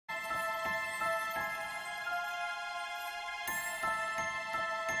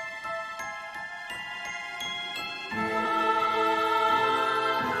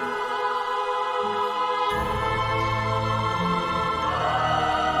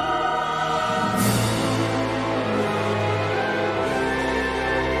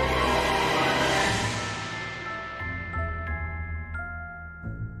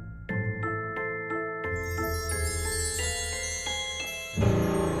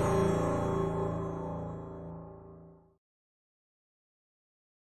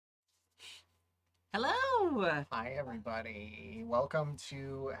Hello. Hi, everybody. Welcome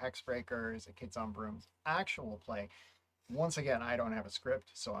to Hexbreakers, a Kids on Brooms actual play. Once again, I don't have a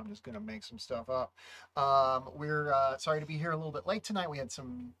script, so I'm just going to make some stuff up. We're sorry to be here a little bit late tonight. We had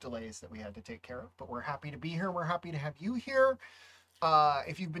some delays that we had to take care of, but we're happy to be here. We're happy to have you here.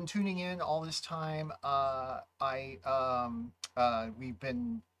 If you've been tuning in all this time, we've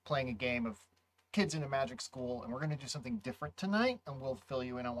been playing a game of Kids in a Magic School, and we're going to do something different tonight, and we'll fill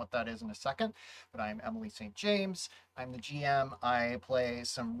you in on what that is in a second. But I'm Emily St. James. I'm the GM. I play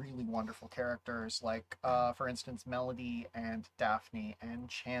some really wonderful characters, like, for instance, Melody and Daphne and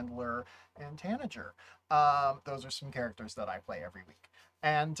Chandler and Tanager. Those are some characters that I play every week.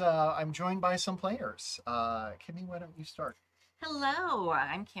 And I'm joined by some players. Kimmy, why don't you start? Hello,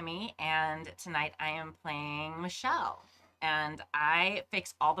 I'm Kimmy, and tonight I am playing Michelle, and I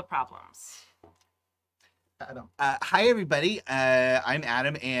fix all the problems. Adam. Hi, everybody. I'm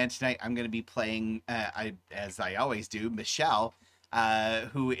Adam, and tonight I'm going to be playing, as I always do, Michelle,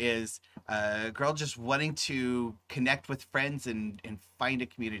 who is a girl just wanting to connect with friends and find a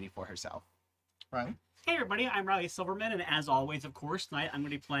community for herself. Right. Hey everybody, I'm Riley Silverman, and as always, of course, tonight I'm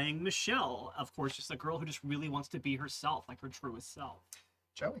going to be playing Michelle. Of course, just a girl who just really wants to be herself, like her truest self.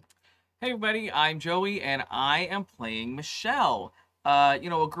 Joey. Hey everybody, I'm Joey, and I am playing Michelle.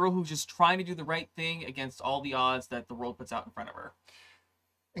 A girl who's just trying to do the right thing against all the odds that the world puts out in front of her.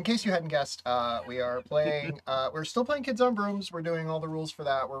 In case you hadn't guessed, we are playing, we're still playing Kids on Brooms. We're doing all the rules for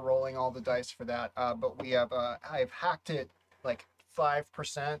that. We're rolling all the dice for that. But we have, I've hacked it like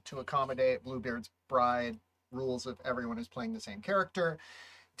 5% to accommodate Bluebeard's Bride rules if everyone is playing the same character,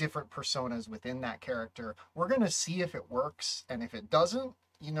 different personas within that character. We're going to see if it works, and if it doesn't,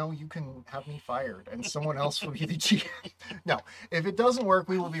 you can have me fired and someone else will be the GM. No, if it doesn't work,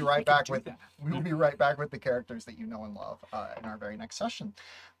 we will be right back with the characters that you know and love in our very next session.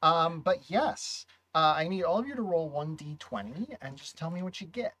 But yes, I need all of you to roll 1d20 and just tell me what you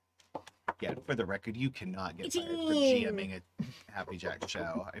get. Yeah, for the record, you cannot get fired for GMing a Happy Jack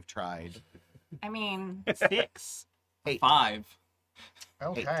show. I've tried. I mean, 6. 5.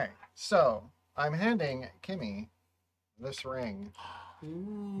 Okay, so I'm handing Kimmy this ring.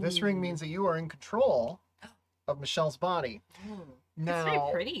 This ring means that you are in control of Michelle's body. Now, it's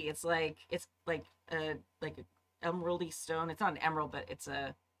very pretty. It's like a emeraldy stone. It's not an emerald, but it's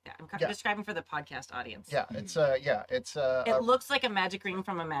a. Yeah, I'm kind of describing for the podcast audience. Yeah, It looks like a magic ring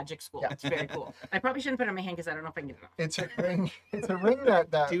from a magic school. Yeah. It's very cool. I probably shouldn't put it on my hand because I don't know if I can get it off. It's a ring. It's a ring that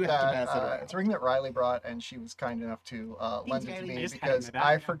Do have to pass it around. it's a ring that Riley brought, and she was kind enough to lend it to Riley. me I just had it in because my bag,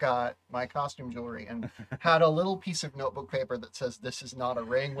 I yeah. forgot my costume jewelry and had a little piece of notebook paper that says "This is not a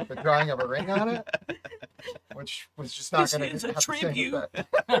ring" with a drawing of a ring on it, which was just not This going to is a have the same tribute. effect.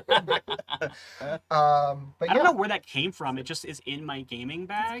 But I don't know where that came from. It just is in my gaming It's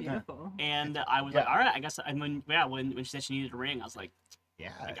bag. beautiful. And I was like, all right, I guess. And when she said she needed a ring, I was like, Yeah,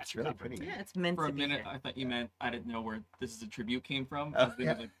 I got it's you really covered. pretty. Yeah, it's meant For to a be minute, here. I thought you meant I didn't know where this is a tribute came from. Oh, I was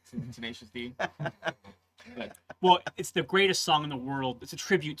thinking yeah. like Tenacious D. But well, it's the greatest song in the world. It's a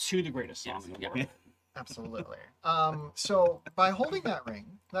tribute to the greatest song in the world. Absolutely. So by holding that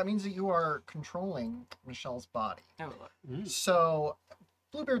ring, that means that you are controlling Michelle's body. Oh, look. So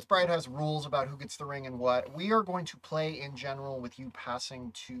Bluebeard's Bride has rules about who gets the ring and what. We are going to play in general with you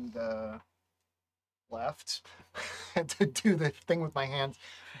passing to the left to do the thing with my hands.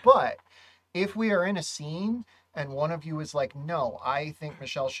 But if we are in a scene and one of you is like, no, I think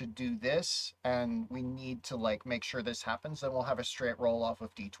Michelle should do this, and we need to like make sure this happens, then we'll have a straight roll off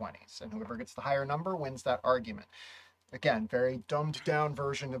of d20s, and whoever gets the higher number wins that argument. Again, very dumbed down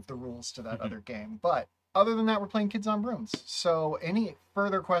version of the rules to that other game. But other than that, we're playing Kids on Brooms. So any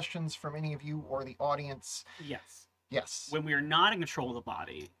further questions from any of you or the audience? Yes. Yes. When we are not in control of the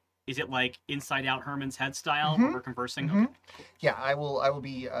body, is it like Inside Out Herman's Head style, Mhm. where we're conversing? Mhm. Okay. Yeah, I will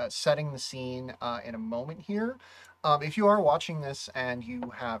be setting the scene in a moment here. If you are watching this and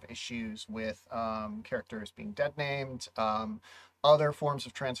you have issues with characters being dead named, other forms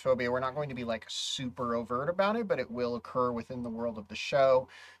of transphobia, we're not going to be like super overt about it, but it will occur within the world of the show.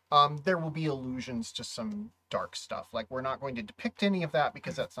 There will be allusions to some dark stuff. Like, we're not going to depict any of that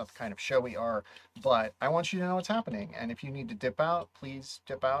because that's not the kind of show we are, but I want you to know what's happening. And if you need to dip out, please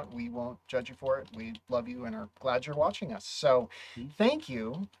dip out. We won't judge you for it. We love you and are glad you're watching us. So thank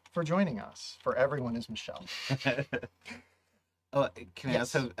you for joining us. For everyone is Michelle. Oh, can I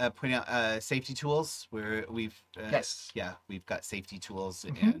Yes. also point out safety tools? Where we've Yes. yeah, we've got safety tools,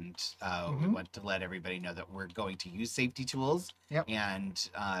 Mhm. and we want to let everybody know that we're going to use safety tools. Yep. And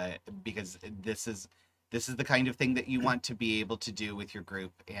because this is the kind of thing that you want to be able to do with your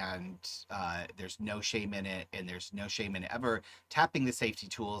group, and there's no shame in it, and there's no shame in ever tapping the safety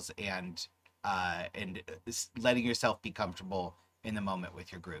tools and letting yourself be comfortable in the moment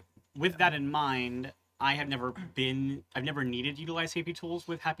with your group. With that in mind, I've never needed to utilize HP tools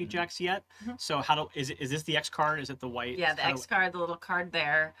with Happy Jacks yet. So is this the X card? Is it the white? Yeah, the X card, the little card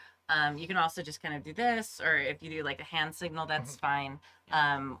there. You can also just kind of do this, or if you do like a hand signal, that's fine.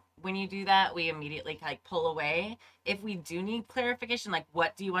 When you do that, we immediately like pull away. If we do need clarification, like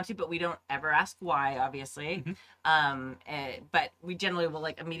what do you want to, but we don't ever ask why, obviously. But we generally will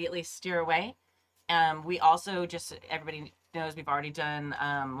like immediately steer away. We also everybody knows we've already done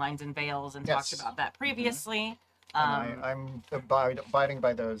lines and veils and talked about that previously. And I'm abiding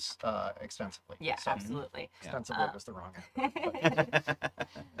by those extensively. Yeah, so, absolutely. Extensively was the wrong answer.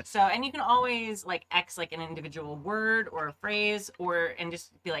 So, and you can always like X like an individual word or a phrase, and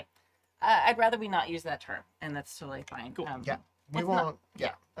just be like, I'd rather we not use that term, and that's totally fine. Cool. Yeah, we won't.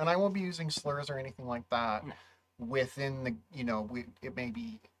 And I won't be using slurs or anything like that. No. Within the, it may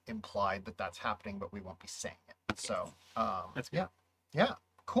be implied that that's happening, but we won't be saying it. So, That's good. yeah,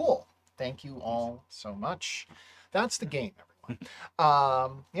 cool. Thank you all so much. That's the game,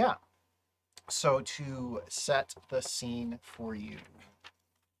 everyone. Yeah. So to set the scene for you,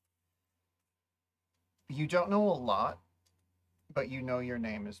 you don't know a lot, but you know your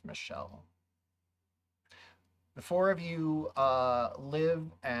name is Michelle. The four of you live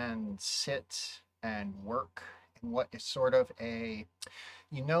and sit and work in what is sort of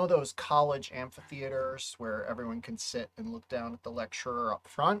those college amphitheaters where everyone can sit and look down at the lecturer up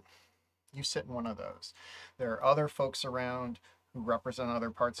front? You sit in one of those. There are other folks around who represent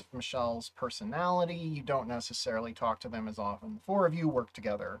other parts of Michelle's personality. You don't necessarily talk to them as often. The four of you work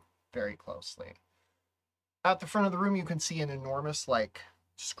together very closely. At the front of the room, you can see an enormous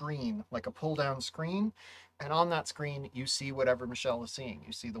screen, like a pull-down screen. And on that screen, you see whatever Michelle is seeing.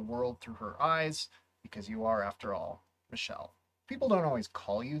 You see the world through her eyes, because you are, after all, Michelle. People don't always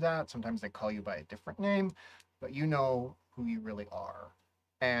call you that. Sometimes they call you by a different name, but you know who you really are.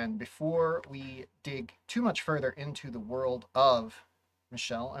 And before we dig too much further into the world of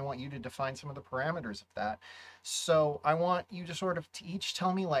Michelle, I want you to define some of the parameters of that. So I want you to sort of each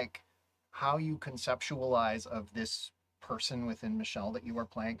tell me how you conceptualize of this person within Michelle that you are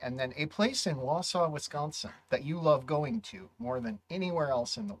playing, and then a place in Wausau, Wisconsin that you love going to more than anywhere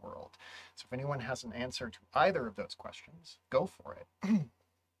else in the world. So if anyone has an answer to either of those questions, go for it.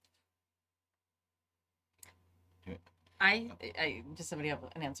 Does somebody have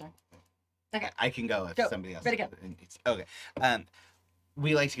an answer? Okay. I can go if Go. somebody else. Ready, go. Okay.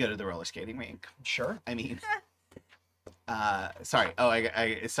 We like to go to the roller skating rink. Sure. I mean, sorry. Oh,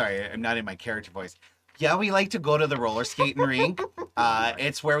 sorry. I'm not in my character voice. Yeah, we like to go to the roller skating rink.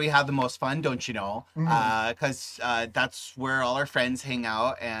 It's where we have the most fun, don't you know? Because that's where all our friends hang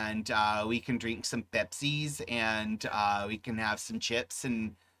out, and we can drink some Pepsis, and we can have some chips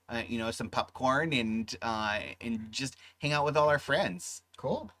and some popcorn, and just hang out with all our friends.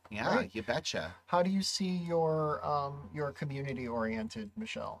 Cool. Yeah, Great. you betcha. How do you see your community-oriented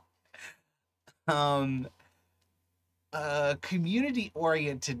Michelle?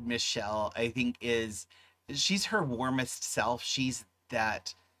 Community-oriented Michelle, I think, she's her warmest self. She's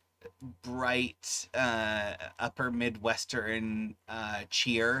that bright upper Midwestern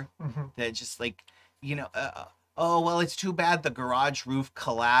cheer that just oh, well, it's too bad the garage roof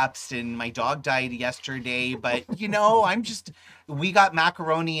collapsed and my dog died yesterday, but we got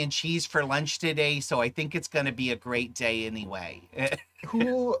macaroni and cheese for lunch today, so I think it's going to be a great day anyway.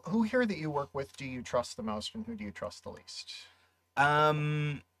 Who here that you work with do you trust the most, and who do you trust the least?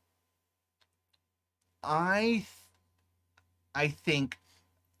 I think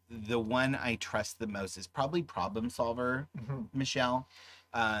the one I trust the most is probably Problem Solver, Michelle,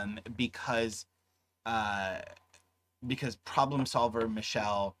 because Problem Solver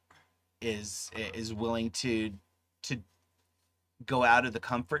Michelle is willing to go out of the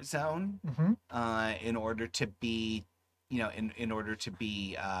comfort zone in order to be in order to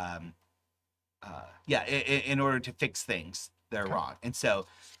fix things that are wrong. And so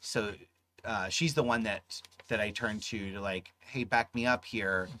she's the one that I turn to hey, back me up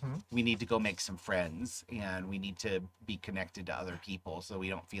here. We need to go make some friends, and we need to be connected to other people so we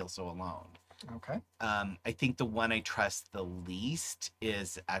don't feel so alone. Okay. I think the one I trust the least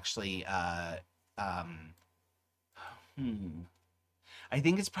is actually I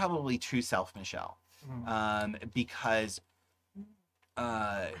think it's probably True Self Michelle. Because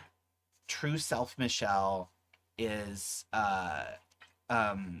True Self Michelle is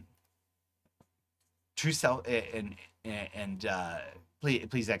True Self, and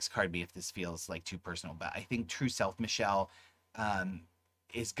please X card me if this feels too personal, but I think True Self Michelle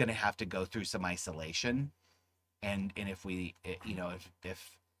is gonna have to go through some isolation, and if we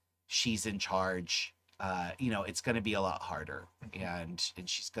if she's in charge, it's going to be a lot harder, and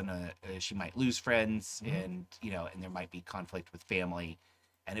she might lose friends, and and there might be conflict with family,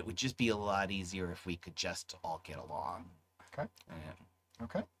 and it would just be a lot easier if we could just all get along. Okay.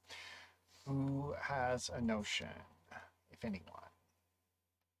 Okay. Who has a notion, if anyone?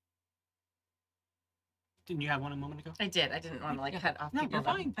 Didn't you have one a moment ago? I did. I didn't want to like cut off. No, people, you're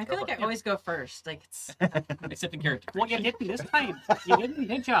but fine. I Go feel like for I it. always go first. Like it's. Except in character. Well, you didn't this time. You didn't,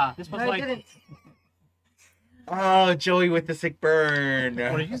 did ya? This was No, I like. didn't. Oh, Joey with the sick burn.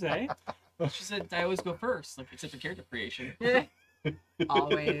 What did you say? She said I always go first, like except in character creation.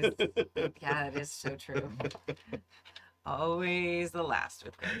 Always. Yeah, it is so true. Always the last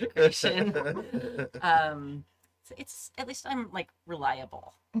with character creation. It's at least I'm like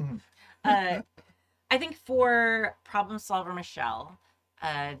reliable. Mhm. I think for problem solver Michelle,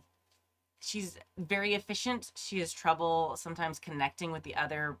 she's very efficient. She has trouble sometimes connecting with the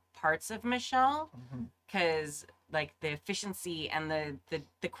other parts of Michelle because like the efficiency and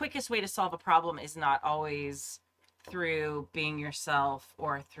the quickest way to solve a problem is not always through being yourself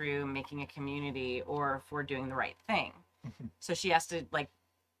or through making a community or for doing the right thing. So she has to like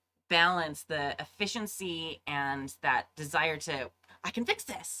balance the efficiency and that desire to I can fix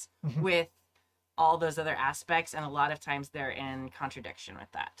this with all those other aspects, and a lot of times they're in contradiction with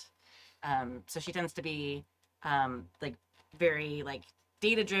that. So she tends to be like very like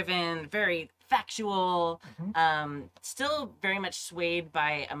data driven, very factual, still very much swayed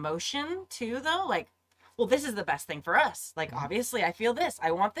by emotion too though. Like, well, this is the best thing for us. Like, obviously I feel this,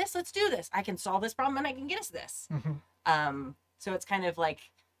 I want this, let's do this. I can solve this problem and I can get us this. So it's kind of like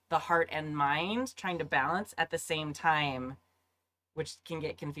the heart and mind trying to balance at the same time, which can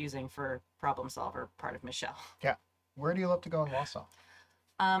get confusing for problem solver part of Michelle. Yeah. Where do you love to go in Wausau?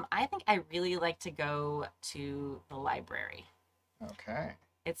 I think I really like to go to the library. Okay.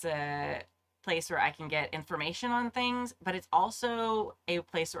 It's a place where I can get information on things, but it's also a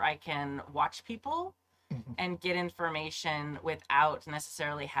place where I can watch people and get information without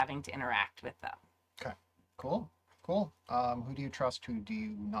necessarily having to interact with them. Okay. Cool. Cool. Who do you trust? Who do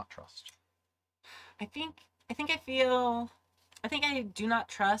you not trust? I think I do not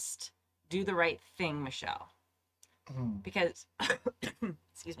trust do the right thing, Michelle. Because,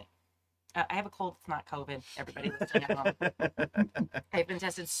 excuse me, I have a cold. It's not COVID. Everybody listening at home. I've been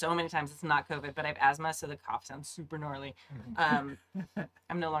tested so many times. It's not COVID, but I have asthma, so the cough sounds super gnarly. I'm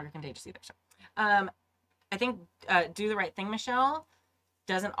no longer contagious either. So, I think do the right thing, Michelle,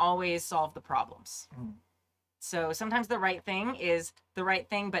 doesn't always solve the problems. So sometimes the right thing is the right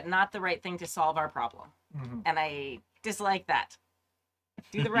thing, but not the right thing to solve our problem. And I dislike that.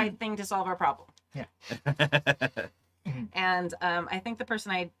 Do the right thing to solve our problem. Yeah. And I think the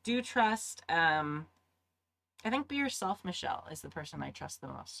person I do trust, I think be yourself, Michelle, is the person I trust the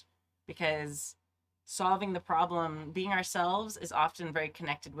most. Because solving the problem, being ourselves, is often very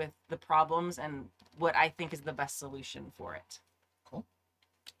connected with the problems and what I think is the best solution for it. Cool.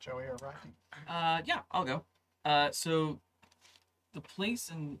 Joey or Rodney? Yeah, I'll go. So the place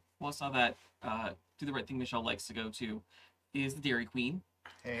in Wausau that Do the Right Thing Michelle likes to go to is the Dairy Queen.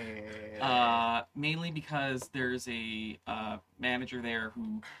 Hey. Mainly because there's a manager there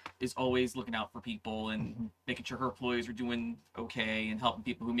who is always looking out for people and making sure her employees are doing okay and helping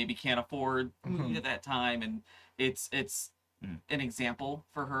people who maybe can't afford food at that time. And it's an example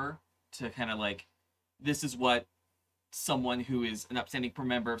for her to kind of like, this is what someone who is an upstanding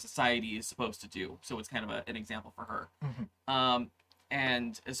member of society is supposed to do. So it's kind of an example for her.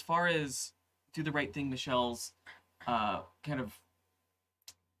 And as far as Do the Right Thing Michelle's kind of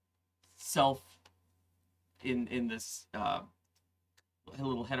self in this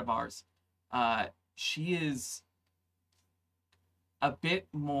little head of ours, she is a bit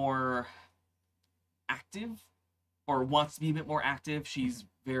more active, or wants to be a bit more active. She's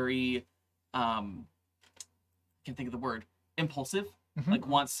very can't think of the word, impulsive. Like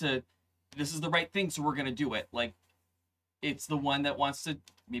wants to, this is the right thing, so we're gonna do it. Like it's the one that wants to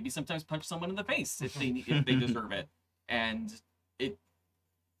maybe sometimes punch someone in the face if they deserve it. And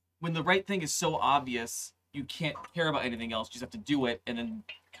when the right thing is so obvious, you can't care about anything else. You just have to do it and then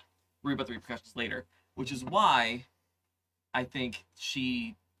worry about the repercussions later. Which is why I think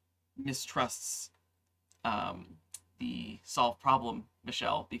she mistrusts the solve problem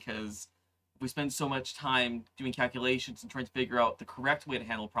Michelle, because we spend so much time doing calculations and trying to figure out the correct way to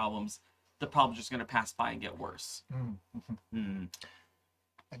handle problems, the problem's just going to pass by and get worse. And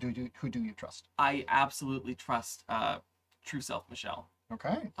who do you trust? I absolutely trust True Self Michelle.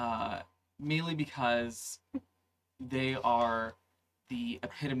 Okay. Mainly because they are the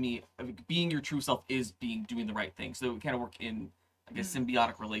epitome of being your true self is doing the right thing. So we kind of work in I guess,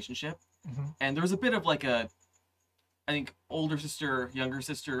 symbiotic relationship. Mhm. And there's a bit of like a, I think, older sister, younger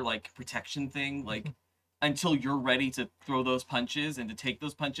sister, like protection thing. Like, until you're ready to throw those punches and to take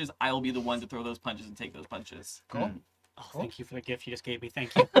those punches, I will be the one to throw those punches and take those punches. Cool. Oh, thank you for the gift you just gave me.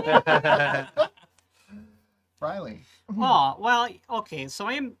 Thank you. Riley. Oh, well, okay. So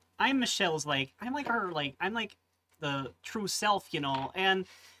I'm Michelle's I'm like her I'm like the true self, you know. And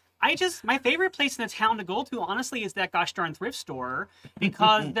my favorite place in the town to go to, honestly, is that gosh darn thrift store,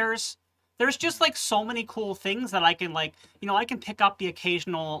 because there's just like so many cool things that I can I can pick up the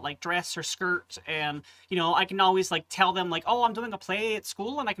occasional like dress or skirt, and I can always like tell them like, oh, I'm doing a play at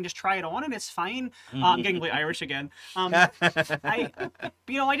school, and I can just try it on and it's fine. I'm getting really Irish again.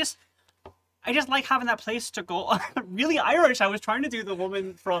 I just like having that place to go. Really Irish. I was trying to do the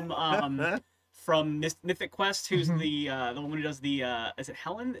woman from Mythic Quest, who's the woman who does the is it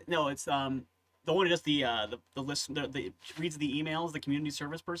Helen? No, it's the one who does the list, the reads the emails, the community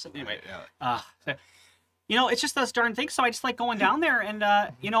service person. Anyway, so, it's just those darn things. So I just like going down there, and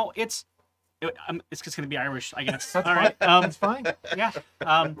it's just gonna be Irish, I guess. That's All fine. right. That's fine. Yeah.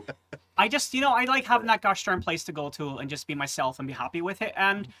 I just I like having that gosh darn place to go to and just be myself and be happy with it.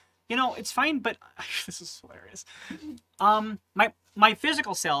 And it's fine, but this is hilarious. My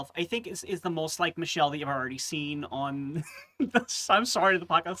physical self, I think, is the most like Michelle that you've already seen on. I'm sorry to the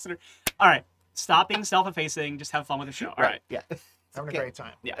podcast listener. All right, stop being self-effacing. Just have fun with the show. All right. Yeah. Having a great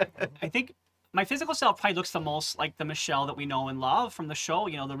time. Yeah. I think my physical self probably looks the most like the Michelle that we know and love from the show.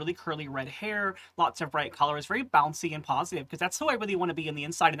 The really curly red hair, lots of bright colors, very bouncy and positive, because that's who I really want to be in the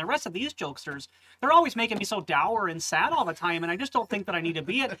inside. And the rest of these jokesters, they're always making me so dour and sad all the time, and I just don't think that I need to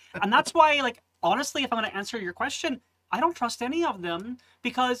be it. And that's why, like, honestly, if I'm going to answer your question, I don't trust any of them,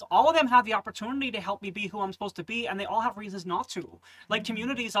 because all of them have the opportunity to help me be who I'm supposed to be, and they all have reasons not to. Like,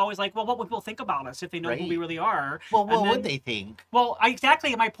 Community is always like, well, what would people think about us if they know who we really are? Well, And what then- would they think? Well,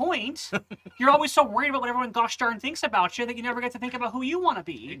 exactly my point. You're always so worried about what everyone gosh darn thinks about you that you never get to think about who you want to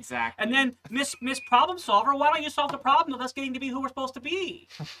be. Exactly. And then Miss Problem Solver, why don't you solve the problem of us getting to be who we're supposed to be?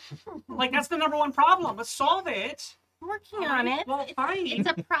 Like, that's the number one problem. Let's solve it. Working on it. Well, fine. It's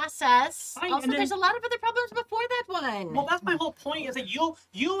a process. Fine, Also, and then- there's a lot of other problems before that one. Well, that's my whole point, is that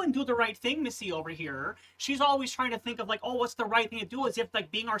you and do the right thing, Missy over here. She's always trying to think of like, oh, what's the right thing to do, as if like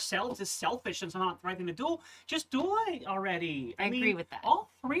being ourselves is selfish and it's not the right thing to do. Just do it already. I agree with that.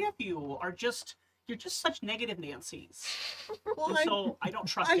 All three of you are you're just such negative Nancys. Well, And so I don't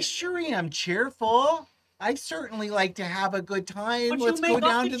trust I it. sure am cheerful. I certainly like to have a good time. But Let's you go make up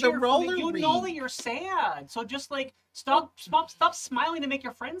down to the cheerful. roller You rink. know that you're sad, so just like stop smiling to make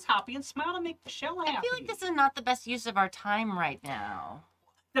your friends happy and smile to make Michelle happy. I feel like this is not the best use of our time right now.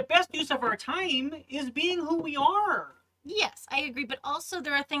 The best use of our time is being who we are. Yes, I agree. But also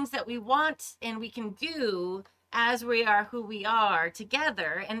there are things that we want and we can do as we are who we are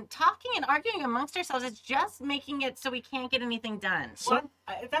together. And talking and arguing amongst ourselves is just making it so we can't get anything done. Well,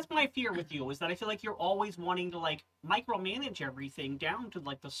 that's my fear with you, is that I feel like you're always wanting to like micromanage everything down to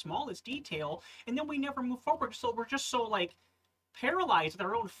like the smallest detail, and then we never move forward. So we're just so like paralyzed with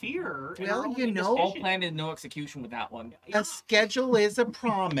our own fear. And our Well, own you know- all indecision. planned and no execution with that one. A schedule is a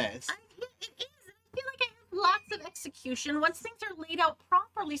promise. It is. I feel like I have lots of execution once things are laid out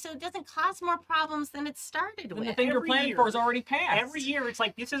properly, so it doesn't cause more problems than it started And with. the thing you're Every planning year. for is already passed. Every year, it's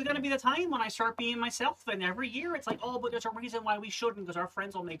like, this is going to be the time when I start being myself. And every year, it's like, oh, but there's a reason why we shouldn't, because our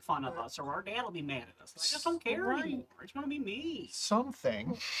friends will make fun of us, or our dad will be mad at us. I just don't care Right. anymore. I just want to be me.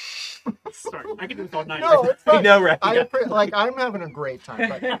 Something. Sorry, I can do this all night. No, it's fine. know, right? I'm having a great time.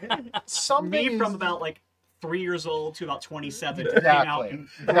 But something Me from is- about like 3 years old to about 27 to hang out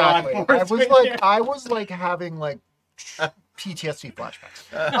Exactly. and Exactly. broad I was like having like PTSD flashbacks.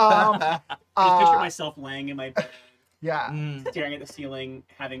 Just picture myself laying in my bed, Yeah. Mm, staring at the ceiling,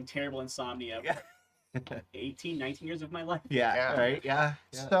 having terrible insomnia. Yeah. 18, 19 years of my life. yeah, Yeah. right, yeah.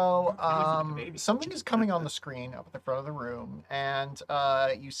 So, like a baby. something is coming on the screen up at the front of the room, and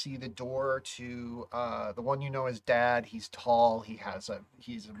you see the door to the one you know as Dad. He's tall.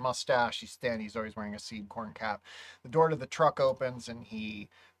 He's a mustache. He's thin. He's always wearing a seed corn cap. The door to the truck opens, and he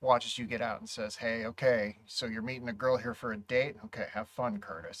watches you get out and says, "Hey, okay, so you're meeting a girl here for a date? Okay, have fun,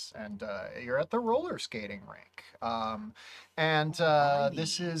 Curtis." And you're at the roller skating rink.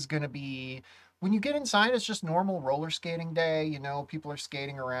 This is going to be. When you get inside, it's just normal roller skating day. You know, people are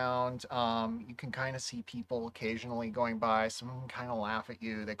skating around. You can kind of see people occasionally going by. Some of them kind of laugh at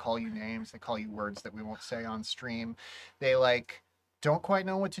you. They call you names. They call you words that we won't say on stream. They don't quite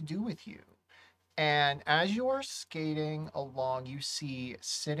know what to do with you. And as you are skating along, you see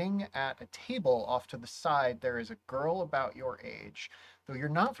sitting at a table off to the side, there is a girl about your age. though you're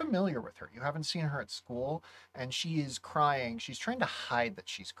not familiar with her. You haven't seen her at school, and she is crying. She's trying to hide that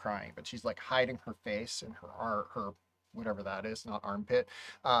she's crying, but she's like hiding her face and her whatever that is, not armpit,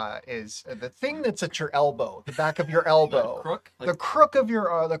 is the thing that's at your elbow, the back of your elbow. Crook? The crook of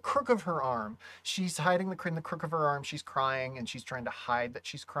the crook of her arm. She's hiding the crook of her arm. She's crying, and she's trying to hide that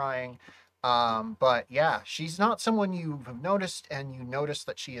she's crying. But yeah, she's not someone you have noticed, and you notice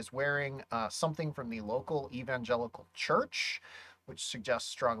that she is wearing something from the local evangelical church, which suggests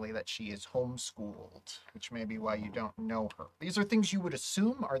strongly that she is homeschooled, which may be why you don't know her. These are things you would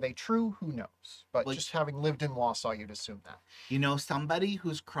assume. Are they true? Who knows? But Well, just having lived in Wausau, you'd assume that. You know, somebody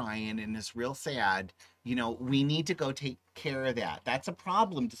who's crying and is real sad, you know, we need to go take care of that. That's a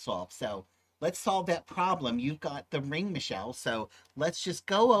problem to solve. So let's solve that problem. You've got the ring, Michelle. So let's just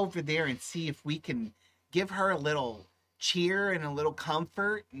go over there and see if we can give her a little cheer and a little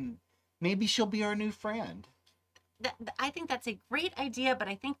comfort, and maybe she'll be our new friend. I think that's a great idea, but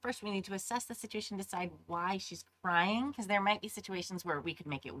I think first we need to assess the situation, decide why she's crying, because there might be situations where we could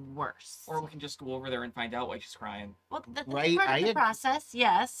make it worse. Or we can just go over there and find out why she's crying. Well, that's Right, part of the process,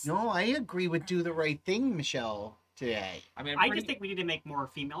 yes. No, I agree with do the right thing, Michelle, today. I mean, I just think we need to make more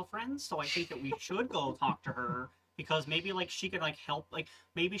female friends, so I think that we should go talk to her because maybe like she could like help, like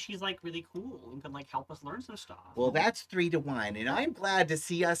maybe she's like really cool and can like help us learn some stuff. Well, that's 3-1, and I'm glad to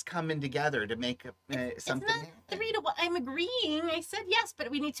see us coming together to make something. It's not 3-1. I'm agreeing. I said yes,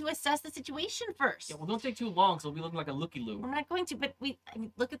 but we need to assess the situation first. Yeah, well, don't take too long, so we'll be looking like a looky-loo. We're not going to, but I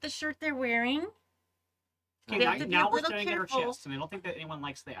mean, look at the shirt they're wearing. Okay, We have to be a now we're little staring at her careful. chest, and I don't think that anyone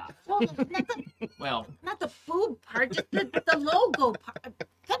likes that. Well, Well, not the boob part, just the logo part.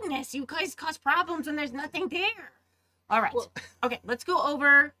 Goodness, you guys cause problems when there's nothing there. All right. Well- Okay, let's go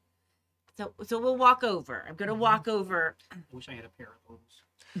over. So we'll walk over. I'm gonna walk over. I wish I had a pair of those.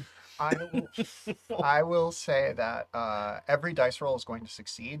 I will say that every dice roll is going to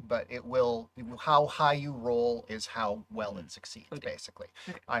succeed, but it will, how high you roll is how well it succeeds, basically.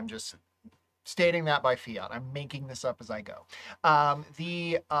 Okay. I'm just stating that by fiat. I'm making this up as I go.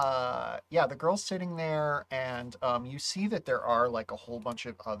 The girl's sitting there, and you see that there are like a whole bunch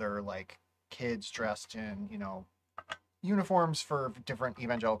of other like kids dressed in, you know, uniforms for different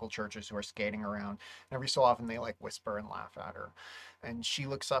evangelical churches who are skating around. And every so often they like whisper and laugh at her. And she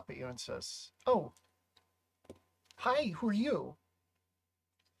looks up at you and says, "Oh, hi, who are you?"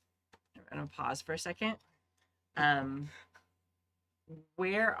 I'm gonna pause for a second.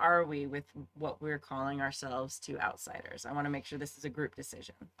 Where are we with what we're calling ourselves to outsiders? I want to make sure this is a group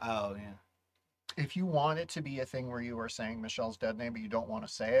decision. Oh, yeah. If you want it to be a thing where you are saying Michelle's dead name, but you don't want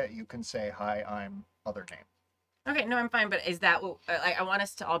to say it, you can say, "Hi, I'm other name." Okay, no, I'm fine. But is that what I want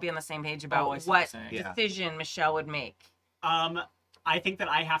us to all be on the same page about Oh, I see what what you're saying. Yeah. decision Michelle would make? I think that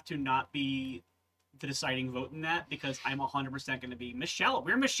I have to not be the deciding vote in that because I'm 100% going to be Michelle.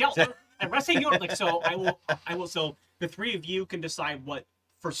 We're Michelle. And wrestling Europe, like so. I will. So the three of you can decide what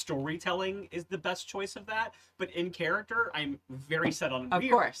for storytelling is the best choice of that. But in character, I'm very set on. Of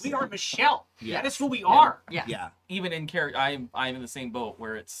course. we are Michelle. Yes. That is who we are. Yeah. Yeah. even in character, I'm in the same boat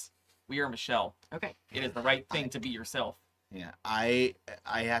where we are Michelle. Okay. It is the right thing to be yourself. Yeah. I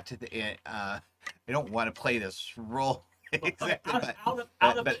have to. I don't want to play this role. Okay, exactly,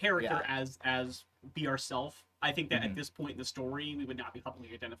 out of but, character yeah. as be ourself. I think that Mhm. at this point in the story, we would not be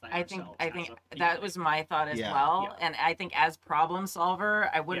publicly identifying I think ourselves. I as think a that people. was my thought as Yeah. well. Yeah. And I think as problem solver,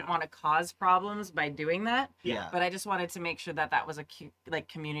 I wouldn't Yeah. want to cause problems by doing that. Yeah. But I just wanted to make sure that was a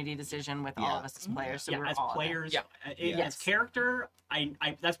community decision with all Yeah. of us as players. So yeah, we're as all in. players, Yeah. as Yes. character,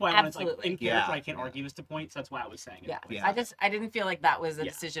 I that's why I wanted like Absolutely. in character Yeah. I can't Yeah. argue as to points. That's why I was saying it. Yeah. Yeah. I didn't feel like that was a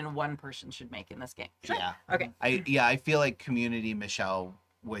Yeah. decision one person should make in this game. Sure. Yeah. Okay. I feel like community Michelle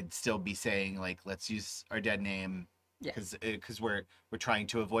would still be saying like, let's use our dead name Yeah. because we're trying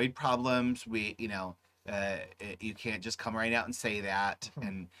to avoid problems. We you can't just come right out and say that,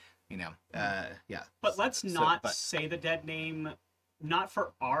 and yeah. But let's So- not but- say the dead name, not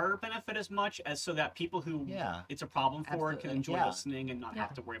for our benefit as much as so that people who Yeah. it's a problem for Absolutely. can enjoy Yeah. listening and not Yeah.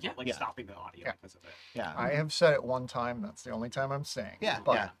 have to worry Yeah. about like Yeah. stopping the audio Yeah. because of it. Yeah. I have said it one time. That's the only time I'm saying. Yeah,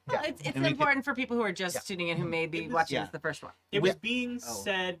 But, yeah. Well, it's And we can- important for people who are just Yeah. tuning in who may be It was- watching yeah. this the first one. It We- was being Oh.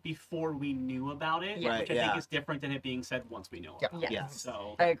 said before we knew about it, Yeah. which I Right, think yeah. is different than it being said once we know Yeah. about Yes. it. Yeah.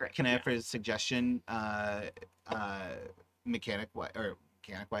 So I agree. Can I offer a suggestion? Mechanic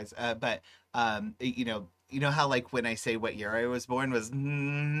wise, but you know how like when I say what year I was born was.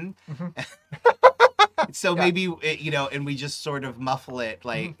 So Yeah. maybe and we just sort of muffle it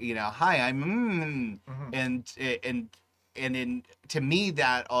like hi, I'm Mhm. and to me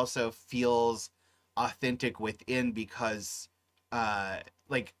that also feels authentic within because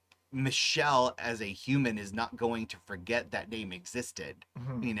like Michelle as a human is not going to forget that name existed,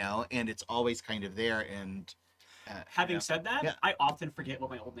 Mhm. you know, and it's always kind of there. And Having you know, said that, Yeah. I often forget what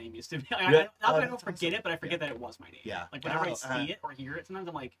my old name used to be. Yeah. I Oh, don't that's forget awesome. it, but I forget that it was my name. Yeah. Like whenever I Oh, see it or hear it, sometimes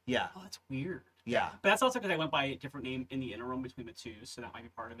I'm like, yeah, oh, that's weird. yeah. But that's also because I went by a different name in the interim between the two, so that might be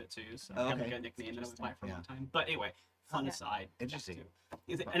part of it too. So I have like Okay. a nickname that I went by for a Yeah. long time. But anyway, fun Okay. aside. Interesting.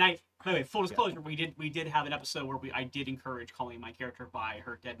 And by the way, full disclosure, we did have an episode where I did encourage calling my character by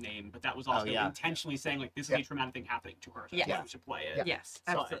her dead name, but that was also yeah. intentionally saying like this is Yeah. a traumatic thing happening to her. So Yeah. that's why we should play it. Yes,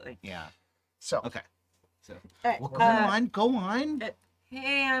 So- absolutely. Yeah. So Okay. All right, Well, go on.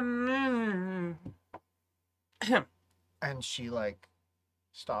 hey, and she like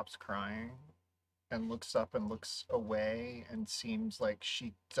stops crying and looks up and looks away and seems like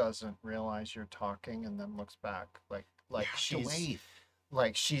she doesn't realize you're talking and then looks back like You have to she's wave.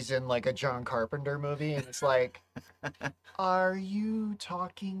 like she's in like a John Carpenter movie and it's like are you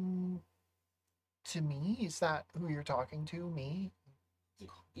talking to me? Is that who you're talking to? Me?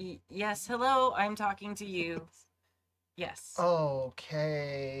 yes, hello, I'm talking to you. Yes.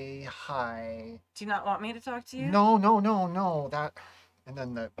 Okay. Hi. Do you not want me to talk to you? No. That. And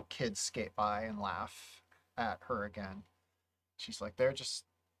then the kids skate by and laugh at her again. She's like, they're just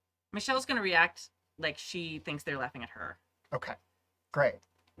Michelle's gonna react like she thinks they're laughing at her. okay. Great.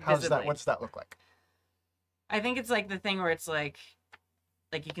 How's that? Visibly. What does that look like? I think it's like the thing where it's like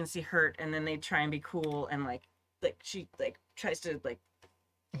you can see hurt, and then they try and be cool, and like she like tries to like.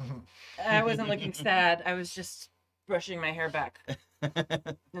 I wasn't looking sad. I was just brushing my hair back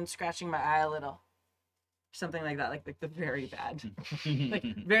and scratching my eye a little, something like that. Like the very bad,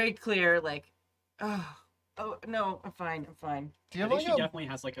 like very clear. Like, oh no, I'm fine. Do you I have think like she a definitely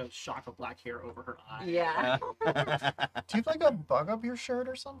has like a shock of black hair over her eye. Yeah. do you have like a bug up your shirt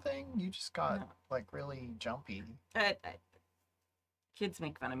or something? You just got No. like really jumpy. Kids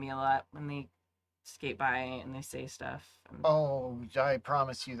make fun of me a lot when they skate by and they say stuff. And Oh, I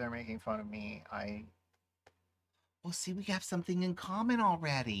promise you, they're making fun of me. Well, see, we have something in common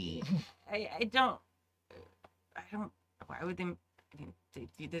already. I don't. Why would they? I mean,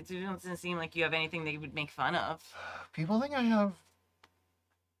 it doesn't seem like you have anything they would make fun of. People think I have.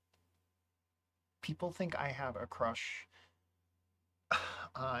 People think I have a crush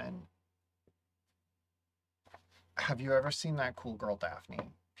on. Have you ever seen that cool girl Daphne?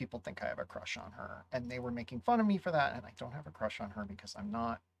 People think I have a crush on her, and they were making fun of me for that. And I don't have a crush on her because I'm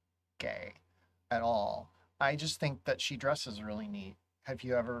not gay at all. I just think that she dresses really neat. Have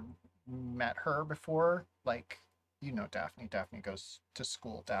you ever met her before? Like, you know Daphne. Daphne goes to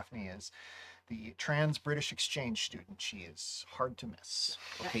school. Daphne is the trans British exchange student. She is hard to miss.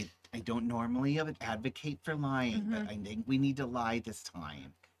 Okay, I don't normally advocate for lying, but I think we need to lie this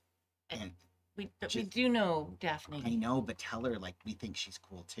time. And We Just- do know Daphne. I know, but tell her like we think she's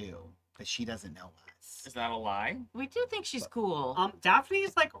cool too, but she doesn't know us. Is that a lie? We do think she's cool.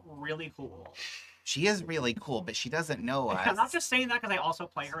 Daphne's like really cool. She is really cool, but she doesn't know us. I'm not just saying that because I also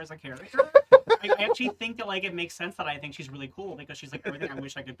play her as a character. I actually think that like it makes sense that I think she's really cool because she's like everything I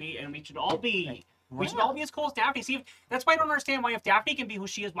wish I could be, and we should all be. We should all be as cool as Daphne. See, that's why I don't understand why if Daphne can be who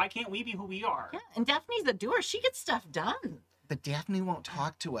she is, why can't we be who we are? Yeah, and Daphne's a doer. She gets stuff done. But Daphne won't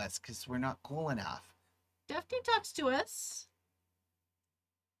talk to us because we're not cool enough. Daphne talks to us.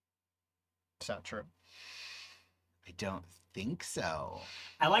 Is that true? I don't think so.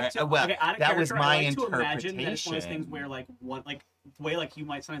 I like to. Well, okay, out of that was character, my I like to imagine that it's one of those things interpretation. where like one like the way like you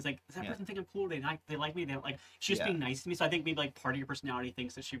might sometimes like does that Yeah. person think I'm cool? They like me. They don't like she's just Yeah. being nice to me. So I think maybe like part of your personality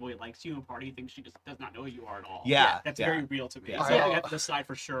thinks that she really likes you, and part of you thinks she just does not know who you are at all. Yeah, that's yeah. very real to me. Yeah. So I think I- I have to decide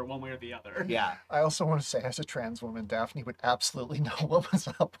for sure one way or the other. Yeah. I also want to say, as a trans woman, Daphne would absolutely know what was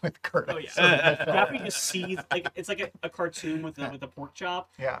up with Curtis. Oh yeah. So I felt- Daphne just sees like it's like a cartoon with a pork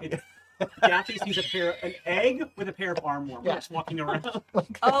chop. Yeah. It's, Daphne sees an egg with a pair of armworms Yeah. just walking around.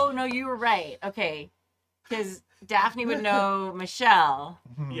 Oh no, you were right. Okay, because Daphne would know Michelle.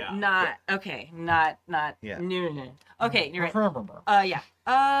 Mhm. Yeah. Not okay. Not Yeah. no. Okay, you're right. Remember. Yeah.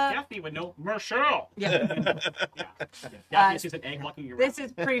 Daphne would know Michelle. Yeah. Daphne sees an egg walking around. This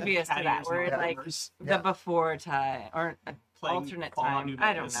is previous to Patting that, his where it's like numbers, Yeah. the before time or playing alternate Fallout time. New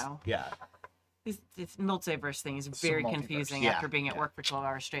I don't Vegas. know. Yeah. This multiverse thing is Some very multiverse. confusing Yeah, after being at yeah. work for 12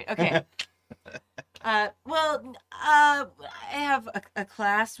 hours straight. Okay. I have a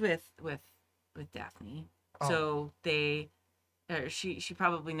class with Daphne, Oh. so she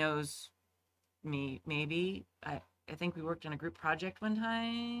probably knows me. Maybe I think we worked on a group project one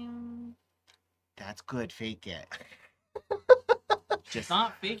time. That's good. Fake it. Just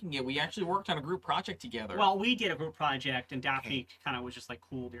Not faking it. We actually worked on a group project together. Well, we did a group project, and Daphne kind of was just like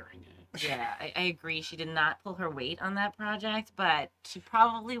cool during it. Yeah, I agree. She did not pull her weight on that project, but she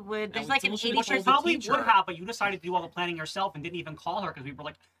probably would. There's we like an still should've 80%. told She the probably teacher. would have, but you decided to do all the planning yourself and didn't even call her because we were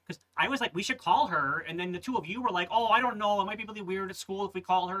like, because I was like, we should call her, and then the two of you were like, oh, I don't know, it might be really weird at school if we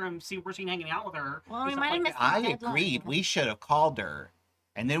call her and see if we're seen hanging out with her. Well, and we stuff might have like missed that. I deadline. agreed. We should have called her,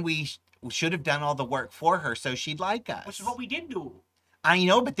 and then we should have done all the work for her so she'd like us. Which is what we did do. I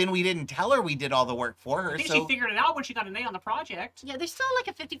know, but then we didn't tell her we did all the work for I her. think So she figured it out when she got an A on the project. Yeah, there's still like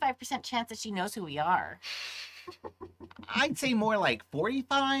a 55% chance that she knows who we are. I'd say more like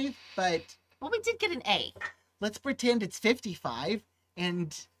 45, but Well, we did get an A. let's pretend it's 55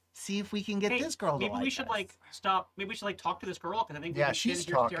 and see if we can get Hey, this girl to maybe like we should us. like stop. Maybe we should like talk to this girl because I think we Yeah, just she's did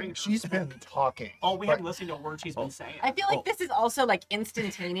your talking. staring She's at her. been talking. Oh, we but- haven't listened to a word she's been saying. I feel like this is also like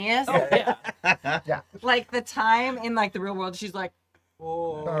instantaneous. Oh, yeah. Yeah. Like the time in like the real world, she's like,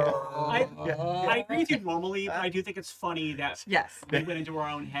 oh. I agree with you normally, but I do think it's funny that Yes. we went into our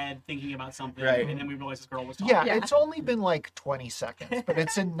own head thinking about something, Right. and then we realized this girl was talking. Yeah, Yeah. it's only been like 20 seconds, but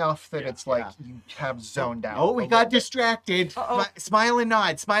it's enough that Yeah. it's like Yeah. you have zoned out. Oh, we a got little bit. distracted. Uh-oh. Smile and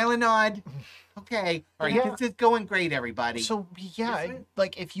nod. Smile and nod. Okay. All right. Yeah. This is going great, everybody. So yeah, Isn't it?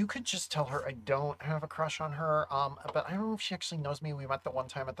 like if you could just tell her I don't have a crush on her, but I don't know if she actually knows me. We met the one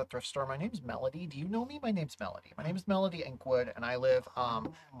time at the thrift store. My name's Melody. Do you know me? My name's Melody. My name is Melody Inkwood, and I live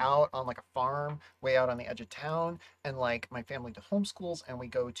out on like a farm way out on the edge of town. And like my family does homeschools, and we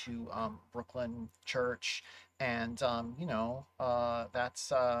go to Brooklyn church, and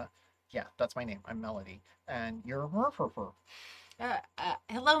that's yeah, that's my name. I'm Melody, and you're Murphy.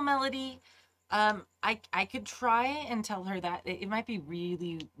 Hello, Melody. I could try and tell her that it might be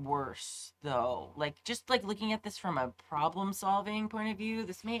really worse though. Like just like looking at this from a problem solving point of view,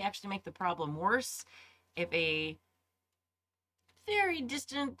 this may actually make the problem worse if a very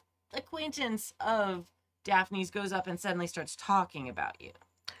distant acquaintance of Daphne's goes up and suddenly starts talking about you.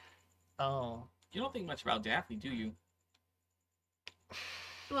 Oh. You don't think much about Daphne, do you?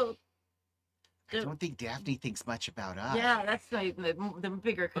 Well, I don't think Daphne thinks much about us. yeah, that's the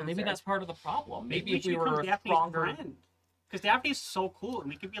bigger But concern. maybe that's part of the problem. Maybe if should we become were a Daphne's stronger... friend. Because Daphne's so cool, and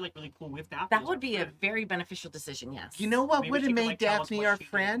we could be like really cool with Daphne. that as would our be a friend. very beneficial decision. Yes. You know what Maybe would she have could, made like, tell us Daphne what our she did.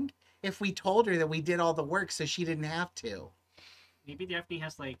 friend? If we told her that we did all the work so she didn't have to. Maybe Daphne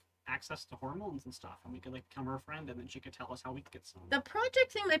has like access to hormones and stuff, and we could like become her friend, and then she could tell us how we could get some. The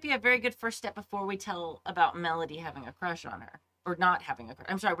project thing might be a very good first step before we tell about Melody having a crush on her or not having a crush.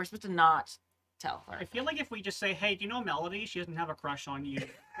 I'm sorry, we're supposed to not tell her. I feel like if we just say, "Hey, do you know Melody? She doesn't have a crush on you,"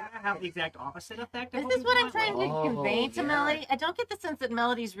 it's gonna have the exact opposite effect. Of This is what I'm we trying want. to Oh, convey to yeah. Melody. I don't get the sense that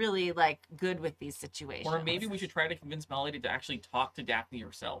Melody's really like good with these situations. Or maybe we should try to convince Melody to actually talk to Daphne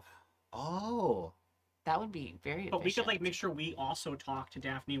herself. Oh. That would be very. But we could like efficient. make sure we also talk to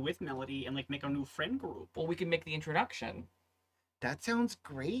Daphne with Melody and like make a new friend group. Well, we can make the introduction. That sounds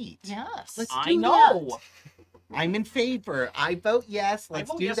great. Yes. Let's I do know. I'm in favor. I vote yes. I Let's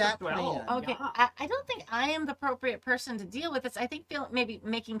vote do yes that as well. plan. Okay, Yeah. I don't think I am the appropriate person to deal with this. I think maybe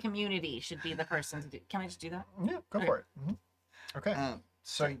making community should be the person to do. Can I just do that? Yeah, go Okay. for it. Mhm. Okay.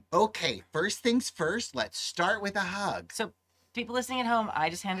 So Okay, first things first, let's start with a hug. So, people listening at home, I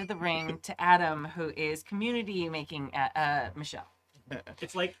just handed the ring to Adam, who is community making Michelle.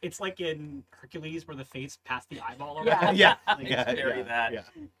 It's like in Hercules where the face passed the eyeball over. Yeah. Yeah. Like, Yeah, Carry yeah, that. yeah.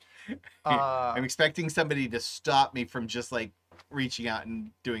 uh, I'm expecting somebody to stop me from just like reaching out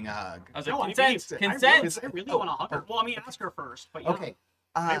and doing a hug. I was No, like, I consent! really- Consent! I really Oh, want to hug her. Well, I mean, ask her first, but yeah, Okay.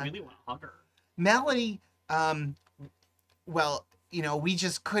 I really want to hug her. Melody, well, we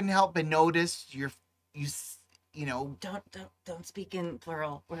just couldn't help but notice Don't speak in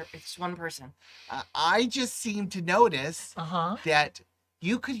plural. It's one person. I just seemed to notice uh-huh. that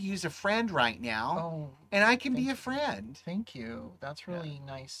you could use a friend right now, Oh, and I can be thank a you. friend. Thank you. That's really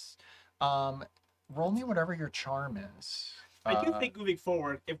nice. Roll me whatever your charm is. I do think moving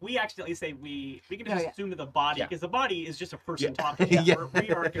forward, if we accidentally say we can just Yeah. assume that the body, Yeah. because the body is just a person Yeah. talking. Yeah. We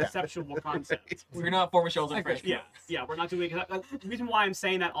are a conceptual concept. We're not former shells and fresh. Yeah, we're not doing. The reason why I'm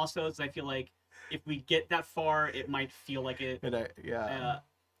saying that also is I feel like if we get that far, it might feel like a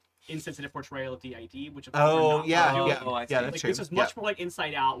insensitive portrayal of DID, which of course we're Oh not yeah, doing. yeah, Oh, I yeah, see. that's Like, true. this is much more like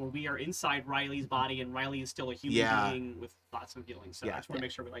Inside Out, where we are inside Riley's body, and Riley is still a human Yeah. being with lots of feelings. So Yeah. I just want to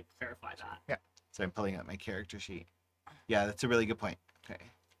make sure we like clarify that. So I'm pulling up my character sheet. Yeah, that's a really good point. Okay.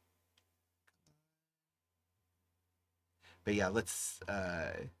 But yeah, let's.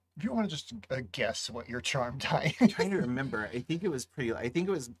 If you want to just guess what your charm die I'm is. trying to remember. I think it was pretty. I think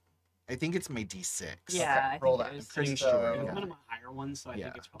it's my D6. Yeah, I roll think that. it was. Pretty Just, sure. It's Yeah. one of my higher ones, so I Yeah.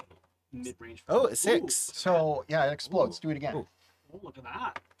 think it's probably mid-range. Oh, a 6. So yeah, it explodes. Ooh. Do it again. Ooh. Oh, look at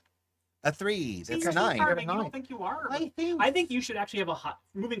that. A 3. See, That's you're a so 9. charming. Got a You 9. don't think you are? I think. You should actually have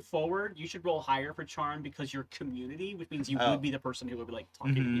moving forward, you should roll higher for charm because you're community, which means you Oh. would be the person who would be like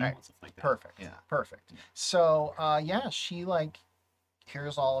talking to Mhm. you Right. and stuff like that. Perfect. Yeah. Perfect. So, yeah, she like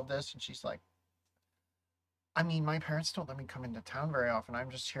hears all of this and she's like, I mean, my parents don't let me come into town very often.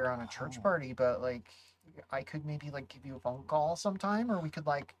 I'm just here on a church Oh. party, but like, I could maybe like give you a phone call sometime, or we could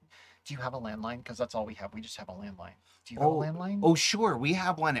like, do you have a landline? Because that's all we have. We just have a landline. Do you have a landline? Oh, sure. We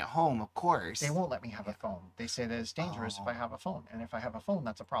have one at home, of course. They won't let me have a phone. They say that it's dangerous if I Oh. have a phone, and if I have a phone,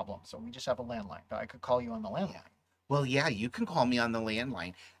 that's a problem. So we just have a landline. But I could call you on the landline. Well, yeah, you can call me on the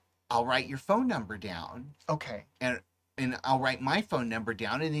landline. I'll write your phone number down, Okay. and I'll write my phone number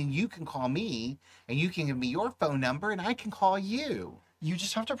down, and then you can call me, and you can give me your phone number, and I can call you. You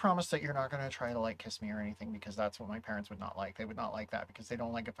just have to promise that you're not going to try to like kiss me or anything, because that's what my parents would not like. They would not like that because they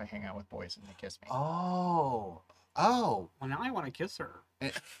don't like if I hang out with boys and they kiss me. Oh. Well, now I want to kiss her.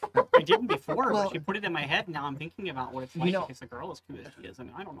 Eh. I didn't before, Well- but she put it in my head. Now I'm thinking about what it's You like know- to kiss a girl as cute as she is. I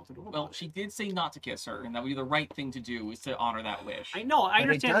mean, I don't know what to do about Well, it. she did say not to kiss her, and that would be the right thing to do is to honor that wish. I know, I But it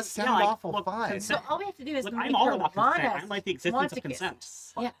understand. does sound like, awful look, fun. So consent- all we have to do is Look, make I'm all her about want consent. us. I'm like the existence want of to kiss consent.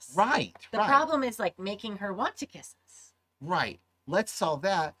 us. Yes. Right. The right. problem is like making her want to kiss us. Right. Let's solve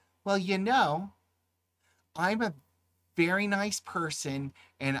that. Well, I'm a very nice person,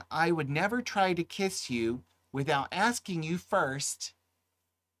 and I would never try to kiss you without asking you first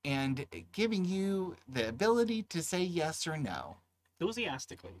and giving you the ability to say yes or no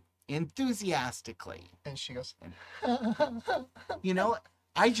Enthusiastically. enthusiastically. And she goes,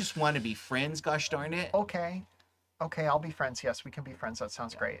 I just want to be friends, gosh darn it. okay, I'll be friends. Yes, we can be friends. That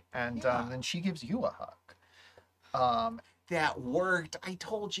sounds great. And Yeah. then she gives you a hug. That worked. I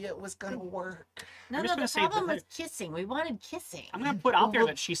told you it was going to work. No, I'm no, just the gonna say problem that- was kissing. We wanted kissing. I'm gonna put out there Well,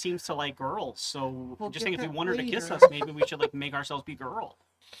 that she seems to like girls, so We'll just get saying if we that want her to kiss later. us, maybe we should like make ourselves be girl.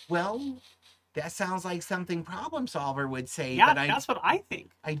 Well, that sounds like something Problem Solver would say, Yeah, but that's what I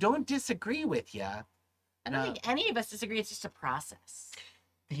think. I don't disagree with you. I don't No. think any of us disagree. It's just a process.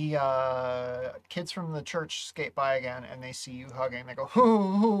 The kids from the church skate by again, and they see you hugging. They go,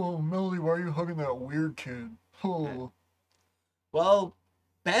 "Oh, Melody, why are you hugging that weird kid?" Oh. Well,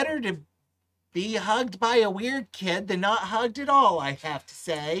 better to be hugged by a weird kid than not hugged at all, I have to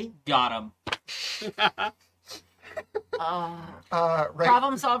say. Got him. Right,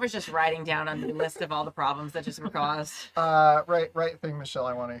 Problem solver's just writing down on the list of all the problems that just were caused. right thing, Michelle.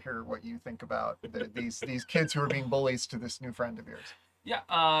 I want to hear what you think about these kids who are being bullies to this new friend of yours.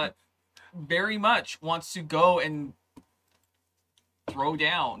 Yeah, very much wants to go and throw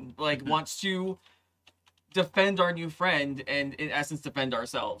down. Like, wants to defend our new friend and, in essence, defend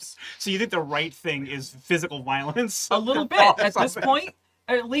ourselves. So you think the right thing is physical violence? A little bit. At this point,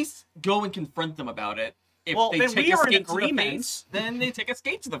 at least go and confront them about it. If Well, they then take we a are in skate to the agreement. face, then they take a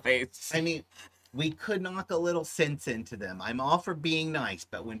skate to the face. I mean, we could knock a little sense into them. I'm all for being nice,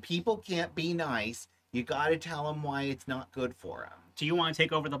 but when people can't be nice, you got to tell them why it's not good for them. Do you want to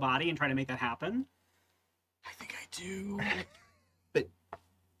take over the body and try to make that happen? I think I do. But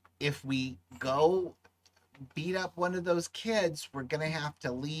if we go beat up one of those kids, we're going to have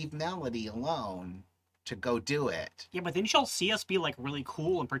to leave Melody alone to go do it. Yeah, but then she'll see us be like really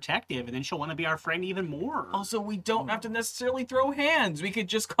cool and protective, and then she'll want to be our friend even more. Also, we don't have to necessarily throw hands. We could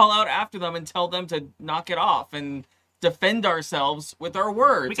just call out after them and tell them to knock it off and defend ourselves with our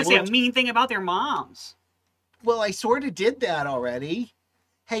words. We can say a mean thing about their moms. Well, I sort of did that already.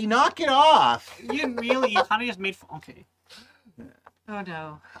 Hey, knock it off. You didn't really. You kind of just made. Okay. Oh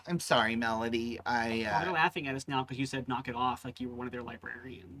no. I'm sorry, Melody. They're laughing at us now because you said knock it off like you were one of their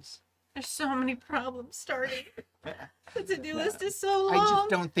librarians. There's so many problems starting. The to-do list is so long. I just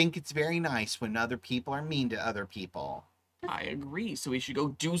don't think it's very nice when other people are mean to other people. I agree, so we should go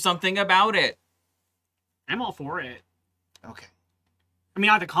do something about it. I'm all for it. Okay. I mean,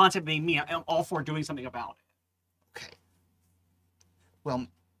 not the concept being me. I'm all for doing something about it. Okay. Well,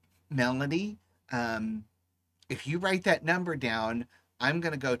 Melody, if you write that number down, I'm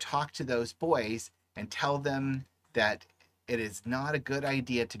going to go talk to those boys and tell them that it is not a good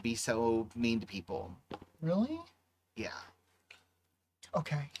idea to be so mean to people. Really? Yeah.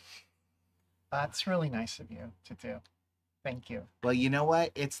 Okay. That's really nice of you to do. Thank you. Well, you know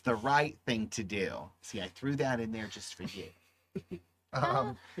what? It's the right thing to do. See, I threw that in there just for you.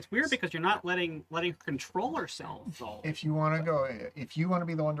 It's weird because you're not letting her control herself, though. If you want to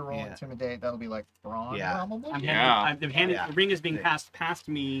be the one to roll Yeah. intimidate, that'll be like Braun, Yeah. probably. The ring is being passed past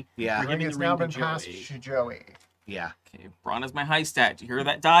me. Yeah. We're Ring giving has the now ring been to passed Joey. to Joey. Yeah. Okay, Braun is my high stat. Do you hear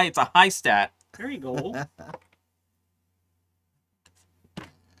that die? It's a high stat. There you go.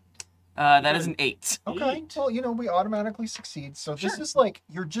 That is an 8. Okay. 8. Well, you know, we automatically succeed. So this Sure. is like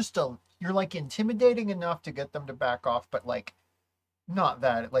you're like intimidating enough to get them to back off, but like not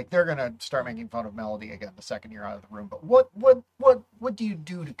that like they're gonna start making fun of Melody again the second you're out of the room. But what do you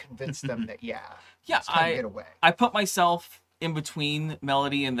do to convince them that Yeah, it's time to get away? I put myself in between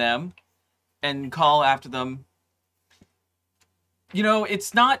Melody and them and call after them. You know,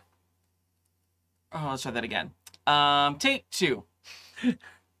 it's not... Oh, let's try that again. Take 2. You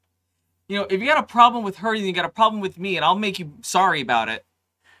know, if you got a problem with her, then you got a problem with me, and I'll make you sorry about it.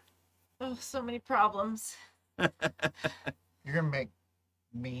 Oh, so many problems. You're gonna make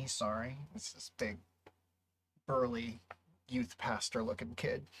me sorry. It's this big, burly, youth pastor looking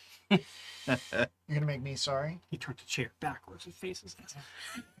kid. You're gonna make me sorry? He turned the chair backwards and faces us.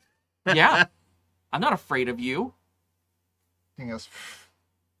 Yeah. I'm not afraid of you. He goes,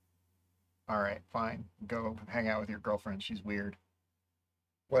 all right, fine. Go hang out with your girlfriend. She's weird.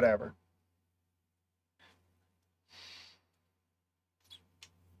 Whatever.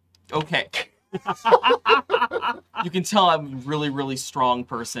 Okay. You can tell I'm a really, really strong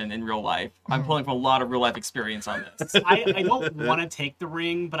person in real life. I'm pulling from a lot of real life experience on this. I don't want to take the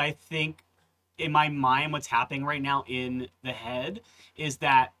ring, but I think in my mind what's happening right now in the head is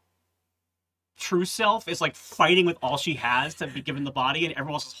that true self is like fighting with all she has to be given the body, and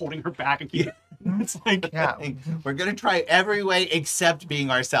everyone else is holding her back and keep it's like Yeah. We're gonna try every way except being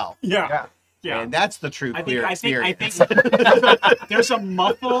ourselves. Yeah. Yeah. And that's the true queer I experience. think there's a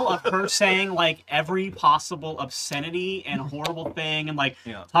muffle of her saying like every possible obscenity and horrible thing, and like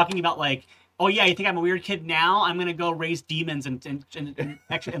talking about like, oh yeah, you think I'm a weird kid now? I'm gonna go raise demons and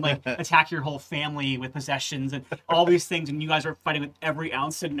like attack your whole family with possessions and all these things, and you guys are fighting with every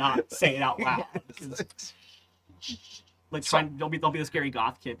ounce and not say it out loud. Like they'll be the scary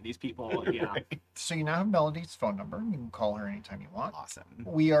goth kid to these people. Yeah. So you now have Melody's phone number. You can call her anytime you want. Awesome.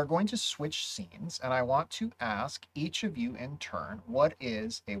 We are going to switch scenes, and I want to ask each of you in turn, what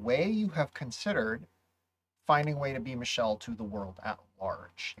is a way you have considered finding a way to be Michelle to the world at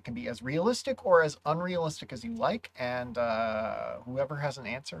large? It can be as realistic or as unrealistic as you like, and whoever has an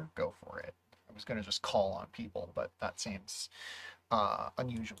answer, go for it. I was going to just call on people, but that seems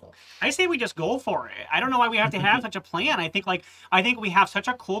unusual. I say we just go for it. I don't know why we have to have such a plan. I think we have such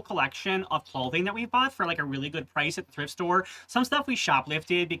a cool collection of clothing that we bought for like a really good price at the thrift store. Some stuff we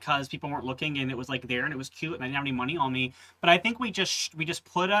shoplifted because people weren't looking and it was like there and it was cute and I didn't have any money on me. But I think we just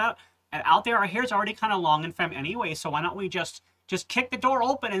put out there. Our hair's already kind of long and femme anyway, so why don't we just kick the door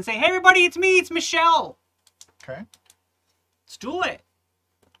open and say, "Hey everybody, it's me, it's Michelle." Okay. Let's do it.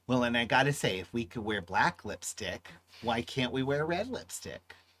 Well, and I gotta say, if we could wear black lipstick, why can't we wear red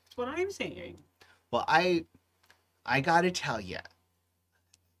lipstick? That's what I'm saying. Well, I gotta tell you,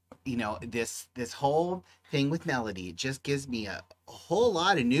 you know, this whole thing with Melody, it just gives me a whole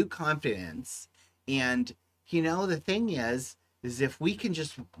lot of new confidence. And you know, the thing is if we can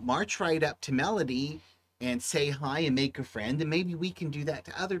just march right up to Melody and say hi and make a friend, then maybe we can do that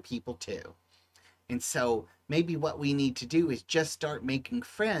to other people too. And so maybe what we need to do is just start making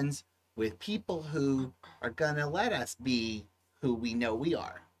friends with people who are gonna let us be who we know we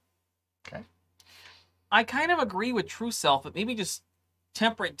are. Okay. I kind of agree with True Self, but maybe just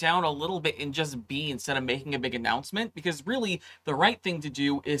temper it down a little bit and just be instead of making a big announcement. Because really, the right thing to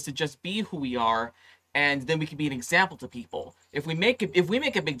do is to just be who we are, and then we can be an example to people. If we make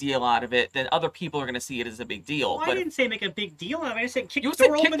a big deal out of it, then other people are going to see it as a big deal. Well, I didn't say make a big deal out of it. I said kick You the said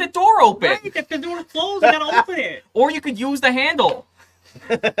door kick open. the door open. Right, if the door's closed, you gotta open it. Or you could use the handle.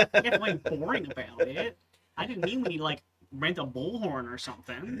 You have to be boring about it. I didn't mean we need like rent a bullhorn or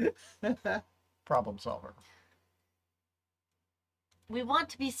something. Problem solver. We want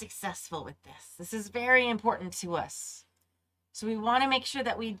to be successful with this. This is very important to us. So we want to make sure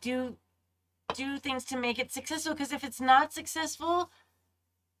that we do things to make it successful, because if it's not successful,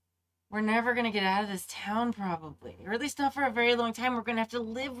 we're never going to get out of this town probably, or at least not for a very long time. We're going to have to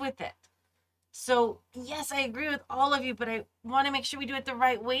live with it. So yes, I agree with all of you, but I want to make sure we do it the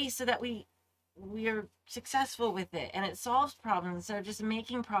right way so that we are successful with it and it solves problems instead of just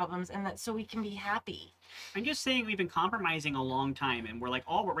making problems, and that so we can be happy. I'm just saying we've been compromising a long time, and we're like,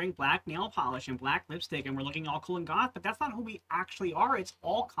 oh, we're wearing black nail polish and black lipstick, and we're looking all cool and goth, but that's not who we actually are. It's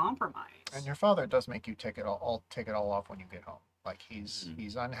all compromise. And your father does make you take it all off when you get home. Like he's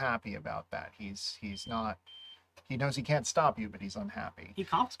unhappy about that. He's not. He knows he can't stop you, but he's unhappy. He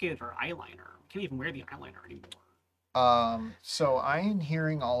confiscated her eyeliner. We can't even wear the eyeliner anymore. So I am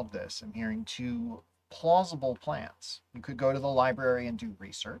hearing all of this. I'm hearing two plausible plans. You could go to the library and do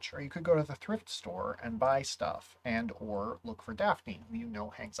research, or you could go to the thrift store and buy stuff and or look for Daphne, who you know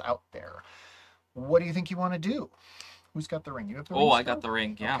hangs out there. What do you think you want to do? Who's got the ring? You have the ring. Oh, I still? got the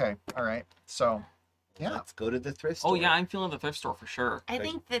ring. Yeah. Okay. All right. So, yeah. Let's go to the thrift store. Oh yeah, I'm feeling the thrift store for sure. I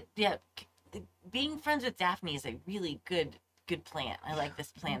think that being friends with Daphne is a really good plan. I like this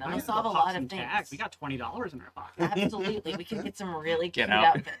plan. It'll solve a lot of things. Tags. We got $20 in our pocket. Absolutely, we can get some really Get cute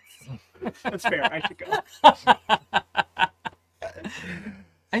out. outfits. That's fair. I should go.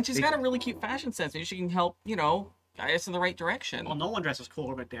 And she's got a really cute fashion sense. Maybe she can help, guide us in the right direction. Well, no one dresses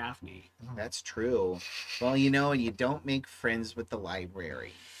cooler but Daphne. That's true. Well, you don't make friends with the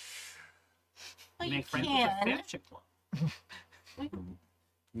library. Well, You you make friends with can. the fiction club.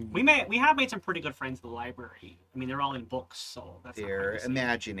 We have made some pretty good friends at the library. I mean, they're all in books, so that's not They're quite the same.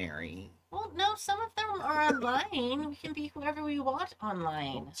 imaginary. Well, no, some of them are online. We can be whoever we want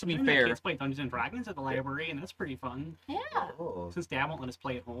online. To be My fair, kids play Dungeons and Dragons at the library, and that's pretty fun. Yeah. Oh, Since Dad won't let us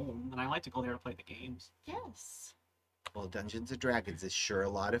play at home, and I like to go there to play the games. Yes. well, Dungeons and Dragons is sure a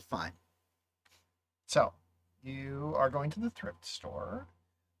lot of fun. So, you are going to the thrift store.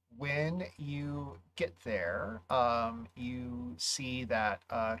 When you get there, you see that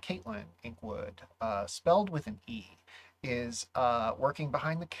Caitlin Inkwood, spelled with an E, is working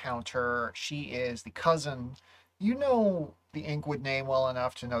behind the counter. She is the cousin. You know the Inkwood name well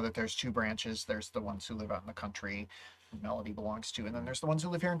enough to know that there's two branches. There's the ones who live out in the country, who Melody belongs to, and then there's the ones who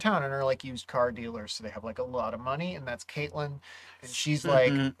live here in town and are like used car dealers. So they have like a lot of money, and that's Caitlin. And she's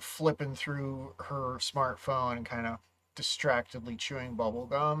like flipping through her smartphone and kind of distractedly chewing bubble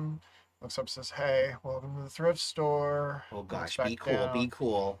gum. Looks up, says, "Hey, welcome to the thrift store." Oh Looks gosh, back be cool, down. be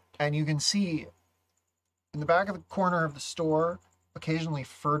cool. And you can see in the back of the corner of the store, occasionally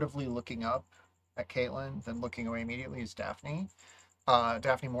furtively looking up at Caitlin, then looking away immediately, is Daphne.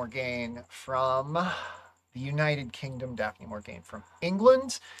 Daphne Morgaine from the United Kingdom, Daphne Morgaine from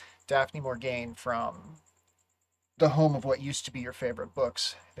England, Daphne Morgaine from the home of what used to be your favorite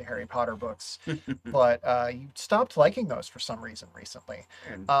books, the Harry Potter books. But you stopped liking those for some reason recently.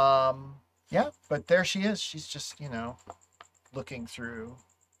 And Yeah, but there she is. She's just, looking through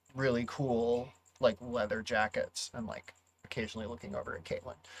really cool, like, leather jackets and, like, occasionally looking over at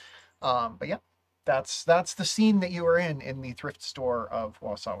Caitlin. But yeah, that's the scene that you were in the thrift store of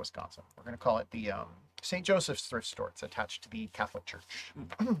Wausau, Wisconsin. We're going to call it the St. Joseph's thrift store. It's attached to the Catholic Church.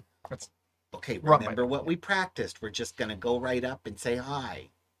 It's okay, Run by remember them, what we practiced. We're just gonna go right up and say hi.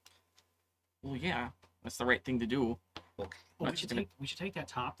 well, yeah, that's the right thing to do. Okay. Well, Not we should gonna- take that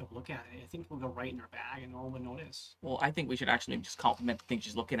top to look at it. I think we'll go right in our bag and no one would notice. Well, I think we should actually just compliment the thing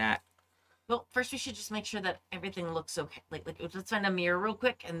she's looking at. Well, first we should just make sure that everything looks okay. Like let's find a mirror real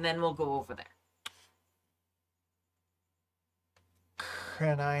quick, and then we'll go over there.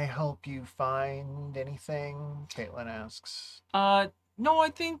 Can I help you find anything? Caitlin asks. No, I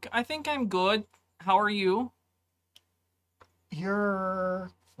think I'm good. How are you? You're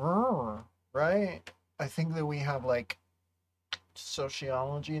right. I think that we have like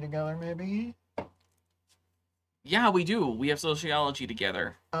sociology together, maybe. Yeah, we do. We have sociology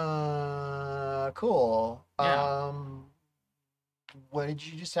together. Cool. Yeah. What did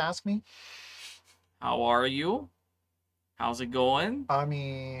you just ask me? How are you? How's it going? I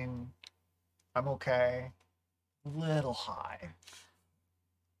mean, I'm okay. Little high.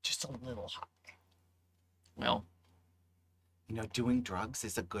 Just a little high. Well, Doing drugs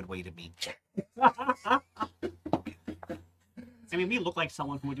is a good way to meet you. I mean, we look like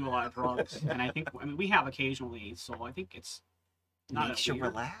someone who would do a lot of drugs, and I mean, we have occasionally, so I think it's not Makes you weird.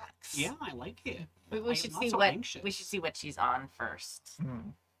 relax. Yeah, I like it. We I'm should not see so what anxious. we should see what she's on first.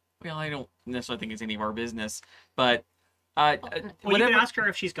 well, I don't necessarily think it's any of our business, but Well, you whatever. can ask her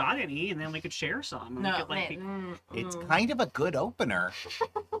if she's got any, and then we could share some. And we No, could, like, It's kind of a good opener.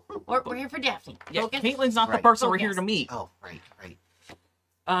 we're here for Daphne. Yeah, Focus. Caitlin's not the Right. person we're here Focus. to meet. Oh,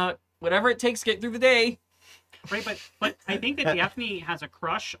 right. Whatever it takes to get through the day. right, but I think that Daphne has a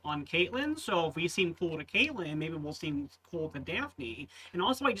crush on Caitlin, so if we seem cool to Caitlin, maybe we'll seem cool to Daphne. And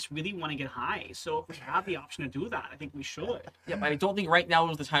also, I just really want to get high, so if we have the option to do that, I think we should. Yeah, but I don't think right now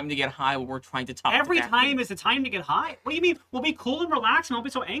is the time to get high when we're trying to talk. Every to Daphne. time is the time to get high. What do you mean? We'll be cool and relaxed and won't be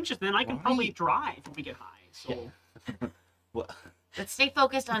so anxious, then I can probably Right. drive if we get high. So Well, Let's stay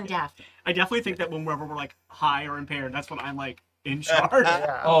focused on Daphne. I definitely think that whenever we're like high or impaired, that's when I'm like in charge.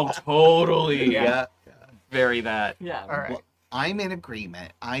 Yeah. Oh, totally. yeah. Very that. Yeah. All right. Well, I'm in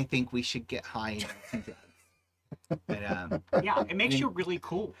agreement. I think we should get high and do some drugs. But Yeah, it makes you really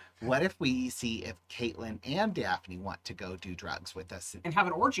cool. what if we see if Caitlin and Daphne want to go do drugs with us? And have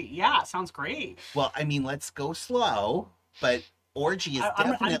an orgy. Yeah, sounds great. Well, I mean, let's go slow, but orgy is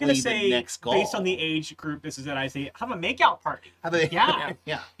I'm definitely gonna say, the next goal. based on the age group, this is it. I say, have a makeout party. How about Yeah.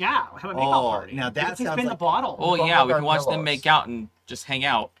 yeah. Yeah, have a makeout Oh, party. now that We can sounds spin the like- bottle. Oh Bump yeah, up we our can watch them pillows. make out and just hang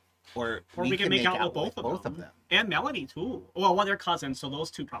out. Or we can make out with with both of them. And Melanie too. Well, they're cousins, so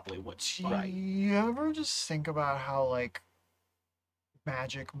those two probably would. Do Right. you ever just think about how like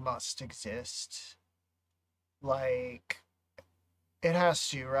magic must exist? Like it has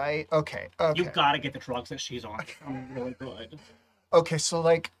to, right? Okay. You gotta get the drugs that she's on. I'm really good. Okay, so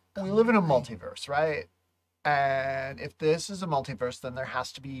like we live in a multiverse, right? And if this is a multiverse, then there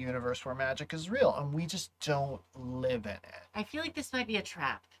has to be a universe where magic is real, and we just don't live in it. I feel like this might be a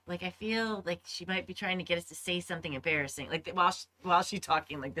trap. Like, I feel like she might be trying to get us to say something embarrassing. Like, while she's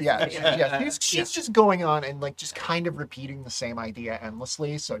talking, like this. Yeah, is she's just going on and like just kind of repeating the same idea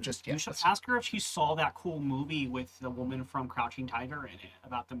endlessly. So just You should ask her if she saw that cool movie with the woman from Crouching Tiger in it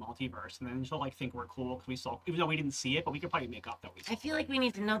about the multiverse, and then she'll like think we're cool because we saw, even though we didn't see it, but we could probably make up that we saw I feel it. like we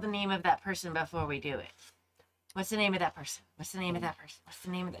need to know the name of that person before we do it. What's the name of that person? What's the name of that person? What's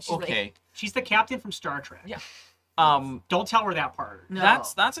the name of that? She's Okay. She's the captain from Star Trek. Yeah. Don't tell her that part. No.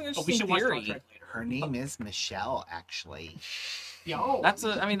 That's an But we interesting should watch Star theory. Trek later. Her name is Michelle, actually. Yo. That's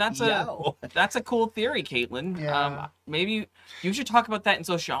a cool theory, Caitlin. Yeah. Maybe you should talk about that in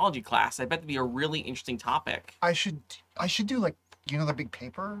sociology class. I bet that'd be a really interesting topic. I should do like the big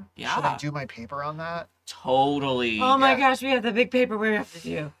paper. Yeah. Should I do my paper on that? Totally. Oh my gosh, we have the big paper we have to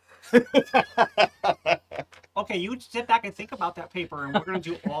do. Okay, you sit back and think about that paper, and we're gonna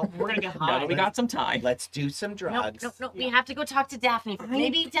get high. Now that we got some time. Let's do some No, drugs. no, no. We have to go talk to Daphne.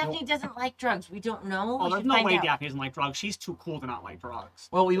 Maybe Daphne doesn't like drugs. We don't know. Oh, We there's should no find way out. Daphne doesn't like drugs. She's too cool to not like drugs.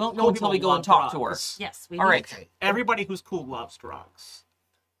 Well, we won't know Cool until we people go and love talk to her. drugs. Yes, we All need right. to. Everybody who's cool loves drugs.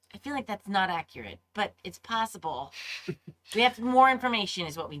 I feel like that's not accurate, but it's possible. We have more information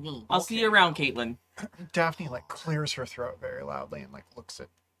is what we need. I'll see you around, Caitlin. Daphne like clears her throat very loudly and like looks at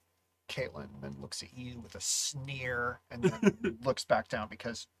Caitlin and then looks at you with a sneer and then looks back down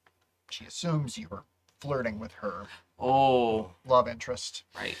because she assumes you were flirting with her Oh, love interest.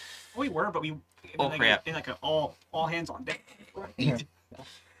 right. We were, but we Oh, like, crap. in like an all hands on deck.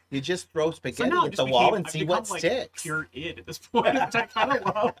 You just throw So spaghetti now at the wall and see what like, sticks. Pure id at this point, which I kind of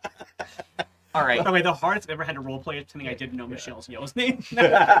love. All right. By the way, the hardest I've ever had to roleplay is something I didn't know Michelle's Yo's name.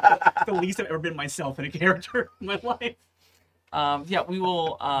 The least I've ever been myself in a character in my life. Yeah, we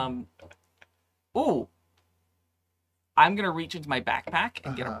will. Ooh. I'm gonna reach into my backpack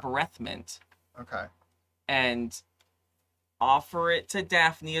and get a breath mint Okay. and offer it to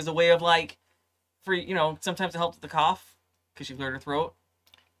Daphne as a way of like, for sometimes it helps with the cough because she cleared her throat.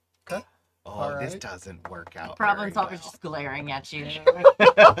 Okay. Oh, this Alright. doesn't work out. Problem very solver's well. just glaring at you.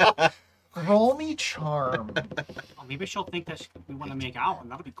 Roll me charm. Oh, maybe she'll think that we want to make out,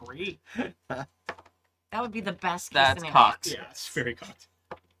 and that'll be great. That would be the best case That's scenario. cocked. Yeah, it's very cocked.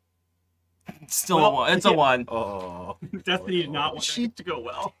 Still Well, a one. It's a yeah. one. Oh. Destiny did not want She- that to go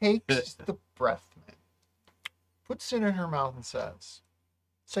well. Takes the breath mint, puts it in her mouth and says,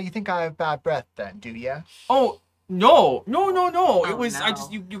 "So you think I have bad breath then, do ya?" Oh no. Oh, It was I no.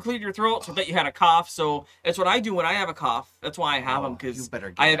 just you cleared your throat, so that you had a cough. So it's what I do when I have a cough. That's why I have them You because better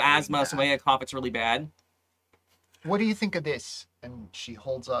get I have that asthma. ring So when I cough, it's really bad. What do you think of this? And she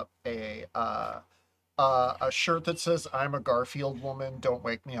holds up a shirt that says "I'm a Garfield woman. Don't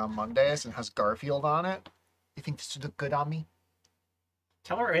wake me on Mondays" and has Garfield on it. You think this would look good on me?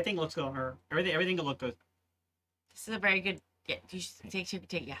 Tell her everything looks good on her. Everything will look good. This is a very good. Yeah, you should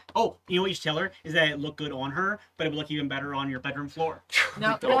take. Yeah. Oh, you know what you should tell her is that it looked good on her, but it would look even better on your bedroom floor.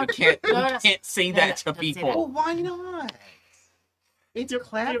 No, No, we can't. no, We no. can't say No, that no, to don't say people. Oh, why not? It's You know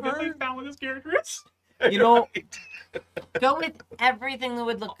clever. what found with this character is? You know, Go with everything that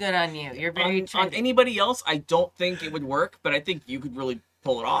would look good on you. You're very on trendy. anybody else, I don't think it would work, but I think you could really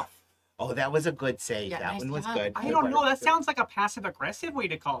pull it off. Oh, that was a good save. Yeah, that nice one was job. good. I don't know. That sounds like a passive aggressive way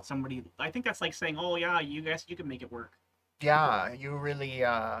to call somebody. I think that's like saying, "Oh yeah, you guys, you can make it work." Yeah, you really.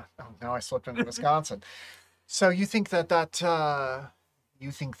 Oh, now I slipped into Wisconsin. So you think that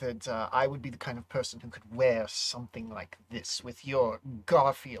I would be the kind of person who could wear something like this with your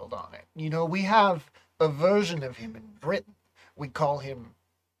Garfield on it? You know, we have a version of him in Britain. We call him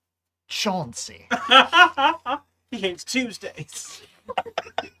Chauncey. He hates Tuesdays.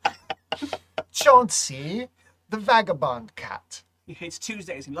 Chauncey, the vagabond cat. He hates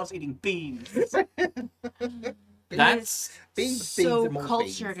Tuesdays. He loves eating beans. That's Beans, so and more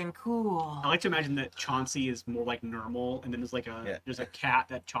cultured beans. and cool. I like to imagine that Chauncey is more like normal, and then there's like there's a cat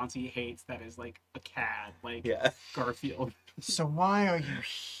that Chauncey hates that is like a cat, like Yeah. Garfield. So why are you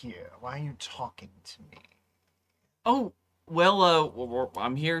here? Why are you talking to me? Oh well.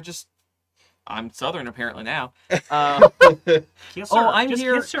 I'm here. I'm Southern apparently now. Kiss Oh, her. I'm Just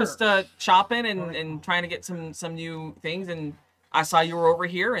here kiss her. just shopping and trying to get some new things. And I saw you were over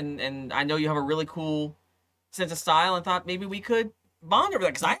here, and I know you have a really cool sense of style, and thought maybe we could bond over that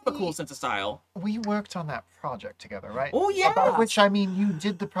because I have a cool sense of style. We worked on that project together, right? Oh yeah. About which, I mean, you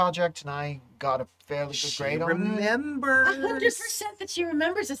did the project and I got a fairly good grade on it. Remember? 100% that she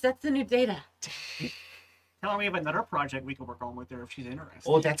remembers us. That's the new data. Tell her we have another project we can work on with her if she's interested.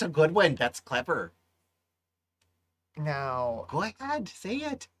 Oh, that's a good one. That's clever. Now, Go ahead, say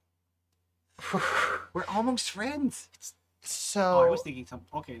it. We're almost friends. so Oh, I was thinking something.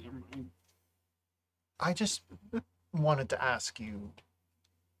 Okay, never mind. I just wanted to ask you,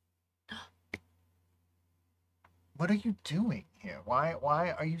 what are you doing here? Why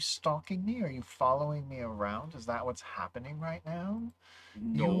are you stalking me? Are you following me around? Is that what's happening right now?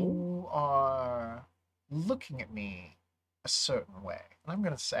 No. You are looking at me a certain way. And I'm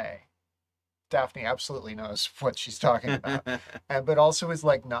going to say, Daphne absolutely knows what she's talking about, but also is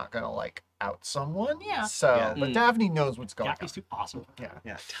like not going to like out someone. Yeah. So, Yeah. but Daphne knows what's going Daphne's too awesome. on. Yeah.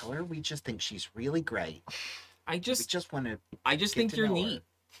 Yeah, tell her we just think she's really great. I We just want to. think to you're know her. neat.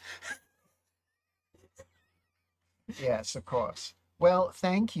 Yes, of course. Well,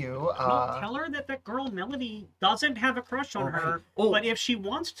 thank you. Well, tell her that that girl Melody doesn't have a crush on Oh, right. her, Oh. but if she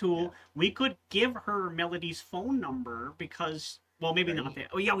wants to, we could give her Melody's phone number because, well, maybe not Right. that.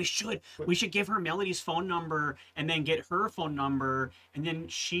 Oh yeah, we should. We should give her Melody's phone number and then get her phone number, and then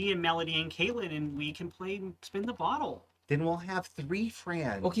she and Melody and Caitlin and we can play Spin the Bottle. Then we'll have 3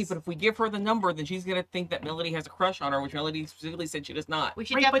 friends. Okay, but if we give her the number, then she's gonna think that Melody has a crush on her, which Melody specifically said she does not. We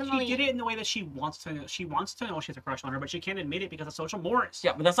should Right, definitely. but she did it in the way that she wants to know. She wants to know she has a crush on her, but she can't admit it because of social mores.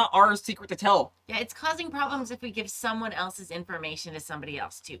 Yeah, but that's not our secret to tell. Yeah, it's causing problems if we give someone else's information to somebody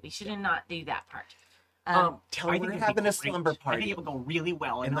else too. We should not do that part. Tell I her think we're it'd be having a great. slumber I think party. it would go really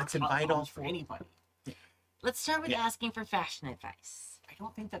well, And not let's invite cause all for 4. anybody. Let's start with Yeah. asking for fashion advice. I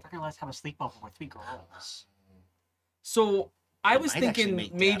don't think that they're gonna let us have a sleepover with 3 girls. So I was might actually thinking make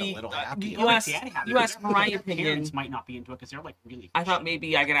Dad a maybe little happier. you asked Dad have you it, asked but for my their opinion. Parents might not be into it because they're like really. I thought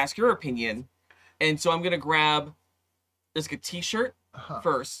maybe I could ask your opinion, and so I'm gonna grab just a T-shirt Uh-huh.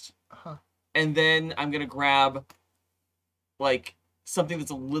 first, Uh-huh. and then I'm gonna grab like something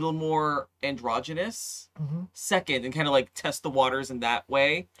that's a little more androgynous Mm-hmm. second, and kind of like test the waters in that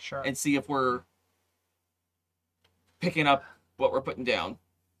way, Sure. and see if we're picking up what we're putting down.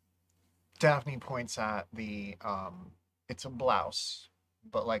 Daphne points at the it's a blouse,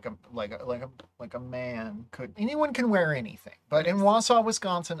 but like a man could, anyone can wear anything. But in Wausau,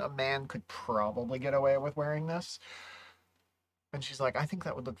 Wisconsin, a man could probably get away with wearing this. And she's like, I think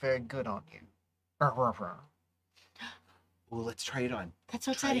that would look very good on you. Well, let's try it on. That's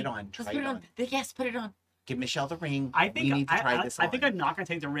so Try exciting. it on. Let's Try put it it on. on. Yes, put it on. Give Michelle the ring. I think we need to try this I on. think I'm not gonna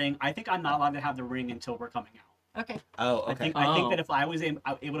take the ring. I think I'm not allowed to have the ring until we're coming out. Okay. Oh, I okay. think that if I was able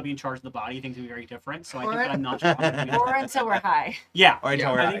to be in charge of the body, things would be very different. So I think Or- that I'm not sure. I'm gonna be- Or until we're high. Yeah. Or until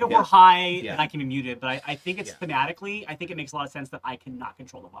Yeah, we're I out, think if yeah. we're high, Yeah. then I can be muted. But I think it's Yeah. thematically, I think it makes a lot of sense that I cannot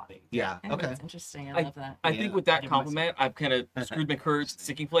control the body. Yeah. I think Okay. That's interesting. I love that. I Yeah. think with that Give myself- compliment, I've kind of screwed my courage to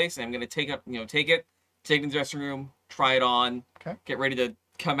sticking place, and I'm gonna take it in the dressing room, try it on, Okay. get ready to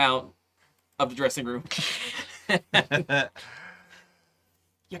come out of the dressing room.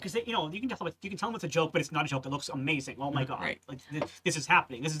 Yeah, because you can tell them it's a joke, but it's not a joke. It looks amazing. Oh my god! Right. Like this is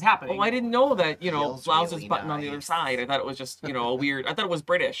happening. This is happening. Oh, I didn't know that, Feels blouse really is buttoned on the other nice. side. I thought it was just, a weird, I thought it was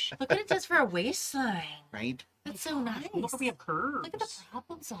British. Look what it does for a waistline. Right? That's so nice. Look, we have curves. Look at the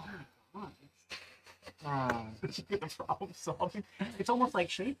problem solving. The problem solving. It's almost like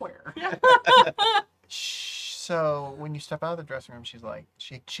shapewear. So when you step out of the dressing room, she's like,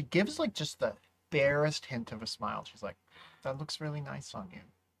 she gives like just the barest hint of a smile. She's like, that looks really nice on you.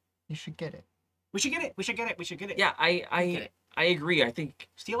 You should get it. We should get it. We should get it. We should get it. Yeah, Get I it. agree. I think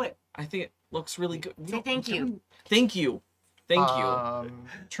Steal it. it looks really good. Say thank you. Thank you. Thank you.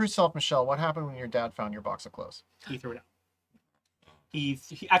 True self, Michelle, what happened when your dad found your box of clothes? He threw it out. He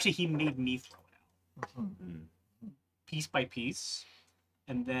actually made me throw it out piece by piece.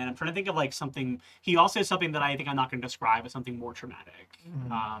 And then I'm trying to think of like something. He also said something that I think I'm not going to describe as something more traumatic.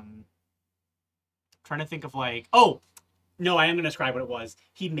 Trying to think of like, oh, no, I am going to describe what it was.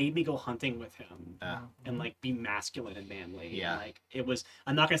 He made me go hunting with him and like be masculine and manly. Yeah. And, like it was.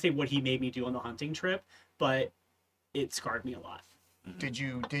 I'm not going to say what he made me do on the hunting trip, but it scarred me a lot. Did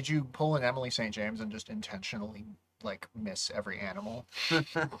you pull an Emily St. James and just intentionally like miss every animal?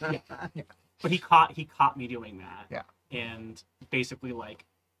 But he caught me doing that. Yeah. And basically like,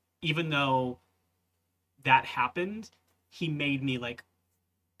 even though that happened, he made me like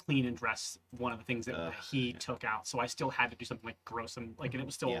clean and dress one of the things that he took out. So I still had to do something like gross and like, and it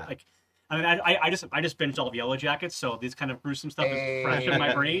was still like, I mean, I just binged all of Yellow Jackets, so this kind of gruesome stuff is fresh in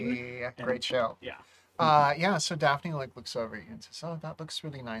my brain. Great show. Yeah. So Daphne like looks over at you and says, "Oh, that looks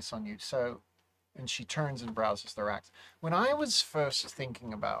really nice on you. So, And she turns and browses the racks. When I was first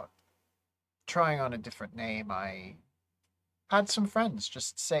thinking about trying on a different name, I had some friends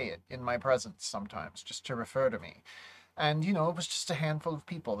just say it in my presence sometimes, just to refer to me. And, you know, it was just a handful of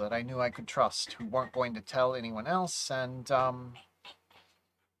people that I knew I could trust who weren't going to tell anyone else, and,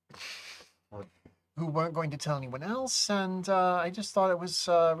 I just thought it was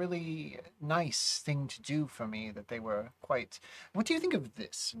a really nice thing to do for me that they were quite... What do you think of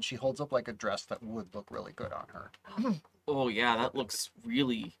this? And she holds up like a dress that would look really good on her. Oh yeah, that looks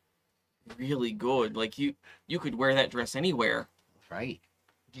really, really good. Like you could wear that dress anywhere. Right.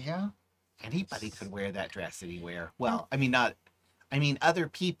 Yeah? Anybody could wear that dress anywhere. Well, I mean, other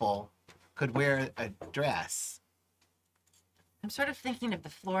people could wear a dress. I'm sort of thinking of the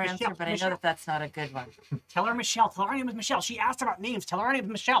floor Michelle, answer, but I know Michelle. that that's not a good one. Tell her Michelle. Tell her name is Michelle. She asked about names. Tell her her name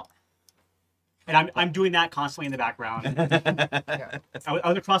is Michelle. And I'm doing that constantly in the background. Yeah. I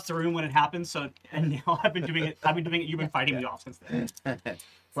was across the room when it happened, so and now I've been doing it. You've been fighting me off since then.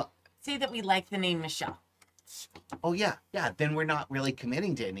 Say that we like the name Michelle. Oh yeah. Then we're not really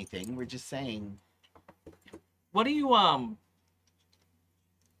committing to anything. We're just saying. What do you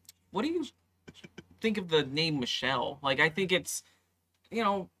think of the name Michelle? Like, I think it's, you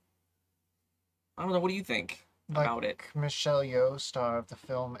know, I don't know. What do you think about it? Michelle Yeoh, star of the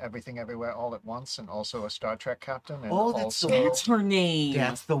film Everything Everywhere All at Once, and also a Star Trek captain. And Oh, that's also... That's her name.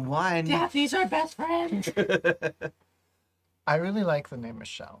 That's the one. Daphne's our best friend. I really like the name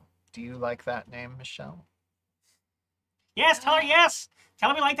Michelle. Do you like that name, Michelle? Yes, tell her yes. Tell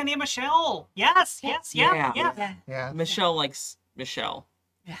her we like the name Michelle. Yes, yes, yeah. Yeah. Yeah. Michelle likes Michelle.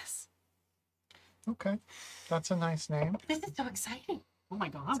 Yes. Okay. That's a nice name. This is so exciting. Oh my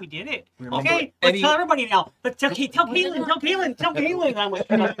god, we did it. We're Okay, Any- let's tell everybody now. Let's tell Caitlin. I'm like,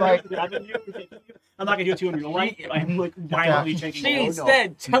 I'm not gonna do it to him in real life. I'm like violently shaking. She no.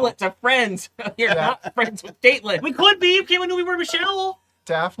 instead tell it to friends. You're not friends with Caitlin. We could be if Caitlin knew we were Michelle.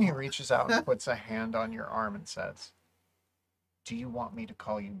 Daphne reaches out and puts a hand on your arm and says, "Do you want me to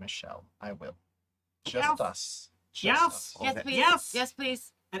call you Michelle? I will. Just Yes. us. Just Yes. us." Yes, please. Yes. Yes,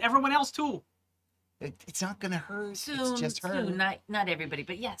 please. And everyone else too. It's not gonna hurt. Soon. It's just her. Soon. Not everybody,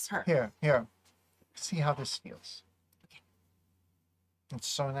 but yes, her. Here. See how this feels. It's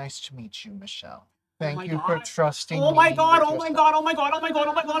so nice to meet you, Michelle. Thank my you for God. trusting Oh my me god, with oh your my stuff. god, oh my god, oh my god,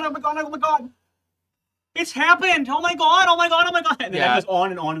 oh my god, oh my god, oh my god. It's happened. Oh my god, oh my god, oh my god. And then Yeah. it goes on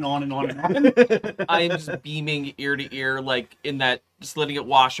and on and on and on and on. I am just beaming ear to ear, like in that, just letting it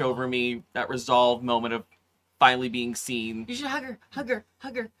wash over me, that resolve moment of finally being seen. You should hug her. Hug her.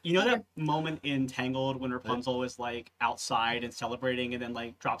 Hug her. You know hug that moment in Tangled when Rapunzel was like outside and celebrating and then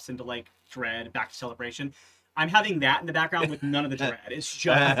like drops into like dread, back to celebration? I'm having that in the background with none of the dread. It's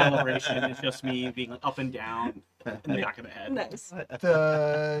just a celebration. It's just me being like, up and down in the back of the head. Nice.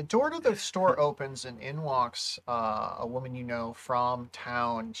 The door to the store opens and in walks a woman you know from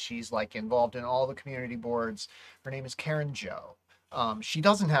town. She's like involved in all the community boards. Her name is Karen Joe. She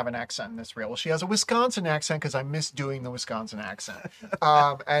doesn't have an accent in this reel. Well, she has a Wisconsin accent because I miss doing the Wisconsin accent.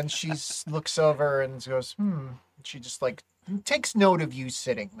 And she looks over and goes, She just like takes note of you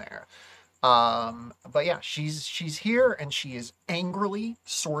sitting there. But yeah, she's here and she is angrily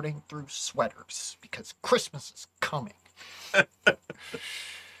sorting through sweaters because Christmas is coming.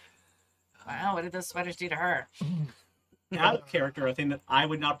 Wow, what did those sweaters do to her? Out of character, a thing that I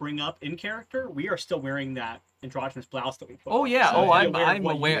would not bring up in character, we are still wearing that androgynous blouse that we put Oh on. yeah, So I'm you're aware of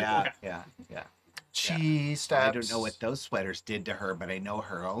what you- aware. Yeah, yeah. She steps. I don't know what those sweaters did to her, but I know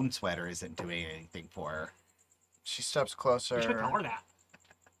her own sweater isn't doing anything for her. She steps You should tell closer. her that.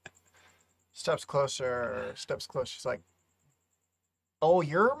 Steps closer. She's like, "Oh,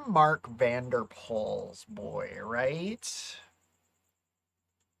 you're Mark Vanderpool's boy, right?"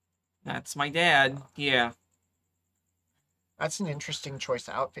 That's my dad. Yeah. That's an interesting choice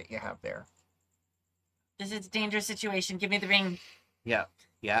of outfit you have there. This is a dangerous situation. Give me the ring. Yeah,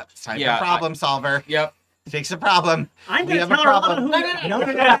 it's time Yeah, for problem solver. Yep. Fix a problem. I'm We gonna have a tell her problem. who. No.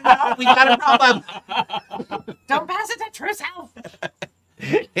 We got a problem. Don't pass it to true self.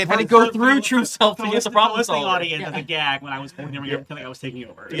 It Had to was- go through true self to For get the problem listening solver. audience as a gag when I was holding everything I was taking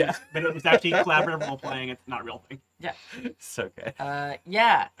over. Yeah. But it was actually collaborative role playing. It's not a real thing. It's okay.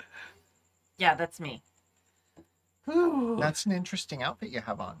 Yeah. Yeah, that's me. That's an interesting outfit you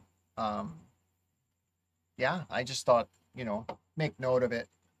have on. Yeah, I just thought, make note of it.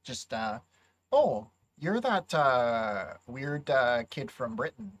 Just, oh, you're that weird kid from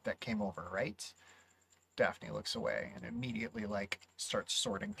Britain that came over, right? Daphne looks away and immediately starts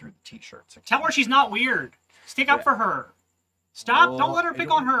sorting through the t-shirts. Tell her she's not weird. Stick up for her. Stop. Oh, don't let her I pick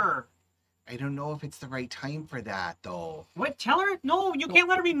don't- on her. I don't know if it's the right time for that, though. What? Tell her? No, you can't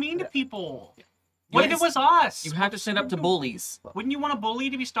let her be mean to people. What if it was us? You have to stand up to bullies. Wouldn't you want a bully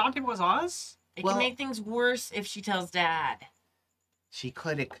to be stopped if it was us? It Well- can make things worse if she tells Dad. It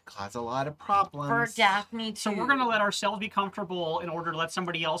could cause a lot of problems. For Daphne, too. So we're gonna let ourselves be comfortable in order to let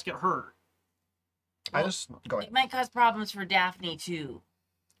somebody else get hurt. I just go ahead. It might cause problems for Daphne, too.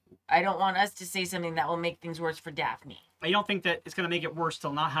 I don't want us to say something that will make things worse for Daphne. I don't think that it's gonna make it worse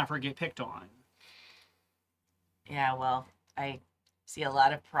to not have her get picked on. Yeah, well, I see a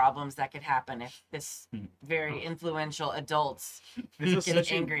lot of problems that could happen if this very influential adults This is get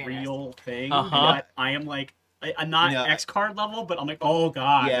such angry a at us. real thing Uh-huh. that I am like, I'm not No. X card level, but I'm like, oh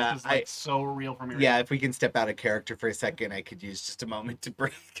god, Yeah, this is like so real for me. Yeah, if we can step out of character for a second, I could use just a moment to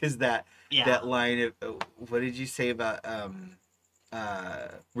breathe, because that line of what did you say about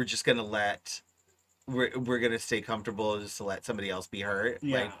we're just gonna let we're gonna stay comfortable just to let somebody else be hurt.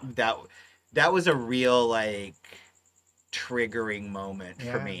 Yeah. Like that was a real like triggering moment for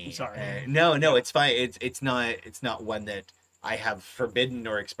Yeah, me. I'm sorry. No, it's fine. It's not one that I have forbidden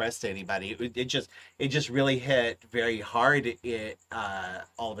or expressed to anybody. It just really hit very hard. It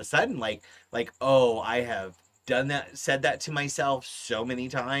all of a sudden like oh, I have said that to myself so many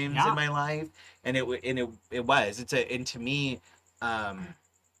times in my life, and it was and to me,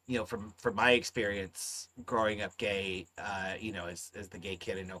 you know, from my experience growing up gay, you know, as the gay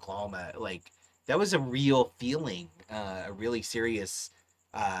kid in Oklahoma, like that was a real feeling, a really serious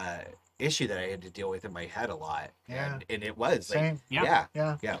issue that I had to deal with in my head a lot. Yeah. And it was like, Same. Yeah.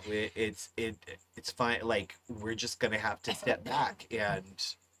 Yeah. it's fine. Like we're just gonna have to step back, and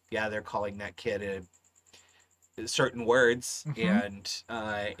yeah, they're calling that kid certain words, Mhm.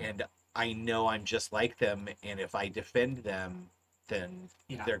 and I know I'm just like them, and if I defend them, then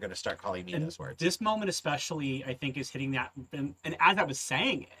they're gonna start calling me And those words. this moment especially, I think, is hitting that. And as I was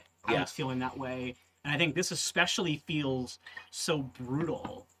saying it, I Yeah. was feeling that way. And I think this especially feels so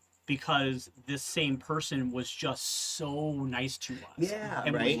brutal because this same person was just so nice to us. Yeah,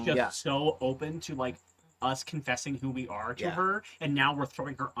 and right? was just Yeah. so open to like us confessing who we are to Yeah. her, and now we're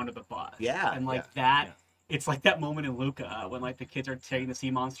throwing her under the bus. Yeah, And like yeah, that. yeah. It's like that moment in Luca when like the kids are taking the sea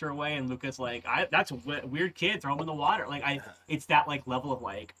monster away, and Luca's like, "That's a weird kid. Throw him in the water." Like it's that like level of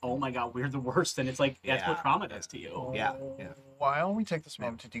like, "Oh my god, we're the worst," and it's like that's what Yeah. trauma does to you. Yeah, yeah. Why don't we take this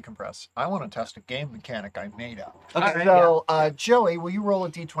moment to decompress? I want to test a game mechanic I made up. Okay, So, Joey, will you roll a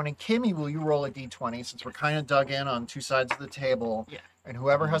d20? Kimmy, will you roll a d20? Since we're kind of dug in on two sides of the table. Yeah. And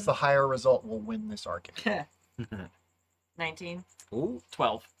whoever has the higher result will win this argument. 19. Ooh.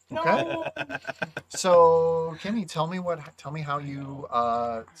 12. Okay. So, Kimmy, tell me how you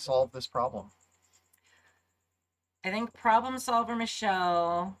solve this problem. I think problem solver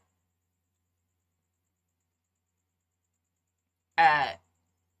Michelle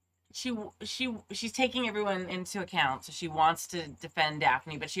she's taking everyone into account, so she wants to defend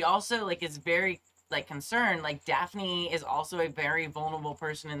Daphne, but she also like is very like concerned, like Daphne is also a very vulnerable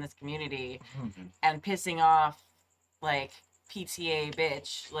person in this community, and pissing off like PTA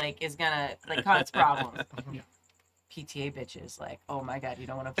bitch like is gonna like cause problems. PTA bitches, like, oh my god, you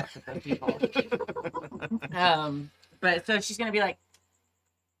don't want to fuck with those people. But so she's gonna be like,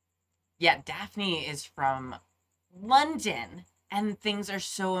 yeah, Daphne is from London, and things are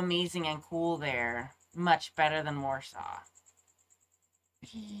so amazing and cool there, much better than Warsaw.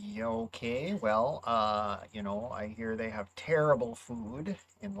 Okay, well, you know, I hear they have terrible food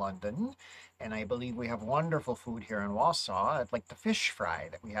in London, and I believe we have wonderful food here in Warsaw, like the fish fry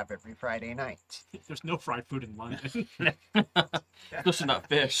that we have every Friday night. There's no fried food in London. Especially not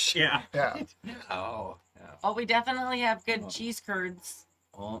fish. Yeah. Yeah. Oh. Oh, we definitely have good cheese curds.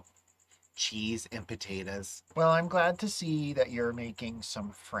 Oh. Cheese and potatoes. Well, I'm glad to see that you're making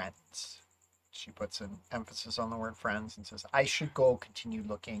some friends. She puts an emphasis on the word friends and says, I should go continue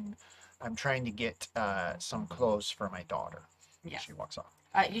looking. I'm trying to get some clothes for my daughter. Yeah. She walks off.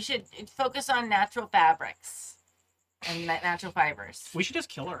 You should focus on natural fabrics and natural fibers. We should just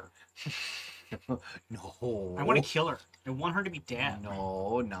kill her. No. I want to kill her. I want her to be dead.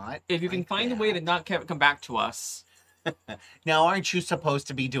 No, not. If you can like find a way to that. not come back to us. Now, aren't you supposed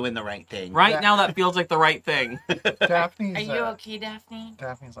to be doing the right thing? Right Yeah. now, that feels like the right thing. Daphne's, Are you okay, Daphne?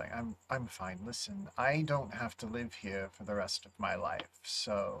 Daphne's like, I'm fine. Listen, I don't have to live here for the rest of my life.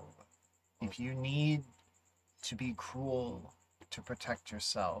 So if you need to be cruel to protect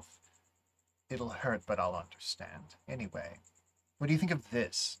yourself, it'll hurt, but I'll understand. Anyway, what do you think of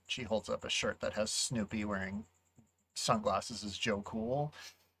this? She holds up a shirt that has Snoopy wearing sunglasses as Joe Cool.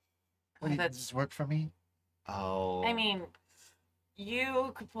 What do you, does this work for me? Oh. I mean,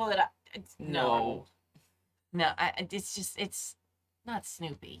 you could pull it up. No, it's not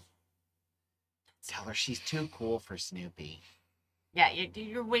Snoopy. Tell her she's too cool for Snoopy. Yeah,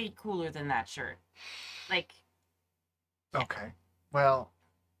 you're way cooler than that shirt. Like, Okay. Well,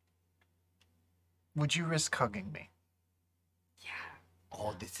 would you risk hugging me? yeah.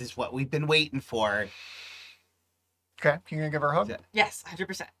 Oh, this is what we've been waiting for. Okay. You gonna give her a hug? Yeah. Yes,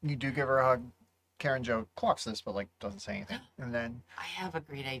 100%. You do give her a hug. Karen Jo clocks this, but like doesn't say anything. And then I have a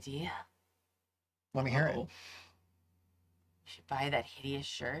great idea. let me hear it. Uh-oh. You should buy that hideous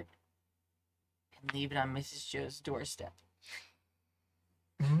shirt and leave it on Mrs. Joe's doorstep.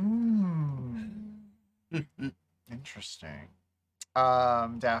 Interesting.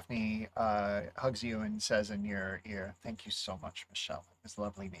 Daphne hugs you and says in your ear, "Thank you so much, Michelle. It was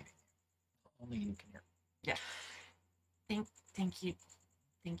lovely meeting you. Only you can hear." Yeah.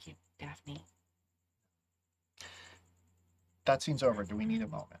 Thank you, Daphne. That scene's over. Do we need a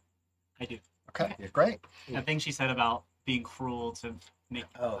moment? I do. Okay, great. The thing she said about being cruel to make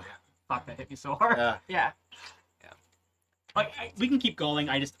Oh, fuck that hit me so hard. Yeah. We can keep going.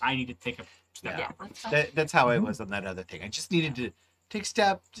 I need to take a step Yeah. back. Let's talk. that's how I was on that other thing. I just needed to take a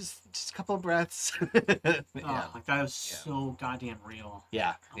step, just a couple of breaths. Oh, Yeah, like that was so goddamn real.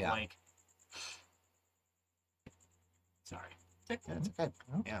 yeah, I'm yeah. like, sorry. That's good.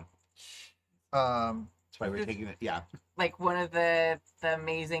 Yeah, Um, that's why we're taking it. Yeah, Like one of the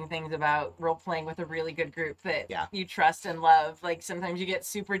amazing things about role playing with a really good group that Yeah. you trust and love. Like sometimes you get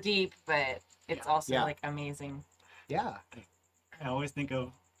super deep, but it's also Yeah. like amazing. yeah. I always think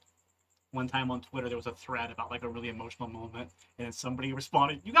of one time on Twitter, there was a thread about like a really emotional moment, and somebody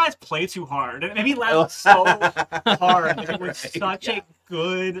responded, "You guys play too hard," and it made me laugh so hard. Like, it was such a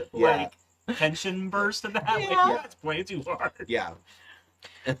good like tension burst of that. Like, you guys play too hard. Yeah.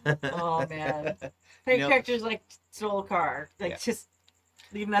 Oh man. Play You know- characters like stole a car. Like Yeah. just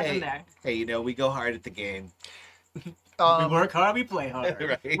leave nothing there. Hey, we go hard at the game. We work hard, we play hard.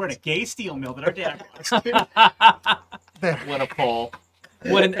 Right. We're in a gay steel mill that our dad runs. What a pull.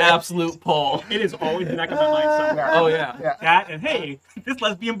 What an absolute pull. It is always in the back of my mind somewhere. Oh, yeah. That and hey, this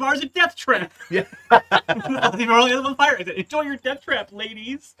lesbian bar's a death trap. Yeah. Leave her only on fire. I said, enjoy your death trap,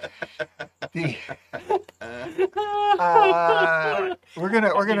 ladies. the, we're needed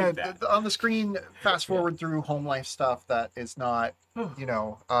gonna that. on the screen fast forward through home life stuff that is not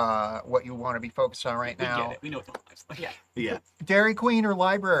what you want to be focused on right We now. get it. We know what the life's like. Yeah. Yeah. Dairy Queen or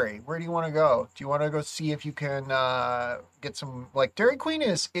library? Where do you want to go? Do you want to go see if you can get some like Dairy Queen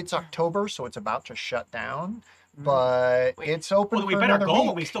it's October, so it's about to shut down, but Wait. it's open Well, we for better another go week.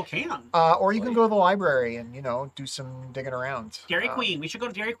 when we still can. Or you can go to the library and do some digging around. Dairy Queen. We should go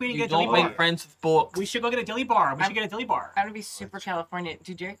to Dairy Queen and You get a dilly don't bar. make friends with books. We should go get a dilly bar. We should get a dilly bar. I'm gonna be super California.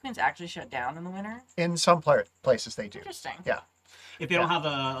 Do Dairy Queens actually shut down in the winter? In some places they do. Interesting. Yeah. If they don't have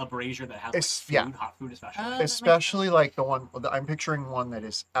a brazier that has like, It's- food, yeah. hot food especially. Oh, that makes Especially like the one I'm picturing one that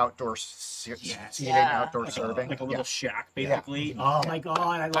is outdoor seating, Yeah. outdoor like, serving. like a little Yeah. shack, basically. Oh my god,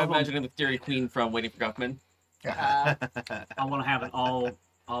 I I love imagine them. it with Dairy Queen from Waiting for Guffman. Uh, I want to have it all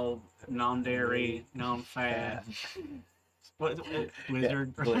non-dairy, non-fat. What is it?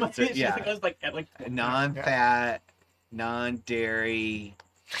 Blizzard? or something? Blizzard, It's yeah. just like Non-fat, non-dairy,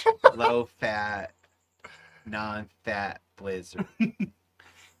 low-fat, non-fat blizzard.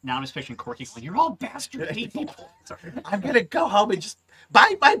 now I'm just picturing Corky going, "You're all bastard people." Sorry, I'm gonna go home and just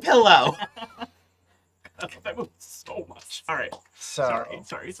bite my pillow. I love that movie so much. All right, So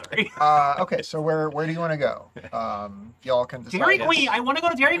sorry. okay, so where do you want to go? Y'all can decide. Dairy Queen. I want to go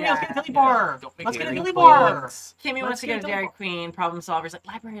to Dairy Queen. Let's get a dilly bar. Don't make Let's get a Dairy dilly Queen. bar. Kimmy Let's wants to get go a to dilly Dairy bar. Queen. Problem solvers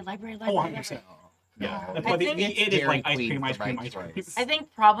like library. Oh, 100%. No. That's I why think it is like Dairy ice cream, Queen's ice the cream, right ice cream. choice. I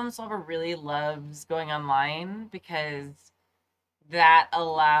think Problem Solver really loves going online because that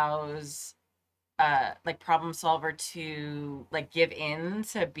allows like Problem Solver to like give in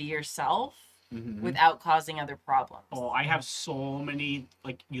to be yourself Mhm. without causing other problems. Oh, I have so many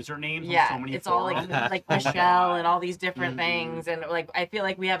like usernames. Yeah, on so many it's all like forums. like Michelle and all these different Mhm. things, and like I feel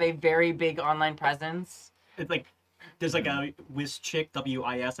like we have a very big online presence. It's like there's like a Wis chick,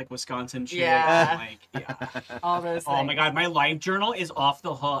 WIS, like Wisconsin chick. Yeah. Like, yeah. All those. Oh my things. god, my live journal is off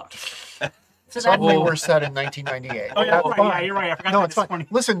the hook. So Suddenly Oh. we're set in 1998. Oh yeah, That's right, fine. yeah, you're right. I forgot No, that it's this fine. morning.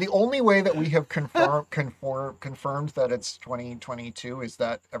 Listen, the only way that we have confirmed that it's 2022 is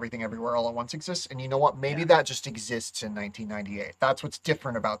that Everything Everywhere All at Once exists. And you know what? Maybe that just exists in 1998. That's what's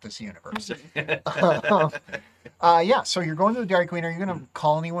different about this universe. Yeah, so you're going to the Dairy Queen. Are you going to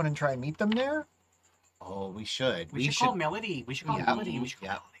call anyone and try and meet them there? Oh, we should. We should call Melody. We should call Yeah. Melody. We should call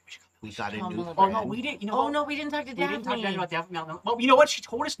Yeah. Melody. We should call We got a Call new Melody. Oh friend. no, we didn't. You know Oh what? no, we didn't talk to We didn't talk Daphne. about Daphne. Well, you know what? She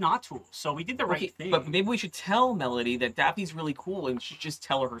told us not to, so we did the right Okay, thing. but maybe we should tell Melody that Daphne's really cool and she should just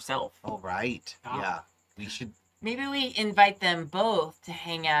tell her herself. All right. Ah. Yeah. We should. Maybe we invite them both to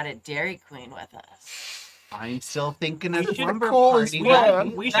hang out at Dairy Queen with us. I'm still thinking We of should- slumber Cool as party. well.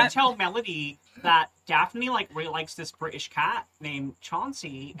 We should tell Melody that Daphne like really likes this British cat named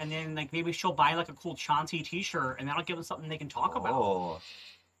Chauncey, and then like maybe she'll buy like a cool Chauncey T-shirt, and that'll give them something they can talk about. Oh,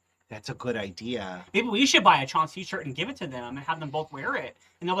 that's a good idea. Maybe we should buy a Chauncey T-shirt and give it to them, and have them both wear it,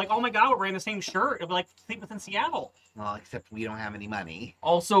 and they'll be like, "Oh my God, we're wearing the same shirt." It'll be like Sleep Within Seattle. Well, except we don't have any money.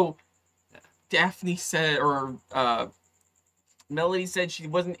 Also, Daphne said, or Melody said she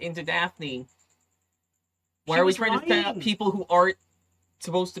wasn't into Daphne. Why She are we was trying to set up lying. people who aren't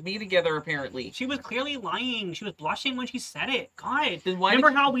supposed to be together, apparently? She was clearly lying. She was blushing when she said it. God, Then why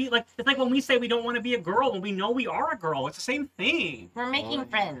remember how we like? It's like when we say we don't want to be a girl when we know we are a girl. It's the same thing. We're making Oh.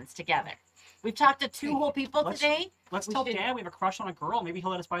 friends together. We've talked to two whole people Let's- today. Let's We tell should- Dad we have a crush on a girl. Maybe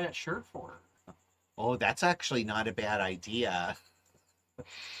he'll let us buy that shirt for her. Oh, that's actually not a bad idea.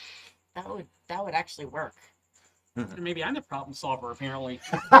 That would actually work. Or maybe I'm the problem solver. Apparently,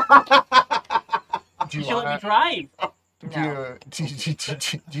 Do you you should let me want drive. to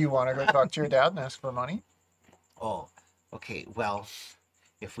do you want to go talk to your dad and ask for money? Oh, okay. Well,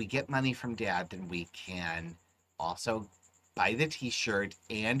 if we get money from Dad, then we can also buy the T-shirt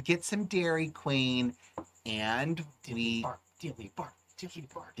and get some Dairy Queen and we Dilly bar, dilly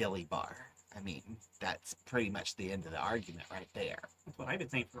bar. Dilly Bar. I mean, that's pretty much the end of the argument right there. That's what I've been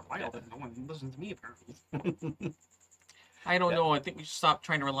saying for a while, but no one listens to me apparently. I don't know. I think we should stop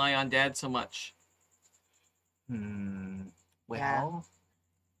trying to rely on Dad so much. Well,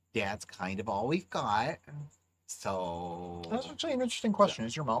 Dad's kind of all we've got. So That's actually an interesting question.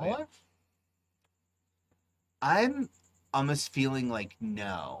 Is your mom alive? I'm almost feeling like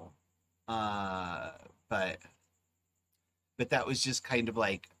no. But that was just kind of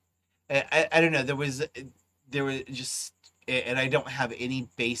like I don't know. There was just, and I don't have any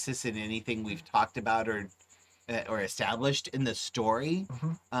basis in anything we've talked about or established in the story.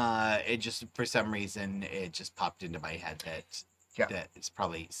 It just, for some reason, it just popped into my head that it's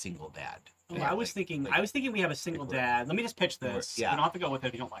probably single dad. Well, I was thinking we have a single dad. Let me just pitch this. Yeah. You don't have to go with it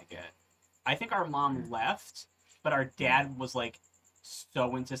if you don't like it. I think our mom left, but our dad was like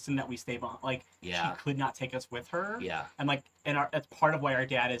so insistent that we stay behind. Like Yeah. she could not take us with her. Yeah. And like, that's part of why our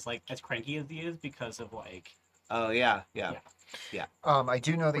dad is like as cranky as he is because of like. Oh yeah. I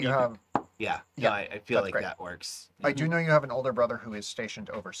do know that you have. Yeah. Yeah, No, I feel that's like great. that works. I do know you have an older brother who is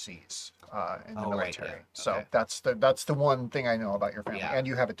stationed overseas in the Oh, right, military. yeah, So okay. that's the one thing I know about your family. Yeah. And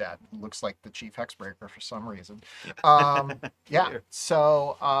you have a dad who looks like the chief hexbreaker for some reason. Yeah. Yeah. Sure.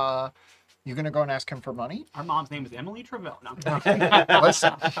 So you gonna go and ask him for money? Our mom's name is Emily Travell. No,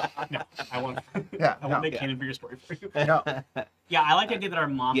 Listen. no, I won't. Yeah. I won't No. make canon for your story for you. No. Yeah, I like the idea that our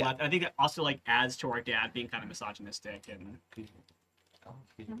mom Yeah. left. I think it also like adds to our dad being kind of misogynistic and.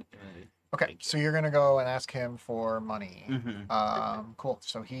 Okay. So you're gonna go and ask him for money. Mhm. Cool.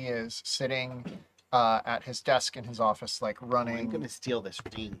 So he is sitting at his desk in his office, like I'm running gonna steal this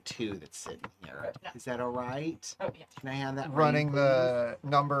ring too that's sitting here. Yeah. Is that all right? Oh yeah. Can I have that? running ring, the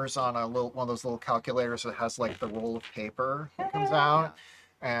numbers on a little one of those little calculators that has like the roll of paper that comes out,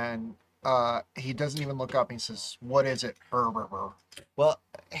 and he doesn't even look up. He says, "What is it?" please? Well,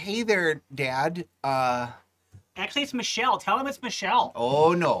 hey there, Dad. Actually, it's Michelle. Tell him it's Michelle.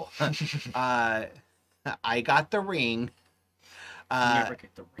 Oh no. I got the ring. Never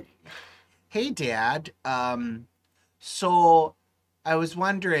get the ring. Hey, Dad. So I was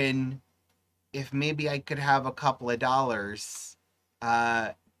wondering if maybe I could have a couple of dollars.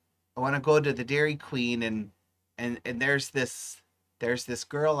 I want to go to the Dairy Queen and there's this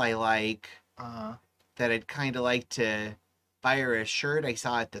girl I like that I'd kind of like to buy her a shirt I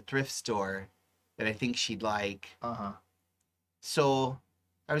saw at the thrift store that I think she'd like. So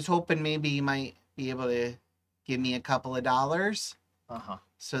I was hoping maybe you might be able to give me a couple of dollars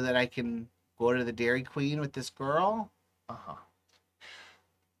so that I can go to the Dairy Queen with this girl.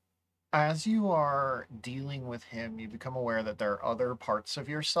 As you are dealing with him, you become aware that there are other parts of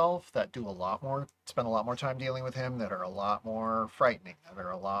yourself that spend a lot more time dealing with him, that are a lot more frightening, that are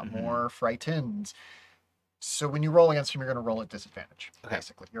a lot Mhm. more frightened. So when you roll against him, you're going to roll at disadvantage. Okay.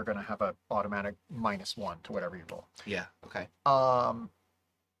 Basically, you're going to have an automatic -1 to whatever you roll. Yeah. Okay.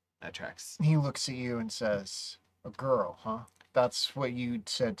 That tracks. He looks at you and says, "A girl, huh? That's what you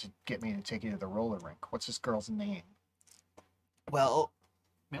said to get me to take you to the roller rink. What's this girl's name?" Well,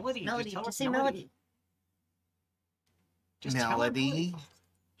 Melody. Melody. Tell Just us say Melody. Just tell her Melody.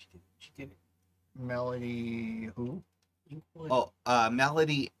 She did it. Melody who? Oh,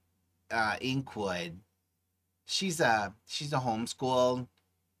 Melody Inkwood. She's a homeschool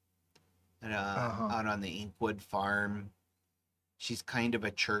out on the Inkwood farm. She's kind of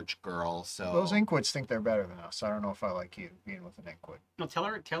a church girl, so Those Inkwoods think they're better than us. I don't know if I like you being with an Inkwood. No, tell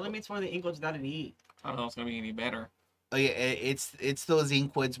him it's one of the Inkwoods without an E. I don't know if it's gonna be any better. Oh yeah, it's those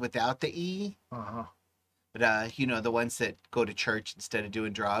Inkwoods without the E. Uh-huh. But you know, the ones that go to church instead of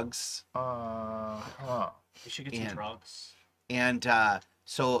doing drugs. Uh-huh. You should get some And- drugs. And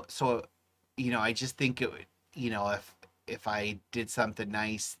so you know, I just think it would, you know, if I did something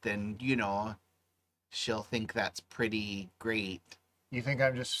nice, then you know, she'll think that's pretty great. You think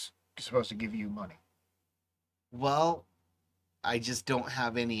I'm just supposed to give you money? Well, I just don't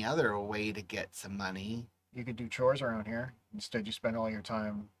have any other way to get some money. You could do chores around here. Instead, you spend all your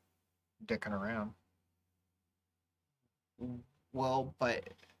time dicking around. Well, but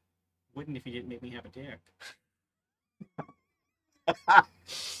Wouldn't if you didn't make me have a dick.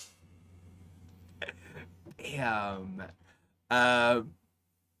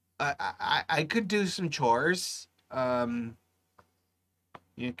 I could do some chores. You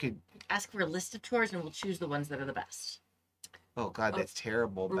could. Ask for a list of chores and we'll choose the ones that are the best. Oh God, Oh, that's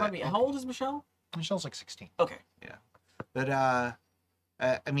terrible. Remind But me, how old is Michelle? Michelle's like 16. Okay. I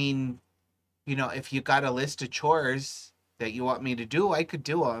mean, you know, if you got a list of chores that you want me to do, I could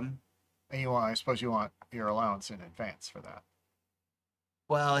do them. And I suppose you want your allowance in advance for that.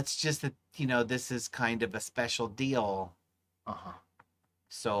 Well, it's just that, you know, this is kind of a special deal. Uh-huh.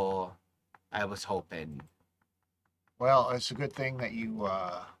 So I was hoping. Well, it's a good thing that you,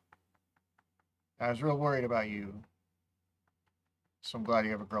 I was real worried about you. So I'm glad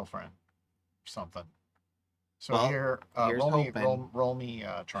you have a girlfriend or something. So Well, here, here's roll me, hoping. roll me,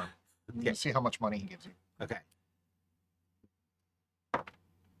 charm. Okay. Let's see how much money he gives you. Okay.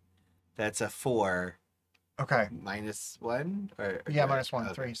 That's a 4 Okay. minus 1? Or Yeah, minus 1,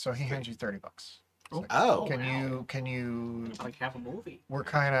 okay. 3. So he hands you $30. Oh. Oh. Can you, It's like half a movie. we're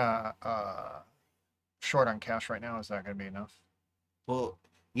kind of, short on cash right now. Is that going to be enough? Well,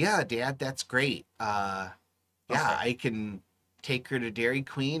 yeah, Dad, that's great. Yeah, Okay. I can take her to Dairy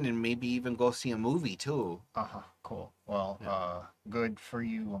Queen and maybe even go see a movie too. Uh-huh. Cool. Well, Yeah. good for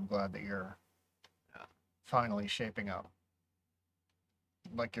you. I'm glad that you're Yeah. finally shaping up.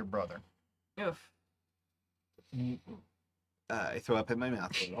 Like your brother. If I throw up in my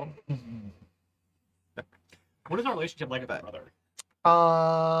mouth a little. What is our relationship like with But- my brother?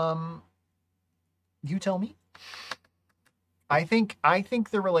 You tell me. I think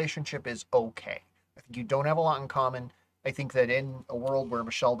the relationship is okay. I think you don't have a lot in common. I think that in a world where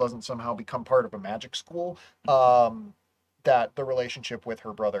Michelle doesn't somehow become part of a magic school, that the relationship with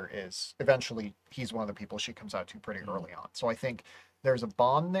her brother is eventually he's one of the people she comes out to pretty early on. So I think there's a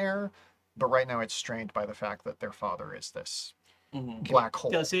bond there, but right now it's strained by the fact that their father is this black hole.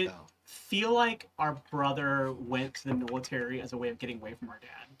 Does it Oh. feel like our brother went to the military as a way of getting away from our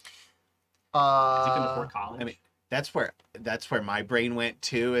dad? He couldn't afford college. I mean, that's where my brain went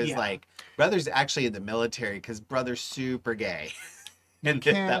to. Is Yeah. like brother's actually in the military because brother's super gay, and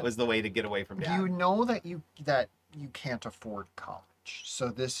that can't- was the way to get away from dad. you know that you can't afford college, so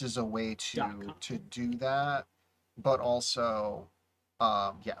this is a way .com. to do that, but also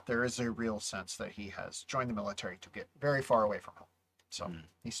yeah, there is a real sense that he has joined the military to get very far away from home, so Hmm.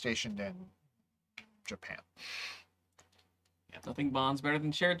 he's stationed in Japan. nothing bonds better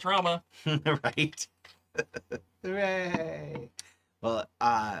than shared trauma. Right? Hooray! Well,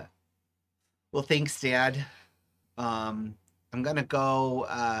 thanks, Dad. I'm gonna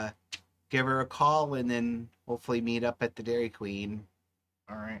go give her a call and then hopefully meet up at the Dairy Queen.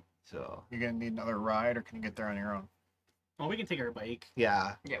 All right, So you're gonna need another ride, or can you get there on your own? Well, we can take our bike.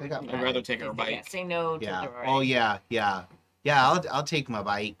 yeah, Yeah, they we got can my- do I'd rather take her Yeah, bike. say no to yeah. the right. Oh yeah. I'll take my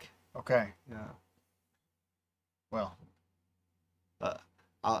bike. Okay, Yeah. well,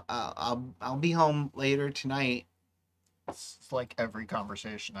 I'll be home later tonight. it's like every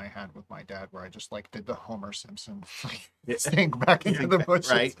conversation I had with my dad where I just like did the Homer Simpson Yeah. sink back into the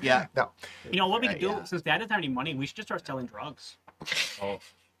bushes. Right? Yeah. No. You know what we Right, could do, yeah. since dad doesn't have any money, we should just start selling drugs. Oh.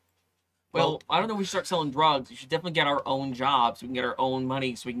 Well, I don't know if we should start selling drugs. We should definitely get our own jobs. So we can get our own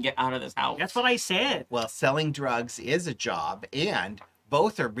money so we can get out of this house. That's what I said. Well, selling drugs is a job, and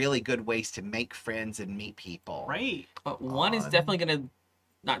both are really good ways to make friends and meet people. Right. But one is on. definitely gonna,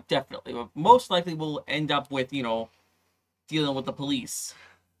 not definitely, but most likely will end up with, you know, dealing with the police.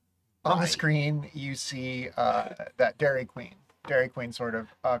 On the Right. screen, you see that Dairy Queen. Dairy Queen sort of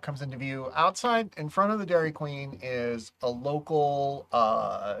comes into view. Outside, in front of the Dairy Queen, is a local,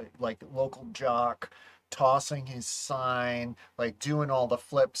 local jock tossing his sign, like doing all the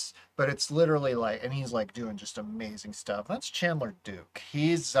flips. But it's literally like, and he's like doing just amazing stuff. That's Chandler Duke.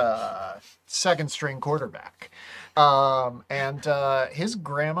 He's second string quarterback. And his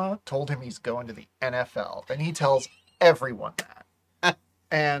grandma told him he's going to the NFL, and he tells everyone that.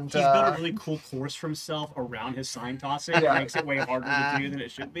 And He's built a really cool course for himself around his sign tossing. Yeah. It makes it way harder to do than it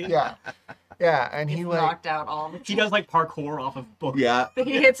should be. yeah, and he He's like knocked out all the He does like parkour off of books. Yeah.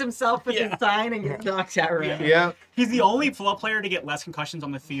 He hits himself with Yeah. his sign and gets knocked out right. Yeah. He's the only football player to get less concussions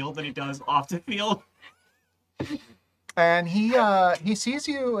on the field than he does off the field. and he sees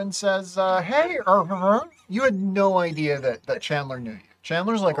you and says, "Hey, you had no idea that Chandler knew you.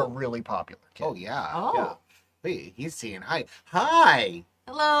 Chandler's like a really popular kid. Oh yeah. Oh. Yeah. Wait, he's saying hi. Hi.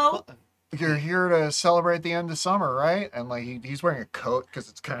 Hello. You're here to celebrate the end of summer, right?" And like he's wearing a coat because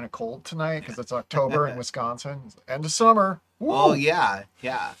it's kind of cold tonight because it's October in Wisconsin. End of summer. Woo! Oh yeah.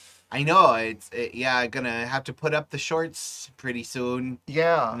 Yeah. I know. Yeah. Gonna have to put up the shorts pretty soon.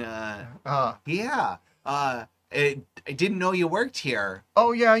 Yeah. Yeah. I didn't know you worked here.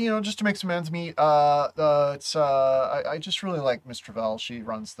 Oh yeah, just to make some ends meet. I just really like Miss Travell. She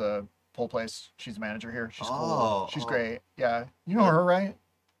runs the whole place. She's the manager here. She's cool. She's great. Yeah, you know her, right?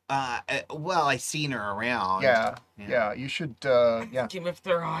 Well, I seen her around. Yeah. You should. Yeah. Ask him if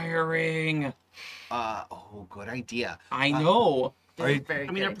they're hiring. Good idea. I know. Very I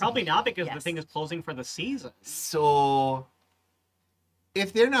mean, they're good. probably not because the Yes. thing is closing for the season. So,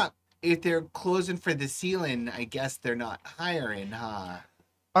 if they're closing for the ceiling, I guess they're not hiring, huh?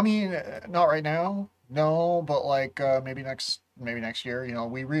 I mean, not right now. No, but like maybe next year.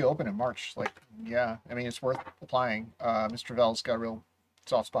 We reopen in March. Like, yeah. I mean, it's worth applying. Miss Travell's got a real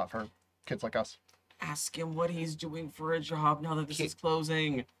soft spot for kids like us. Ask him what he's doing for a job now that this is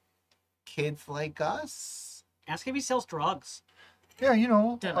closing. Kids like us? Ask if he sells drugs. Yeah,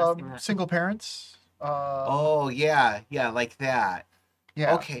 Don't ask him that. single parents. Oh, yeah. Yeah, like that.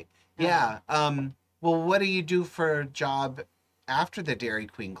 Yeah. Okay. Yeah. Well, what do you do for a job after the Dairy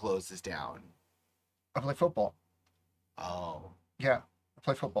Queen closes down? I play football. Oh. Yeah, I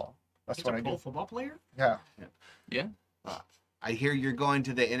play football. That's He's what a I pro do. football player? Yeah. Yeah. I hear you're going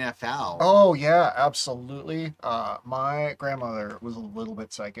to the NFL. Oh yeah, absolutely. My grandmother was a little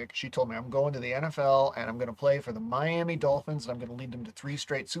bit psychic. She told me I'm going to the NFL and I'm going to play for the Miami Dolphins and I'm going to lead them to 3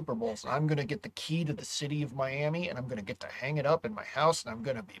 straight Super Bowls. I'm going to get the key to the city of Miami and I'm going to get to hang it up in my house and I'm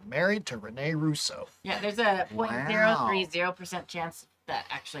going to be married to Renee Russo. Yeah, there's a 0.030% chance of that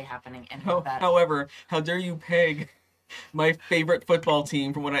actually happening and that. However, how dare you peg my favorite football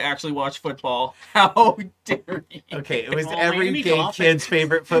team from when I actually watch football? How dare you? Okay, it was Oh, every Miami gay Dolphins. kid's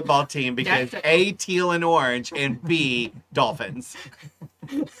favorite football team because That's A, teal and orange, and B, Dolphins.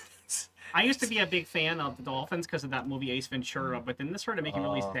 I used to be a big fan of the Dolphins because of that movie Ace Ventura, but then this started making me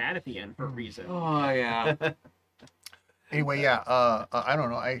really sad at the end for a reason. Oh yeah. Anyway, yeah, I don't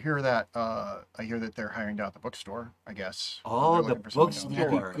know. I hear that they're hiring down at the bookstore, I guess. Oh, They're the looking for someone down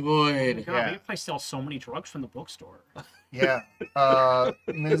bookstore. Good. God, Yeah. they probably sell so many drugs from the bookstore. there. Yeah.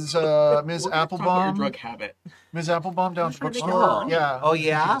 Ms. We're gonna talk about your Applebaum. drug habit. Ms. Applebaum down at the trying to make bookstore. it fun. Yeah. Oh,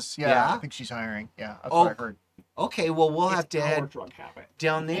 yeah? I think she's hiring. Yeah, that's Oh. what I heard. Okay, well, we'll have It's to our head drug habit.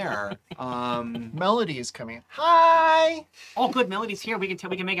 down there. Melody is coming. Hi. Oh, good. Melody's here. We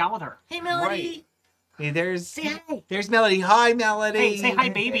can make out with her. Hey, Melody. Hey, there's Say hi. there's Melody. Hi, Melody. Hey, say hi,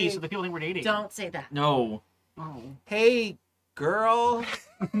 baby, so the people think we're dating. Don't say that. No. Oh. Hey, girl.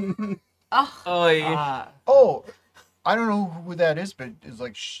 Oh, Oh yeah. Oh, I don't know who that is, but is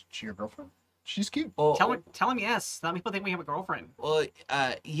like she your girlfriend? She's cute. Oh, Tell him yes. Let people think we have a girlfriend. well,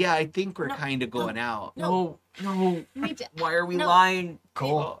 yeah, I think we're No, kind of going out. No. you need to- Why are we No. lying?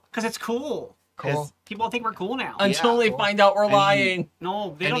 Cool. Because it's cool. Cool. People think we're cool now. Until they cool. find out we're mean- lying.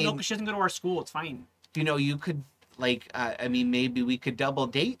 No, they I don't know mean- because she doesn't go to our school. It's fine. You know, you could I mean, maybe we could double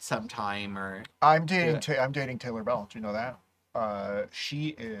date sometime, or I'm dating Taylor Bell. Do you know that? She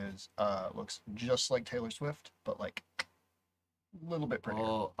is looks just like Taylor Swift, but like a little bit prettier.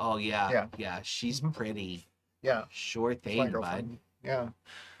 oh Yeah. yeah, she's Mhm. pretty. Yeah. Sure It's my thing, bud. girlfriend. Yeah.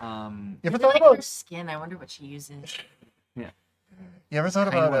 Um, You ever I thought like her about? skin. I wonder what she uses. You ever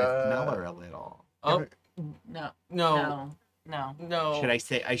thought kind of about? want to smell her a little. Oh No, no. no. No. Should I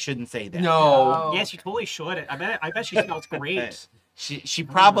say? I shouldn't say that. No. Oh. Yes, you totally should. I bet she smells great. She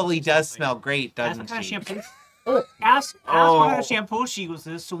probably does smell great, Ask doesn't what kind of she? shampoo. Ask what kind of shampoo she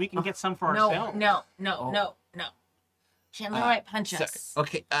uses so we can get some for No, ourselves. no. Chandler might punch So- us.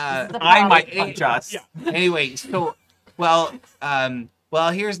 okay. This is the I problem. might punch us. Yeah. Anyway, so well,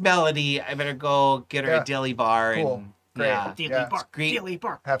 here's Melody. I better go get her Yeah. a dilly bar Cool. and Great. yeah. Dilly Yeah. bar, Great. dilly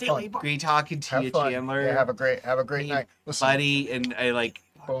bar, Have dilly fun. bar. Great talking to Have you, fun. Chandler. Yeah, have a great Hey, night. Listen, buddy, and I like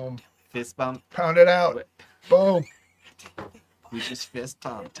boom, fist bump. pound it out. Boom. We just fist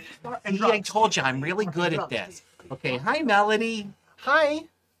bumped. And See, I told you I'm really good at this. Okay, hi Melody. Hi.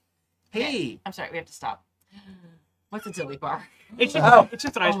 Hey. I'm sorry, we have to stop. What's a dilly bar? It's just Oh. it's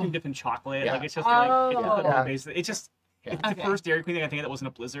just an ice cream dipped in chocolate. Yeah. Like it's just like it's Oh. just a Yeah. basic. It's just Yeah. It's the Okay. first Dairy Queen thing I think that wasn't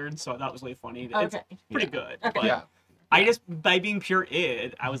a Blizzard, so I thought it was really funny. It's Okay. pretty Yeah. good. Okay. But Yeah. I just, by being pure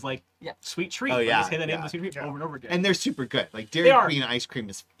id, I was like, Yeah. sweet treat. Oh, Like, yeah, just say the name of yeah. the sweet treat Yeah. over and over again. And they're super good. Like They Dairy are. Queen ice cream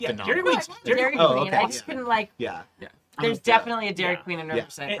is Yeah, phenomenal. Dairy No, I Queen's- want Dairy Dairy Queen- Queen. Oh, okay. I just couldn't like. Yeah. There's definitely a Dairy Yeah. Queen in Yeah.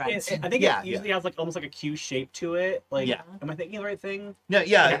 100% friends. I think Yeah, it usually has like almost like a Q shape to it. Like, Yeah. am I thinking the right thing? No,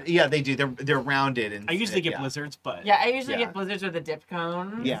 yeah, they do. They're rounded and I usually get yeah. Blizzards, but Yeah, I usually Yeah. get Blizzards with a dip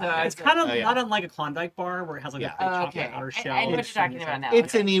cone. Yeah. So Yeah, it's kind of Oh, yeah. not unlike a Klondike bar where it has like Yeah. a big Oh, chocolate okay. outer I shell. know what you're and talking it's about now.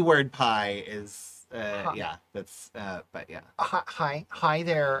 It's Okay. an E-word pie is yeah, that's but yeah. Hi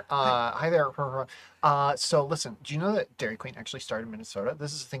there. Hi there. So listen, do you know that Dairy Queen actually started in Minnesota?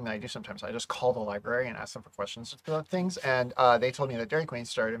 This is a thing that I do sometimes. I just call the library and ask them for questions about things, and they told me that Dairy Queen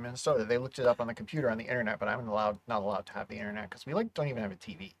started in Minnesota. They looked it up on the computer on the internet, but I'm not allowed to have the internet because we don't even have a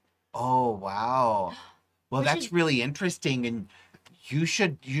TV. Oh wow. Well, We that's should- really interesting, and we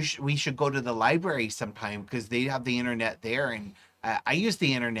should go to the library sometime because they have the internet there, and I use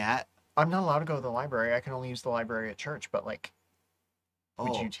the internet. I'm not allowed to go to the library. I can only use the library at church. But like,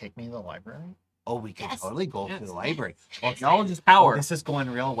 would Oh, you take me to the library? we could Yes. totally go to Yes. the library. Oh, Knowledge is oh, power. this is going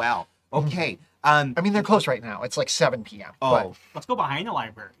real well. Okay. I mean, they're closed right now. It's like 7 p.m. Oh, Let's go behind the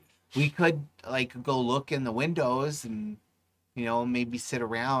library. we could like go look in the windows and maybe sit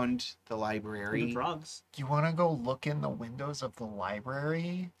around the Do library. drugs. But you want to go look in the windows of the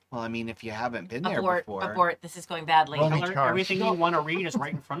library? Well, I mean, if you haven't been there Abort, before. abort. This is going badly. Roll me Tell her charge. everything you want to read is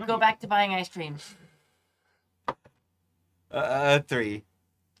right in front of you. Go back to buying ice cream. 3.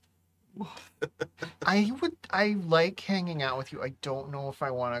 I like hanging out with you. I don't know if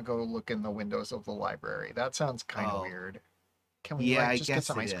I want to go look in the windows of the library. That sounds kind of Oh. weird. Can we Yeah, I just get guess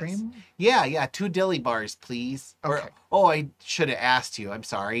some it ice is. cream? Yeah, 2 dilly bars, please. Okay. I should have asked you. I'm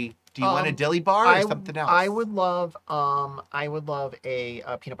sorry. Do you want a dilly bar or something else? I would love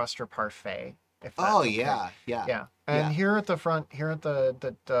a peanut butter parfait. If that's Oh okay. yeah. Yeah. And Yeah. here at the front, here at the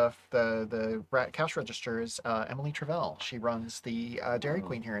cash register is Emily Travell. She runs the Dairy Oh.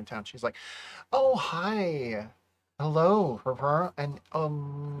 Queen here in town. She's like, "Oh, hi. Hello, and Oh,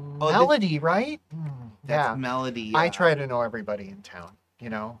 Melody, right? That's Yeah. Melody. I try to know everybody in town,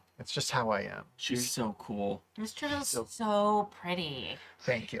 It's just how I am. She's so cool. Miss Turtle's So- so pretty.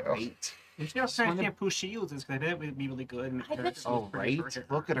 Thank you. Right. You should know what kind of shampoo she uses because I bet it would be really good. And I bet she- Oh right.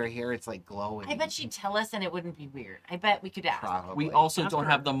 Look at her hair. It's like glowing. I bet she'd tell us and it wouldn't be weird. I bet we could ask. Probably. We also Ask don't her.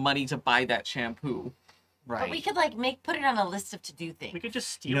 have the money to buy that shampoo. right. But we could like put it on a list of to-do things. We could just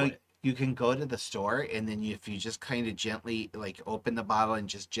steal You know, it. you can go to the store and then if you just kind of gently like open the bottle and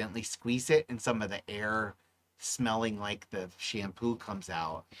just gently squeeze it, and some of the air smelling like the shampoo comes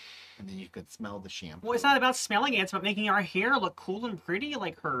out, and then you could smell the shampoo. Well, it's not about smelling it. It's about making our hair look cool and pretty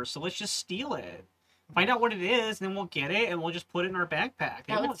like her. So let's just steal it. Find out what it is, and then we'll get it, and we'll just put it in our backpack.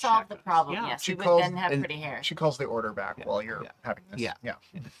 They That would won't solve check the us. problem. Yeah. Yes, She we would calls- then have and- pretty hair. She calls the order back Yeah, while you're yeah. having this. Yeah. Yeah.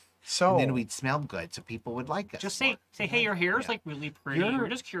 So And then we'd smell good, so people would like us. Just more. say, hey, your hair is Yeah. like really pretty. You're- We're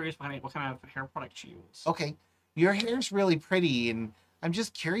just curious what kind of hair product you use. Okay, your hair's really pretty, and I'm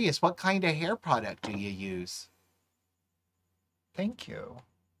just curious, what kind of hair product do you use? thank you.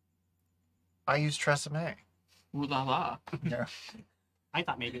 I use Tresemme. Ooh la la. Yeah. I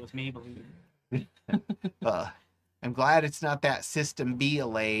thought maybe it was Maybelline. I'm glad it's not that System B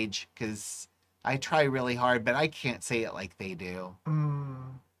age, because I try really hard, but I can't say it like they do.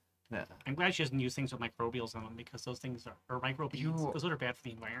 Yeah. I'm glad she doesn't use things with microbials on them because those things are microbeads. You- Those are bad for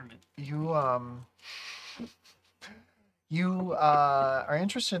the environment. You are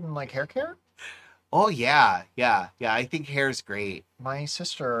interested in like hair care? Oh yeah. I think hair's great. My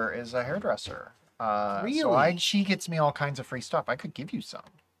sister is a hairdresser. So Really? she gets me all kinds of free stuff. I could give you some.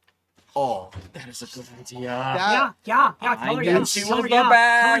 Oh, That is a good idea. that, Yeah. I Tell her knew yeah. she Tell was her the yeah. Tell her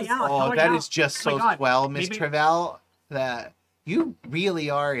best. yeah. Tell oh, her that yeah. is just Oh my so God. swell, Miss Maybe- Travell. That you really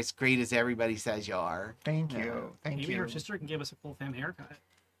are as great as everybody says you are. Thank Yeah. you. Thank Maybe you. her sister can give us a full fam haircut.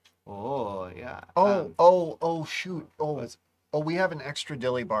 Oh yeah. Shoot. We have an extra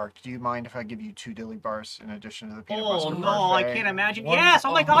dilly bar. Do you mind if I give you 2 dilly bars in addition to the peanut Oh butter no, I parfait? can't imagine. One- Yes.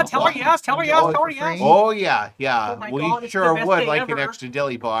 Oh my God. Tell her yes. Tell her yes. Oh, Tell her for yes. free? Oh yeah. Oh my we God, it's the sure best would day like an ever. extra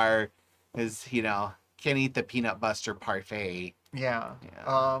dilly bar, because can't eat the peanut butter parfait. Yeah.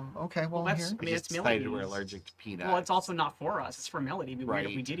 Yeah. Okay. Well, that's- here. I mean, I it's just decided we're Melody's. allergic to peanuts. Well, it's also not for us. It's for Melody. It'd be weird if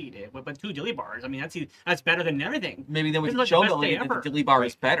we Right. did eat it. But 2 dilly bars. I mean, that's better than everything. Maybe then we This can is show like the best Melody day that the ever. dilly bar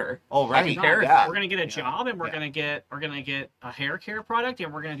is better. Oh right. compare it. Yeah. We're gonna get a Yeah. job, and we're Yeah. gonna get a hair care product,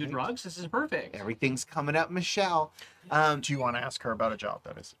 and we're gonna do drugs. This is perfect. Everything's coming up, Michelle. Do you want to ask her about a job?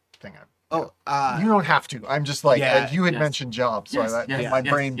 That is the thing Oh, You don't have to. I'm just like yeah, you had yes. mentioned jobs, so Yes, that yes, my yes,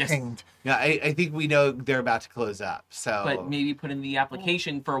 brain yes. pinged. yeah, I think we know they're about to close up. So, But maybe put in the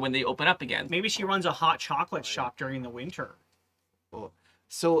application for when they open up again. Maybe she runs a hot chocolate shop during the winter,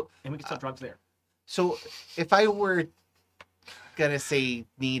 so, and we can sell drugs there. so if I were gonna say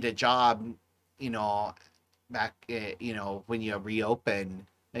need a job, back, when you reopen,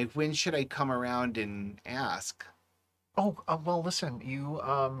 like when should I come around and ask? Oh, well, listen, you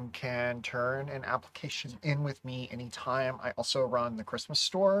can turn an application in with me anytime. I also run the Christmas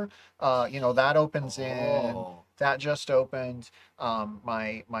store. That opens in. Oh. That just opened.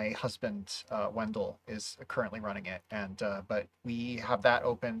 My husband Wendell is currently running it, and but we have that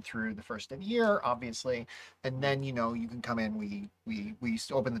open through the first of the year, obviously, and then you can come in. We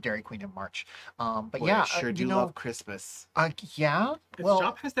open the Dairy Queen in March. But Boy, yeah, I sure do love Christmas. yeah. The Well,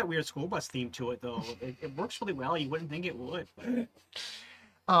 shop has that weird school bus theme to it, though. It works really well. You wouldn't think it would.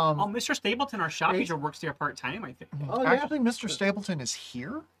 Oh, Mr. Stapleton, our shop user, works there part time, I think. Oh, yeah. actually, Mr. Stapleton is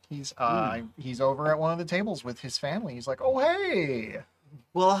here. He's over at one of the tables with his family. He's like, "Oh, hey,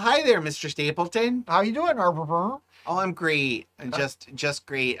 Well, hi there, Mr. Stapleton. how you doing, Arbor? Oh, I'm great. I'm just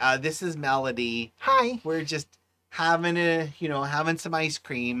great. This is Melody. Hi." We're just having some ice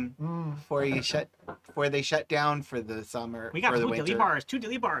cream before they shut down for the summer. We got for the two winter. dilly bars, two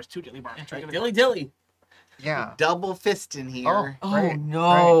dilly bars, two dilly bars. Dilly dilly. Yeah. Double fist in here. Oh Right,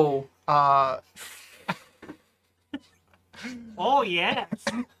 no. Oh, yes.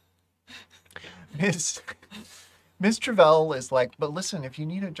 Miss Travell is like, but listen, if you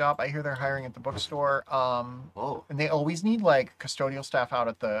need a job, I hear they're hiring at the bookstore. Oh. And they always need like custodial staff out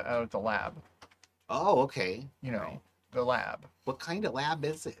at the lab. Oh, okay. The lab. What kind of lab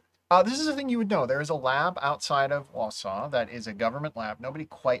is it? This is the thing you would know. There is a lab outside of Wausau that is a government lab. Nobody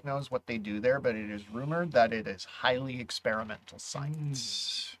quite knows what they do there, but it is rumored that it is highly experimental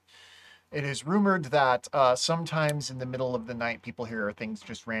science. It is rumored that sometimes in the middle of the night, people hear things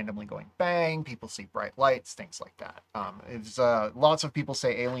just randomly going bang. People see bright lights, things like that. Lots of people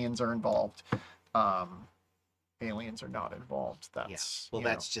say aliens are involved. Aliens are not involved. That's Well,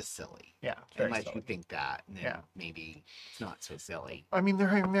 that's just silly. yeah. Very Unless silly. you think that, and then Yeah. maybe it's not so silly. I mean, they're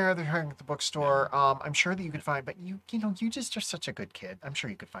hiring there. They're hiring at the bookstore. I'm sure that you could find, but you just are such a good kid. I'm sure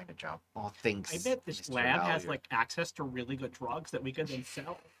you could find a job. Oh, thanks. I bet this Mr. lab has Vallier. like access to really good drugs that we could then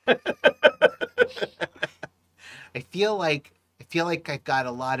sell. I feel like I've got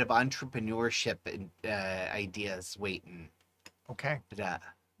a lot of entrepreneurship and ideas waiting. Okay. But,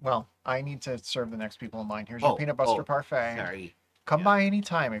 Well, I need to serve the next people in line. Here's your peanut butter parfait. sorry. Come by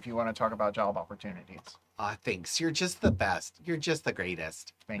anytime if you want to talk about job opportunities. Thanks. You're just the best. You're just the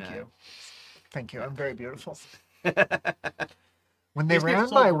greatest. Thank Uh, you. Thank you. I'm very beautiful. When they Isn't it ran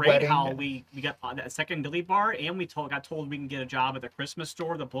so my great wedding, how we got that second dilly bar, and we got told we can get a job at the Christmas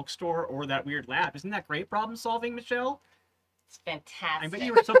store, the bookstore, or that weird lab. Isn't that great problem solving, Michelle? It's fantastic. I bet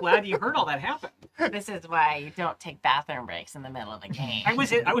you were so glad you heard all that happen. This is why you don't take bathroom breaks in the middle of a game. I was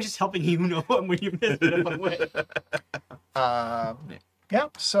just helping you know when you missed it. By the way. yeah.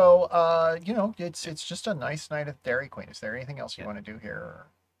 So it's just a nice night at Dairy Queen. Is there anything else you want to do here?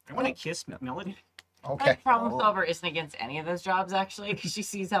 I want to kiss Melody. Okay. Problem solver isn't against any of those jobs actually, because she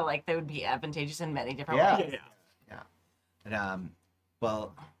sees how like they would be advantageous in many different Yeah. ways. And,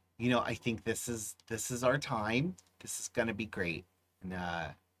 well, I think this is our time. This is gonna be great. And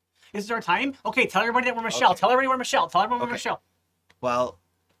This is our time. Okay, tell everybody that we're Michelle. Okay. Tell everybody we're Michelle. Tell everyone we're Okay. Michelle. well,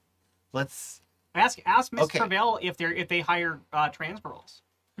 let's. Ask Miss Okay. Travell if they hire trans girls.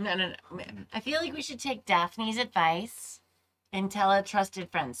 No. I feel like we should take Daphne's advice and tell a trusted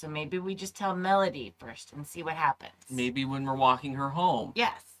friend. So maybe we just tell Melody first and see what happens. Maybe when we're walking her home.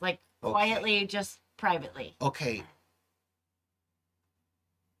 Yes, like Okay. quietly, just privately. Okay.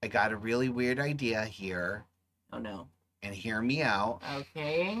 I got a really weird idea here, Oh no. and hear me out.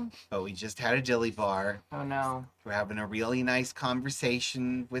 Okay. But we just had a dilly bar. Oh no. We're having a really nice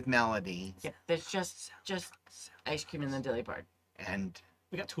conversation with Melody, Yep. There's just ice cream in the dilly bar. and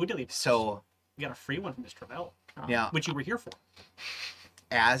We got two dilly bars. so We got a free one from Miss Travell, now, which you were here for.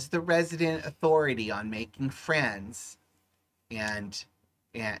 as the resident authority on making friends and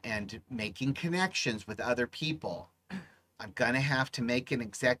making connections with other people, I'm gonna have to make an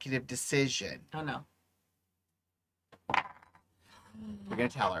executive decision. Oh no. We're gonna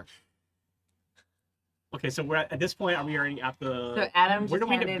tell her. Okay, so we're at this point. Are we already at the? So Adam where do just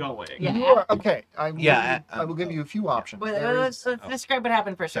we end handed- up going? Yeah. You are okay. I will give you a few options. Well, There let's is- describe what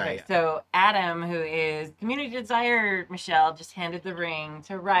happened first. Sorry, Okay, so Adam, who is community desire Michelle, just handed the ring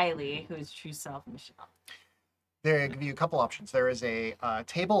to Riley, who is true self Michelle. They give you a couple options. There is a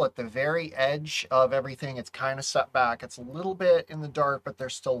table at the very edge of everything. It's kind of set back. It's a little bit in the dark, but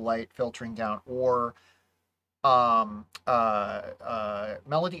there's still light filtering down. Or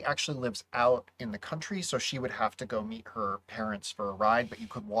Melody actually lives out in the country, so she would have to go meet her parents for a ride, but you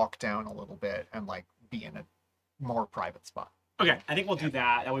could walk down a little bit and like be in a more private spot. Okay, I think we'll do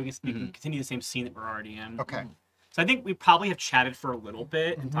that. That way we can continue the same scene that we're already in. Okay. So I think we probably have chatted for a little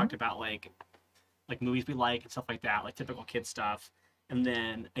bit and talked about like movies we like and stuff like that, like typical kid stuff. And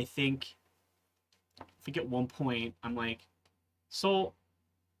then I think at one point I'm like, so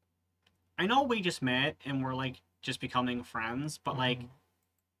I know we just met and we're like just becoming friends, but like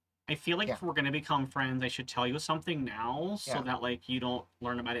I feel like if we're gonna become friends, I should tell you something now so that like you don't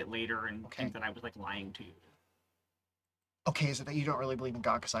learn about it later and think that I was like lying to you. Okay, is it that you don't really believe in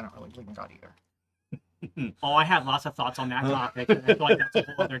God? Because I don't really believe in God either. Oh, I have lots of thoughts on that topic. And I feel like that's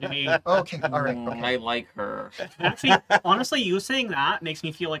a whole other debate. Okay, all right. Okay. I like her. Actually, honestly, you saying that makes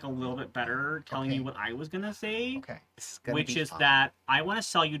me feel like a little bit better telling you what I was gonna say. Okay. Which is that I want to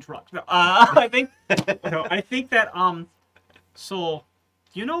sell you drugs. I think that so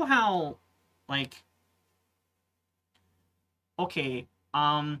you know how like okay,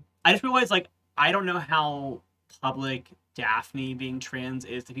 I just realized like I don't know how public Daphne being trans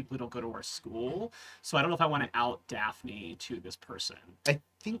is to people who don't go to our school. So I don't know if I want to out Daphne to this person. I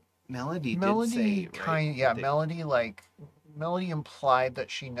think Melody did say, right? Melody implied that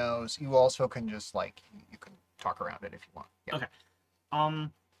she knows. You also can just like you can talk around it if you want. Yeah. Okay.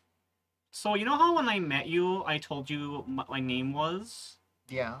 So you know how when I met you, I told you my name was?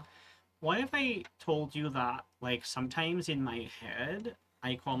 Yeah. What if I told you that like sometimes in my head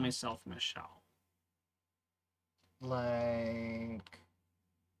I call myself Michelle? Like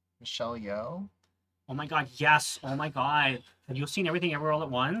Michelle Yeoh? Oh my god, yes. Oh my god. Have you seen Everything Everywhere All at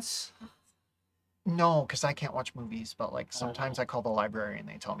Once? No, because I can't watch movies, but like sometimes I call the library and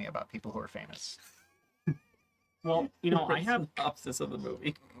they tell me about people who are famous. Well, you know, I have synopsis of the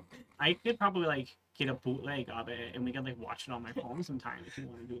movie. I could probably like get a bootleg of it and we could like watch it on my phone sometime if you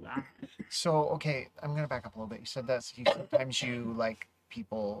want to do that. So okay, I'm gonna back up a little bit. You said that sometimes you like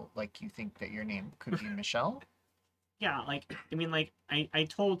people like you think that your name could be Michelle? Yeah, like I mean like I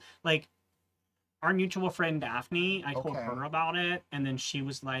told like our mutual friend Daphne, I told her about it and then she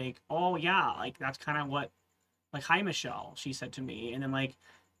was like, oh yeah, like that's kind of what like hi Michelle, she said to me. And then like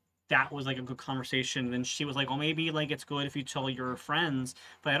that was like a good conversation. And then she was like, oh maybe like it's good if you tell your friends,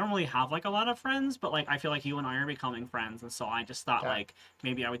 but I don't really have like a lot of friends, but like I feel like you and I are becoming friends. And so I just thought like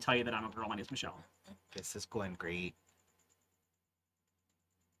maybe I would tell you that I'm a girl, my name's Michelle. This is going great.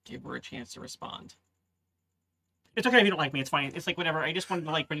 Give her a chance to respond. It's okay if you don't like me. It's fine. It's like whatever. I just wanted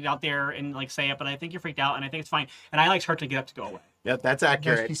to like bring it out there and like say it, but I think you're freaked out, and I think it's fine. And I like her to get up to go away. Yep, that's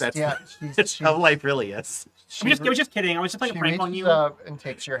accurate. That's that's how life really is. I was just kidding. I was just playing a prank on you. She reaches up and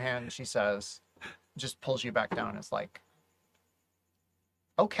takes your hand. She says, just pulls you back down. It's like,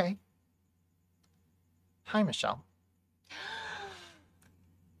 okay. Hi, Michelle.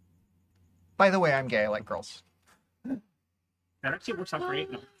 By the way, I'm gay. I like girls. That actually works out great.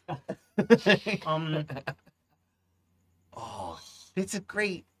 No. Oh, it's a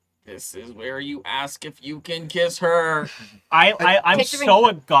great. This is where you ask if you can kiss her. I'm so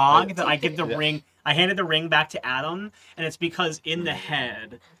agog that I give the ring. I handed the ring back to Adam, and it's because in the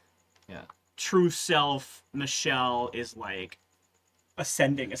head, true self Michelle is like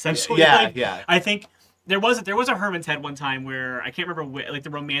ascending essentially. Yeah. I think there was a Herman's head one time where I can't remember like the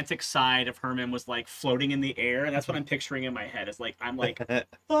romantic side of Herman was like floating in the air, and that's what I'm picturing in my head. Is like I'm like,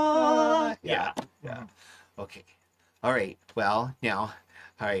 yeah. Okay. All right. Well, now,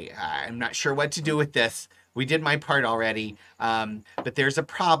 all right. I'm not sure what to do with this. We did my part already, but there's a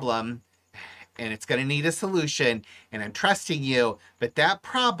problem, and it's going to need a solution. And I'm trusting you, but that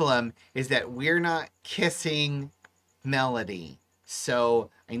problem is that we're not kissing Melody.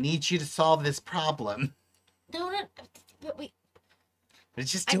 So I need you to solve this problem. No, but we. But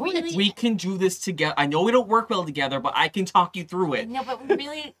just do it. We can do this together. I know we don't work well together, but I can talk you through it. No, but we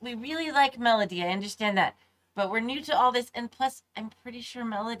really like Melody. I understand that. But we're new to all this, and plus, I'm pretty sure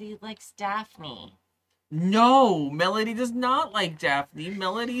Melody likes Daphne. No, Melody does not like Daphne.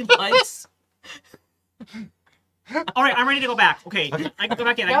 Melody likes... All right, I'm ready to go back. Okay, I can go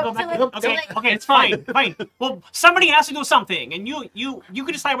back in. I can go back. Okay, it's fine. Fine. Well, somebody has to do something, and you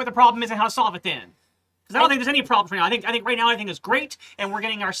can decide what the problem is and how to solve it then. Because I don't think there's any problems right now. I think right now everything is great, and we're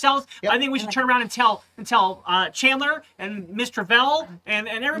getting ourselves. Yep. I think we should turn around and tell Chandler and Miss Travell and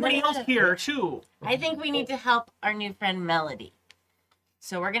everybody else here too. I think we need to help our new friend Melody.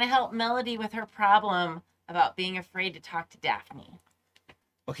 So we're gonna help Melody with her problem about being afraid to talk to Daphne.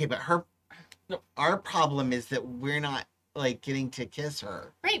 Okay, but her Our problem is that we're not like getting to kiss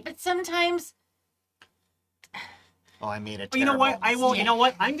her. Right, but sometimes Oh, I made a terrible You know what? I will. Yeah. You know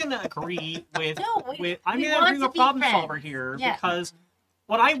what? I'm gonna agree with. No, I'm we gonna want agree to with be problem friends. solver here Yeah. because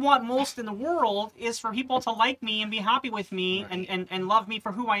what I want most in the world is for people to like me and be happy with me Right. and love me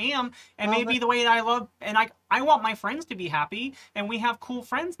for who I am and Well, maybe the way that I love and I want my friends to be happy and we have cool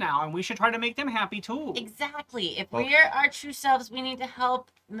friends now and we should try to make them happy too. Exactly. If Well- we're our true selves, we need to help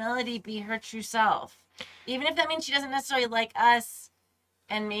Melody be her true self. Even if that means she doesn't necessarily like us,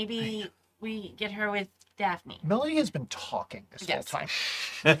 and maybe we get her with Daphne. Melody has been talking this Yes. whole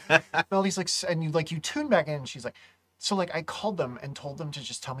time. Melody's like, and you tune back in, and she's like, so like I called them and told them to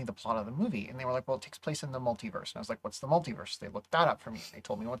just tell me the plot of the movie, and they were like, well, it takes place in the multiverse, and I was like, what's the multiverse? They looked that up for me. They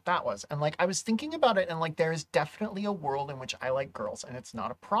told me what that was, and like I was thinking about it, and like there is definitely a world in which I like girls, and it's not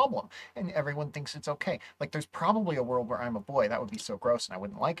a problem, and everyone thinks it's okay. Like there's probably a world where I'm a boy, that would be so gross, and I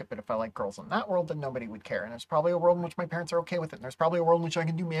wouldn't like it. But if I like girls in that world, then nobody would care. And there's probably a world in which my parents are okay with it, and there's probably a world in which I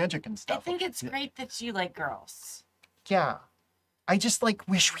can do magic and I stuff. think it's great that you like girls. Yeah. I just like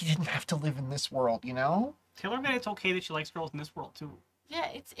wish we didn't have to live in this world, you know? Tell her that it's okay that she likes girls in this world too. Yeah,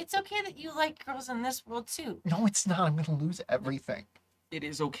 it's okay that you like girls in this world too. No, it's not. I'm gonna lose everything. It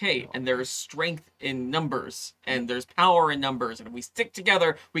is okay, and there is strength in numbers, and there's power in numbers, and if we stick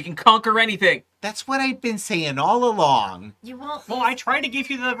together, we can conquer anything. That's what I've been saying all along. You won't. Well, lose- I tried to give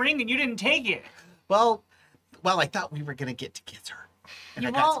you the ring and you didn't take it. Well, I thought we were gonna get to kiss her, and You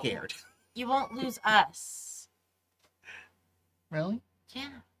I got won't. scared. You won't lose us. Really? Yeah,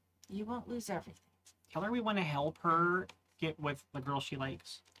 you won't lose everything. Tell her we want to help her get with the girl she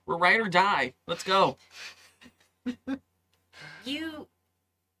likes. We're ride or die. Let's go.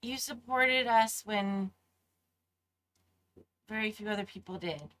 You supported us when very few other people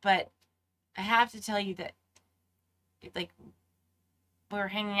did, but I have to tell you that, like, we were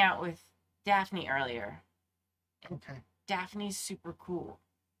hanging out with Daphne earlier. Okay. Daphne's super cool.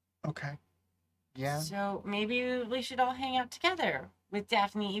 Okay. Yeah. So maybe we should all hang out together with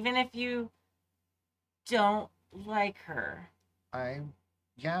Daphne, even if you don't like her.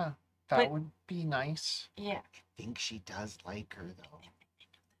 Yeah. That But- would be nice. Yeah. I think she does like her though.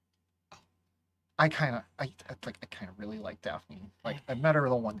 I kind of really like Daphne. Like I met her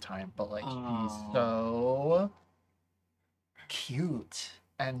the one time, but like she's Oh. so cute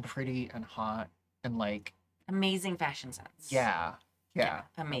and pretty and hot and like Amazing fashion sense. yeah,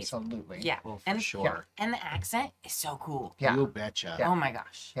 Amazing. absolutely. Yeah. Well, for and sure. and the accent is so cool. Yeah. You betcha. Yeah. Oh my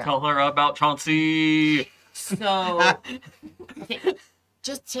gosh. Yeah. Tell her about Chauncey. So okay,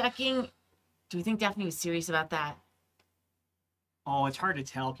 just checking. Do you think Daphne was serious about that? Oh, it's hard to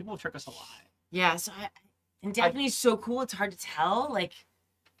tell. People trick us a lot. Yeah, so and Daphne's so cool, it's hard to tell. Like,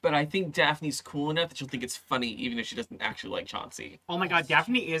 But I think Daphne's cool enough that she'll think it's funny, even if she doesn't actually like Chauncey. Oh my god,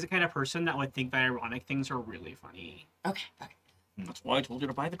 Daphne is the kind of person that would think that ironic things are really funny. okay. That's why I told her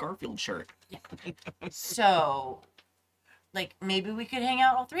to buy the Garfield shirt. So, like, maybe we could hang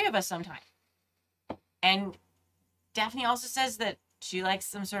out, all three of us, sometime. And Daphne also says that she likes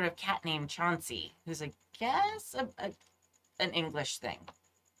some sort of cat named Chauncey, who's, I guess, an English thing.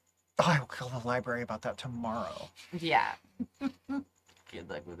 Oh, I will call the library about that tomorrow. Yeah. Good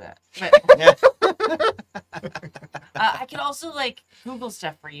luck with that. But I could also, like, Google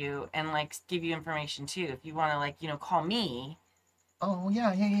stuff for you and, like, give you information, too. If you want to, like, call me. Oh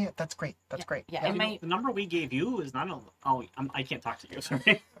yeah. That's great. That's Yeah, great. yeah. It You know, might... the number we gave you is not a. Oh, I can't talk to you.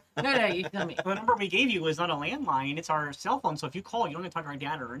 Sorry. No, you tell me. The number we gave you is not a landline. It's our cell phone. So if you call, you don't have to talk to our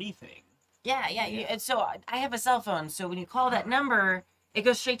dad or anything. Yeah. And so I have a cell phone. So when you call that number, it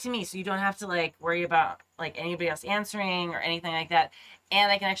goes straight to me. So you don't have to, like, worry about, like, anybody else answering or anything like that.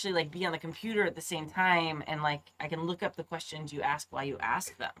 And I can actually, like, be on the computer at the same time. And, like, I can look up the questions you ask while you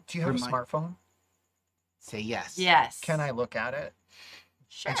ask them. Do you have a Remind- smartphone? Say yes. Yes. Can I look at it?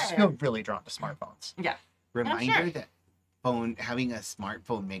 Sure. I just feel really drawn to smartphones. Reminder sure. that having a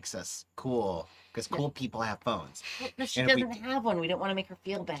smartphone makes us cool because cool people have phones. No, she And if we- doesn't have one. We don't want to make her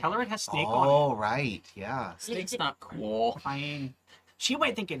feel bad. Tell her it has snake on Oh, right. Yeah. Snake's not cool. it. Fine. She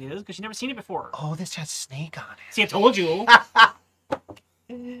might think it is because she's never seen it before. Oh, this has snake on it. See, I told you.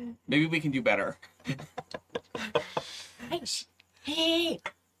 Maybe we can do better. Hey.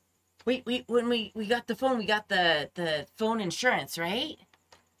 Wait. When we got the phone, we got the phone insurance, right?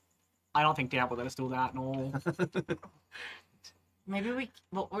 I don't think Dad would let us do that. No. Maybe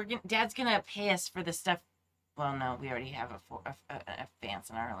Dad's gonna pay us for the stuff. Well, no, we already have a advance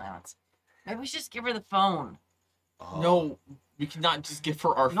in our allowance. Maybe we should just give her the phone. Oh, No, we cannot just give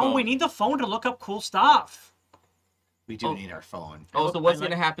her our phone. No, we need the phone to look up cool stuff. we do Oh. need our phone. Oh, so what's I like-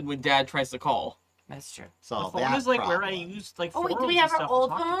 going to happen when Dad tries to call? That's true. So The phone is like where I use like Oh, wait, do forums we have and our stuff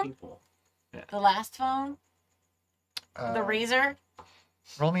old to talk to phone? people. Yeah. The last phone? The Razor?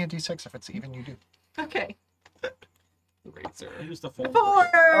 Roll me a d6 if it's even. You do. Okay. Razor. Use the phone. 4!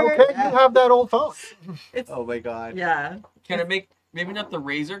 Okay, you have that old phone. It's, Oh my god. yeah. Can I make maybe not the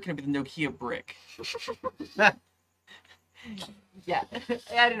Razor? Can it be the Nokia brick? Yeah.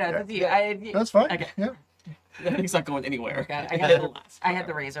 I don't know. That's you. That's fine. Okay. Yeah. That thing's not going anywhere. Okay, I had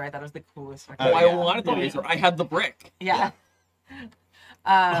the Razor. I thought it was the coolest. Oh, fucking- I yeah. wanted the Razor. I had the brick. Yeah.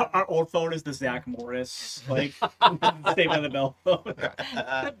 Our old phone is the Zach Morris, like Saved by the Bell phone.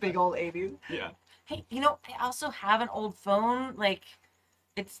 The big old 80s. Yeah. Hey, you know, I also have an old phone. Like,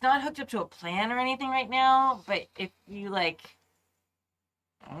 it's not hooked up to a plan or anything right now, but if you, like,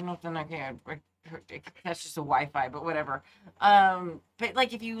 I don't know if they're not gonna, that's just a Wi-Fi, but whatever. But,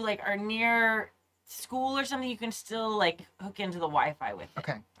 like, if you, like, are near school or something, you can still, like, hook into the Wi-Fi with it.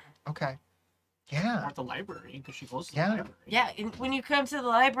 Okay. Okay. Or Yeah. at the library, because she goes to Yeah. the library. Yeah, and when you come to the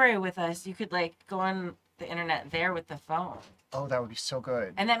library with us, you could, like, go on the internet there with the phone. Oh, that would be so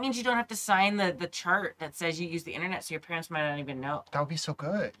good. And that means you don't have to sign the chart that says you use the internet, so your parents might not even know. That would be so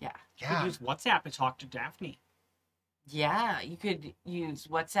good. Yeah. You Yeah. could use WhatsApp to talk to Daphne. Yeah, you could use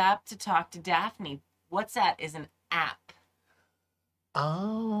WhatsApp to talk to Daphne. WhatsApp is an app.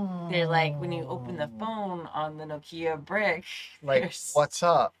 Oh. They're like when you open the phone on the Nokia brick. Like, there's- what's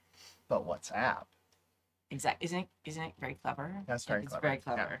up? But what's app? Exactly. Isn't it very clever? That's very It's clever. very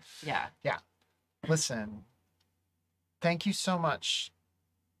clever. Yeah. Listen, thank you so much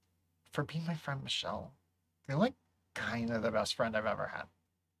for being my friend, Michelle. You're like kind of the best friend I've ever had.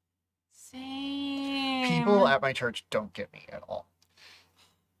 Same. People at my church don't get me at all.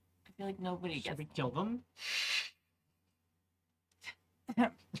 I feel like nobody Should gets we kill them?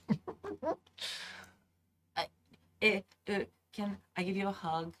 Can I give you a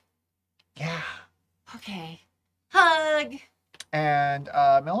hug? Yeah. Okay. Hug. And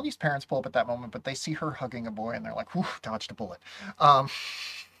Melody's parents pull up at that moment, but they see her hugging a boy and they're like, whew, dodged a bullet.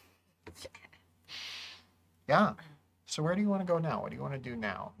 Yeah. So where do you want to go now? What do you want to do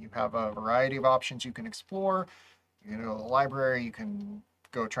now? You have a variety of options you can explore. You can go to the library. You can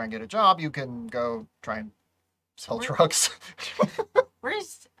go try and get a job. You can go try and sell Where- drugs.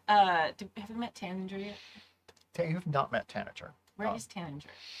 Where's have we met Tanager yet? You've not met Tanager. Where is Tanager?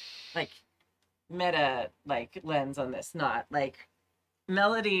 Like meta lens on this, not like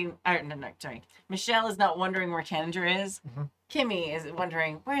Melody or no, sorry. Michelle is not wondering where Tanager is. Mhm. Kimmy is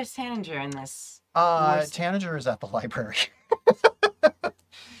wondering where is Tanager in this. Tanager is at the library.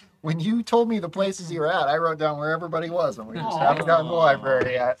 When you told me the places you were at, I wrote down where everybody was, and we just haven't gotten to the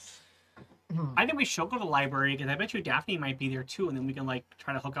library yet. I think we should go to the library, because I bet you Daphne might be there too, and then we can like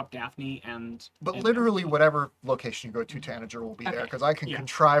try to hook up Daphne and. But and- literally, whatever location you go to, Tanager will be there, Okay. because I can Yeah.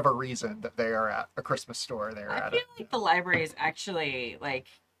 contrive a reason that they are at a Christmas store. They're I at feel it. like the library is actually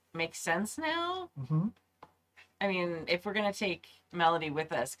makes sense now. Hmm. I mean, if we're gonna take Melody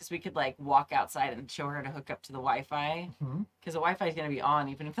with us, because we could walk outside and show her to hook up to the Wi-Fi, Hmm. because the Wi-Fi is gonna be on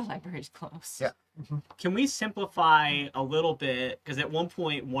even if the library's closed. Yeah. Can we simplify a little bit? Because at one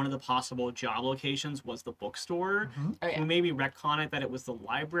point, one of the possible job locations was the bookstore. Hmm. Oh, yeah. Can we maybe retcon it that it was the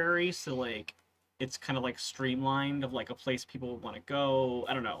library, so it's kind of streamlined of a place people would want to go.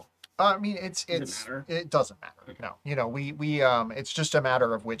 I don't know. I mean, it matter? doesn't matter. Okay. No, we it's just a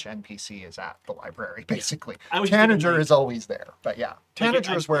matter of which NPC is at the library, basically. I was just thinking, Tanager is always there, but yeah,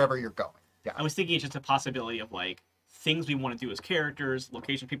 Tanager is wherever you're going. Yeah. I was thinking it's just a possibility of things we want to do as characters,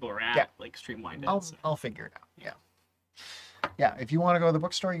 locations people are at, Yeah. streamlined. I'll figure it out. Yeah. Yeah. If you want to go to the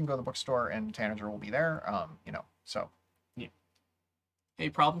bookstore, you can go to the bookstore, and Tanager will be there. So Hey,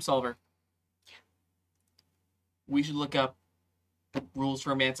 problem solver. We should look up rules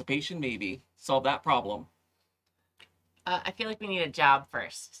for emancipation, maybe. Solve that problem. I feel like we need a job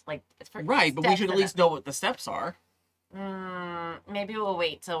first. Right, but we should at least know what the steps are. Maybe we'll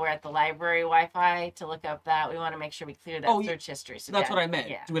wait till we're at the library Wi-Fi to look up that. We want to make sure we clear that Oh, yeah. search history. So That's yeah, what I meant.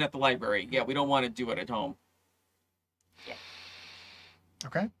 Yeah. Do it at the library. Yeah, we don't want to do it at home.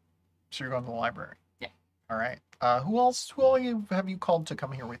 okay. So you're going to the library. Yeah. All right. Who else? Who all have you called to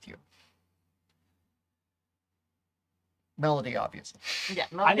come here with you? Melody, obviously. Yeah.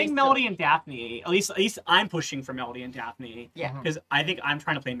 I think Melody's Melody and Daphne. At least I'm pushing for Melody and Daphne. Yeah. Mhm. Because I think I'm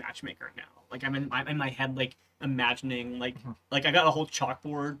trying to play matchmaker now. I'm in my head imagining I got a whole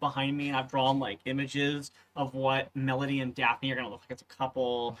chalkboard behind me and I've drawn images of what Melody and Daphne are gonna look like as a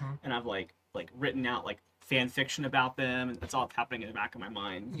couple, Mhm. and I've written out fan fiction about them, and that's all happening in the back of my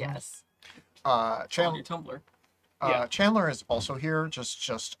mind. Yes. On Chandler. your Tumblr. Yeah. Chandler is also here,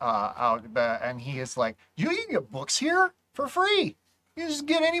 just out, and he is like, you can get books here for free. You just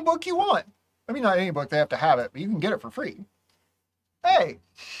get any book you want. I mean, not any book; they have to have it, but you can get it for free. Hey,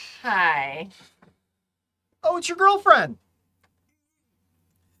 Hi. oh, it's your girlfriend.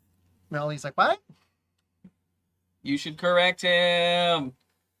 Melody's like, what? You should correct him.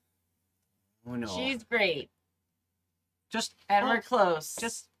 Oh no. She's great. Just And we're close.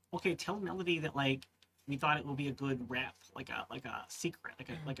 just okay. Tell Melody that like we thought it would be a good rep, like a secret,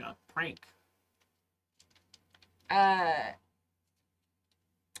 like a prank.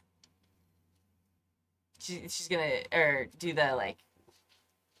 She's gonna do the like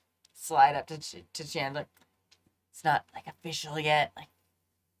slide up to Chandler. It's not like official yet. Like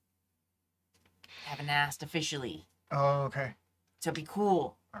haven't asked officially. Oh, okay. So be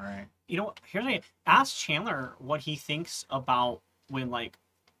cool. All right. You know, here's the thing. Ask Chandler what he thinks about when like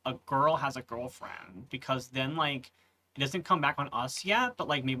a girl has a girlfriend, because then like it doesn't come back on us yet, but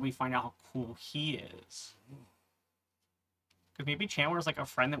like maybe we find out how cool he is. Because maybe Chandler's like a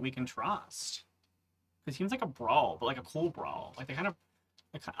friend that we can trust. Because he seems like a bro, but like a cool bro. Like they kind of,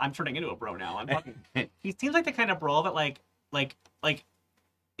 like, I'm turning into a bro now. I'm fucking, he seems like the kind of bro that like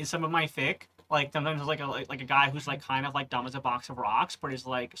in some of my fic, like sometimes there's like a guy who's like kind of like dumb as a box of rocks, but is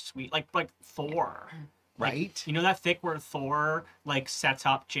like sweet, like Thor. Right? Like, you know that fic where Thor like sets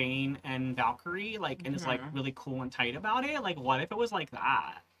up Jane and Valkyrie, like, and is like really cool and tight about it? Like, what if it was like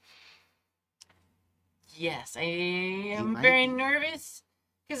that? Yes, I am might very be. nervous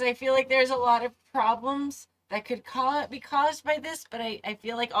because I feel like there's a lot of problems that could be caused by this, but I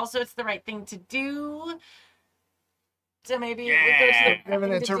feel like also it's the right thing to do. So maybe we'll go to the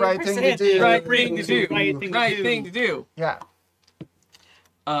Given it's a do right thing to percentage. do. Right thing to do. Right thing to Right do. thing to do. Yeah.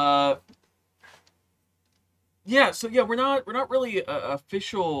 Yeah. So yeah, we're not really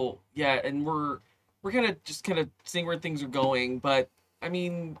official yet, and we're kind of seeing where things are going. But I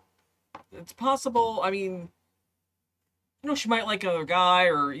mean, it's possible. I mean, you know, she might like another guy,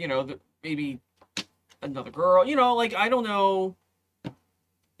 or you know, maybe another girl. You know, like I don't know.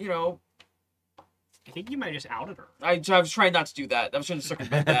 You know, I think you might have just outed her. I was trying not to do that. I was trying to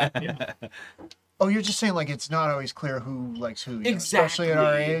circumvent that. Yeah. Oh, you're just saying like it's not always clear who likes who, you know, Exactly. especially at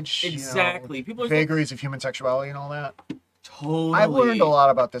our age. Exactly. You know, People are vagaries of human sexuality and all that. totally. I've learned a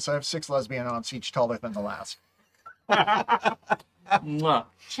lot about this. I have 6 lesbian aunts, each taller than the last. Mwah.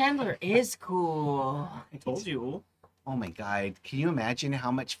 Chandler is cool. I told you. Oh my god. Can you imagine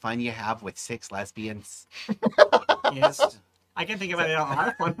how much fun you have with 6 lesbians? Yes. I can think about it a lot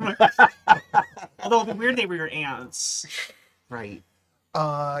of fun. Although the weird they were your aunts. Right.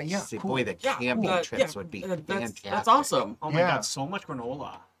 Yeah, See, cool. boy, the Yeah, camping trips would be that's fantastic. awesome. Oh my Yeah. god, so much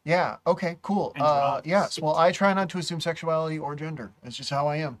granola. Yeah, okay, cool. And drugs. Yes, well, I try not to assume sexuality or gender. It's just how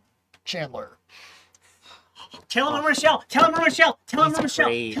I am. Chandler. Tell him I'm Michelle. Tell him I'm Michelle. Tell him I'm He's Michelle.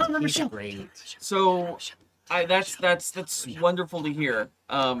 great. Tell him I'm He's Michelle. great. So, that's wonderful to hear.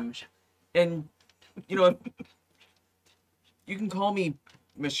 And you know, you can call me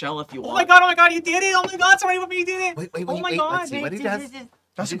Michelle if you Oh want. my god, you did it! Oh my god, somebody with me did it! Wait, Oh my wait, god, let's see what he does.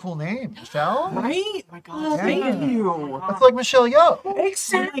 That's a cool name. Michelle? Right? Oh my god, Yeah. Thank you. That's like Michelle Yeoh.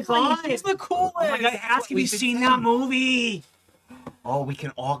 Exactly. God. He's the coolest. Oh my god, ask if we've you've been seen saying. that movie. Oh, we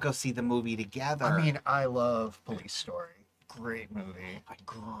can all go see the movie together. I mean, I love Police Story. Great movie.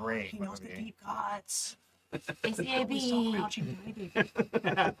 Great He knows the movie. deep cuts. ACAB.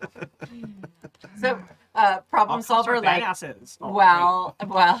 So, problem solver, Solver like, badasses. Oh,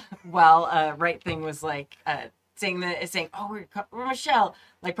 while Right Thing was like saying, oh, we're Michelle.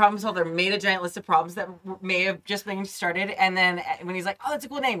 Like, problem solver made a giant list of problems that may have just been started, and then when he's like, oh, that's a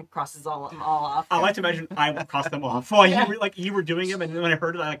cool name, crosses them all off. I like to imagine I would cross them off. While you were doing them, and then when I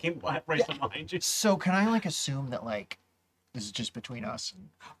heard it, I came right behind you. So can I like assume that like this is just between us?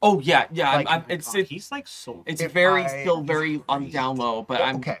 Oh yeah. Like, He's like so. It's If very I- still very on the down low, but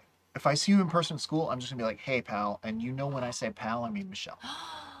I'm Okay. If I see you in person at school, I'm just gonna be like, hey pal, and you know when I say pal, I mean Michelle.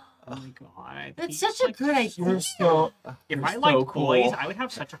 Oh my god. That's he's such a like good idea. you're so If you're I so liked cool. boys, I would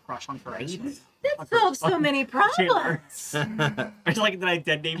have such a crush on Ferris. That solves so many problems. I just like that I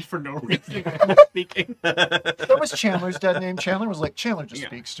dead named for no reason. Speaking. That was Chandler's dead name. Chandler was like, Chandler just Yeah.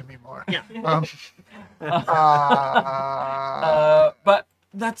 speaks to me more. Yeah. But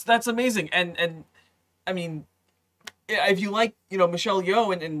that's amazing, and I mean, if you like, you know, Michelle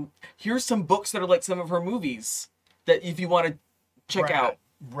Yeoh, and here's some books that are like some of her movies that if you want to check Rad. out,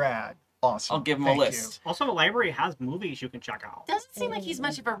 Rad. Awesome. I'll give them Thank a you. list. Also, the library has movies you can check out. Doesn't seem like he's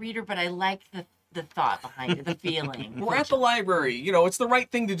much of a reader, but I like the thought behind it, the feeling. We're at the library, you know, it's the right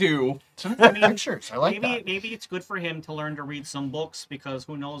thing to do. Some good pictures. I like that. Maybe it's good for him to learn to read some books, because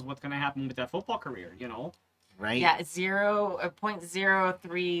who knows what's going to happen with that football career, you know? right? Yeah,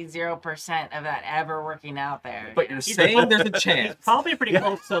 0.030% of that ever working out there. But you're saying there's a He's chance. probably pretty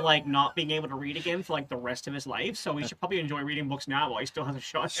close to like not being able to read again for like the rest of his life. So he should probably enjoy reading books now while he still has a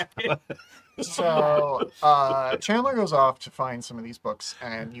shot at it. So Chandler goes off to find some of these books,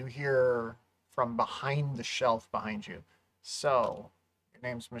 and you hear from behind the shelf behind you. So, your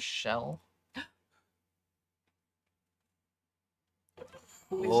name's Michelle?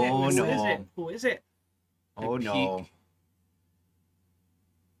 Who is Oh, it? Who is no. it? Who is it? Oh no.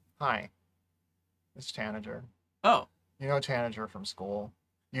 Hi. It's Tanager. Oh, You know Tanager from school.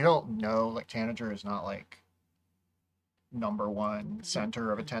 You don't know, like, Tanager is not, like, #1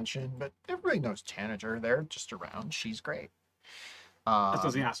 center of attention, but everybody knows Tanager. They're just around. She's great.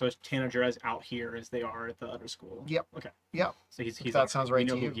 So it's Tanager as out here as they are at the other school. Yep. Okay. Yep. So he's That sounds right we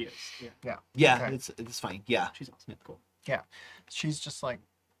know to who you. he is. Yeah. Yeah, Okay. it's fine. Yeah. She's awesome. Cool. She's just like,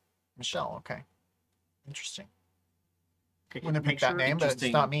 Michelle, okay. Interesting. Okay. Wouldn't have make picked that sure- name, but it's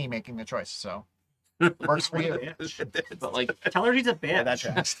interesting. not me making the choice, so works for you. but like Tell her she's a bitch. Yeah, that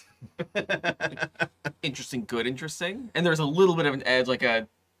tracks. interesting, good, interesting. And there's a little bit of an edge, like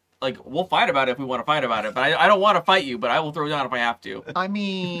we'll fight about it if we want to fight about it. But I don't want to fight you, but I will throw down if I have to. I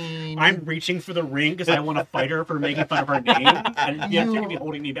mean, I'm reaching for the ring because I want to fight her for making fun of her name, and you're going to be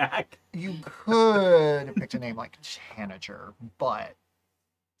holding me back. you could have picked a name like Tanager, but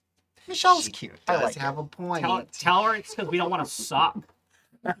Michelle's She cute. I does like have it. a point. Tell her it's because we don't want to suck.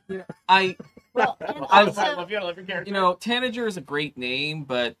 I, Well, and I- also, I love your character. you know, Tanager is a great name,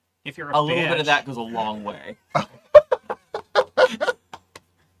 but if you're a little bitch, bit of that goes a long way.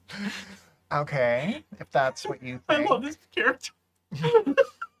 Okay, if that's what you I think. love this character.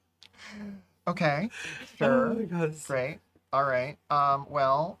 Okay, sure. God. Great. All right.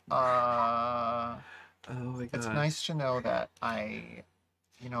 Well, Oh my god. it's nice to know that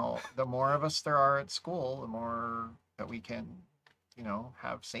the more of us there are at school, the more that we can,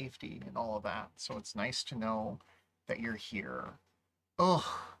 have safety and all of that. So it's nice to know that you're here. Ugh.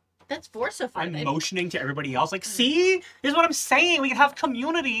 that's forcified. I'm motioning to everybody else, like, see? This is what I'm saying. We could have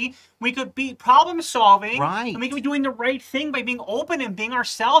community. We could be problem solving. Right. And we could be doing the right thing by being open and being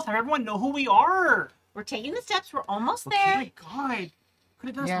ourselves. Have everyone know who we are. We're taking the steps. We're almost Oh there. my god. Could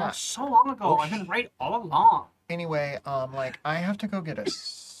have done Yeah. this so long ago. I've been right all along. Anyway, I have to go get a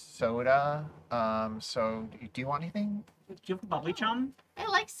soda. So do you want anything? Do you have a bubbly chum? I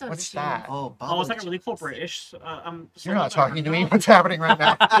like soda. What's too. that? Oh, Oh, it's like a bubble really cool British. You're not talking to me. What's happening right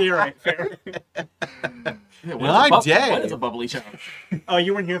now? You're right. Fair. What Well, I'm What dead. is a bubbly chum? Oh,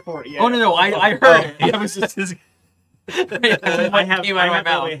 you weren't here for it yet. Oh no, I heard it. It was just his. I have came out of my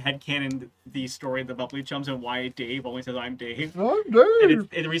mouth. headcanon the story of the bubbly chums and why Dave only says I'm Dave. Oh, And, Dave.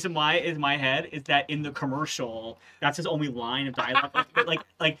 and the reason why is my head is that in the commercial, that's his only line of dialogue.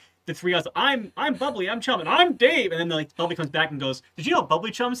 like the three of us, I'm Bubbly, I'm Chum, and I'm Dave. And then like Bubbly comes back and goes, "Did you know Bubbly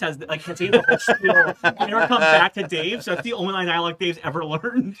Chums has the whole spiel?" And never comes back to Dave. So that's the only line of dialogue Dave's ever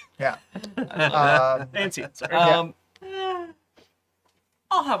learned. Yeah. And see, sorry.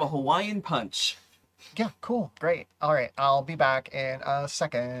 I'll have a Hawaiian punch. Yeah, cool. Great. All right. I'll be back in a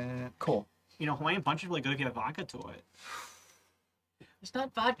second. Cool. You know, Hawaiian punch is really good if you have vodka to it. There's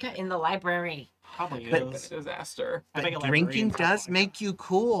not vodka in the library. Probably But- is. Disaster. I think a Drinking librarian does probably. make you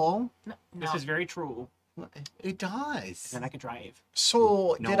cool. No, This is very true. It does. And I could drive.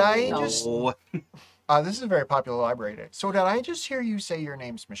 So No. did I just? No. This is a very popular library day. So did I just hear you say your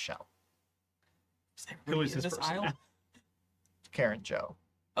name's Michelle? Who is in this person? aisle? Karen Joe.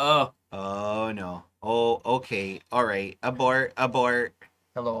 Oh, Oh no. Oh, okay. All right. Abort. Abort.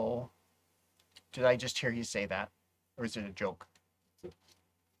 Hello. Did I just hear you say that, or is it a joke?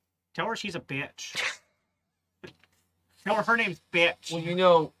 Tell her she's a bitch. Tell her name's bitch. well, you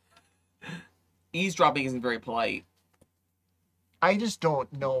know, eavesdropping isn't very polite. I just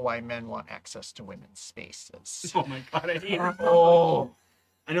don't know why men want access to women's spaces. Oh my god, I hate her. Oh,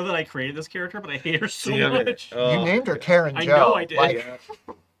 I know that I created this character, but I hate her so Damn it. much. Oh. You named her Karen I Joe. know I did. Like,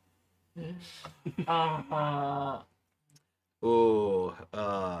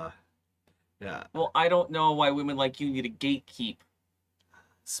 Oh. Yeah. well, I don't know why women like you need to gatekeep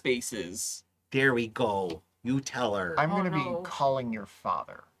spaces. There we go. You tell her. I'm Oh, going to no. be calling your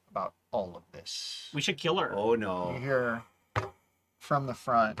father about all of this. We should kill her. Oh You no. hear from the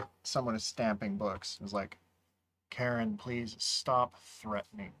front, someone is stamping books. It's like, Karen, please stop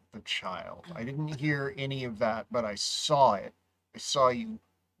threatening the child. I didn't hear any of that, but I saw it. I saw you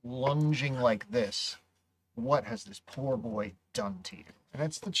lunging like this. What has this poor boy done to you? And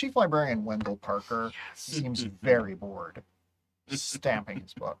it's the chief librarian, Wendell Parker. He seems very bored, stamping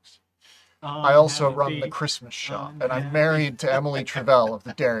his books. I also Happy. run the Christmas shop, and I'm happy. married to Emily Travell of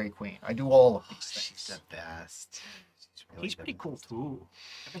the Dairy Queen. I do all of these She's the things. best. She's really He's the pretty cool best. too.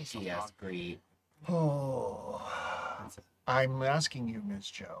 I think he's so Yes, dog. great. Oh, I'm asking you, Ms.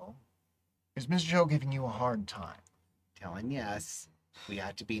 Joe. Is Ms. Joe giving you a hard time? Telling yes. We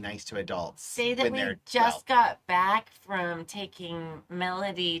have to be nice to adults. Say that when we they're just 12. got back from taking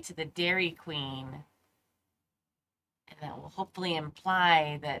Melody to the Dairy Queen. And that will hopefully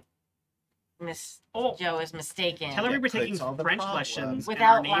imply that Miss Oh. Joe is mistaken. Tell her we were could taking solve the French problem. lessons,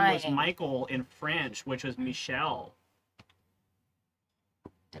 Without and her name was lying. Michael in French, which was Michelle.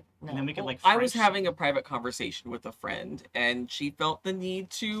 No. And then we could like. I was French- having a private conversation with a friend, and she felt the need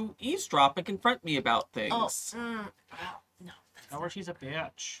to eavesdrop and confront me about things. No, Tell her she's a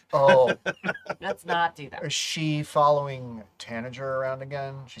bitch. Oh, let's not do that. is she following Tanager around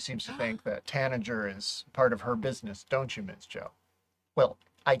again? She seems to think that Tanager is part of her business, don't you, Ms. Joe? Well,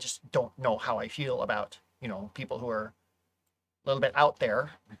 I just don't know how I feel about, people who are a little bit out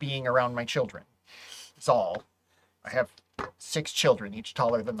there being around my children. It's all. I have 6 children, each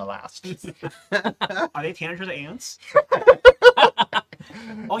taller than the last. Are they Tanner's ants?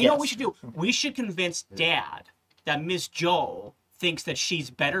 Oh, you know what we should do? We should convince Dad that Miss Joe thinks that she's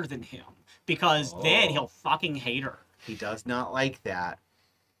better than him, because then he'll fucking hate her. He does not like that.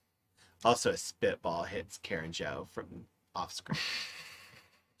 Also, a spitball hits Karen Joe from off screen.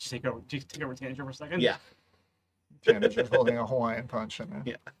 Just take over Tanner for a second. Yeah. Tanager's holding a Hawaiian punch in there.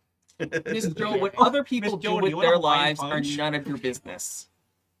 Yeah. Miss Joe, what other people Miss Joe, do do you with want a their Hawaiian lives are punch? none of your business.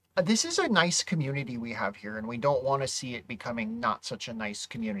 This is a nice community we have here, and we don't want to see it becoming not such a nice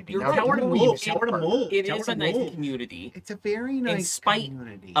community. You're Now, Tell her to do move. you, Mr. Tell her to Parker? move. It Tell is her a to nice move. community It's a very nice spite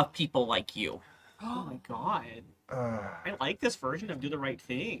community. of people like you. Oh my god. I like this version of Do the Right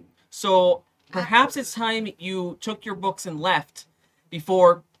Thing. So perhaps it's time you took your books and left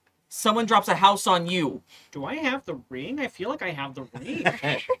before someone drops a house on you. Do I have the ring? I feel like I have the ring.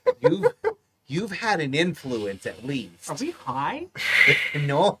 You've had an influence at least. Are we high?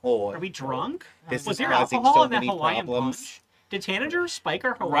 No. Are we drunk? This Was is there causing alcohol so in that many Hawaiian problems. punch? Did Tanager spike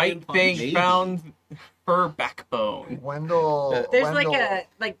our Hawaiian Right punch? thing Maybe. found her backbone. Wendell. There's Wendell,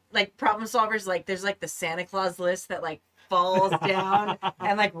 like problem solvers, like there's like the Santa Claus list that like falls down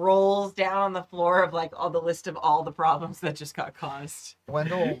and like rolls down on the floor of like all the list of all the problems that just got caused.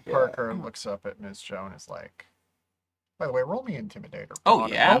 Wendell Parker looks up at Ms. Joe and is like, by the way, roll me Intimidator. Oh,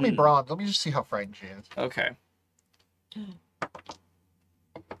 Brawn. yeah? Roll me Brawn. Let me just see how frightened she is. Okay.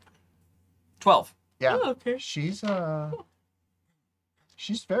 12. Yeah. Oh, okay. She's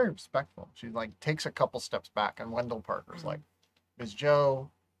very respectful. She like takes a couple steps back, and Wendell Parker's like, Ms. Joe,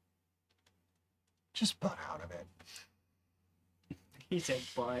 just butt out of it. He said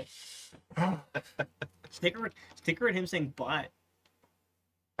butt. Sticker at him saying butt.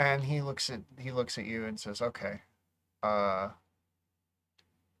 And he looks at you and says, "Okay, how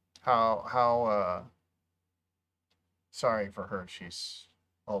sorry for her. She's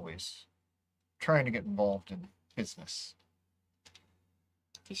always trying to get involved in business."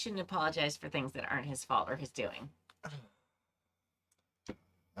 He shouldn't apologize for things that aren't his fault or his doing.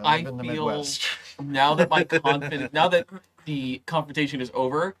 I live in the feel Midwest. now that now that the confrontation is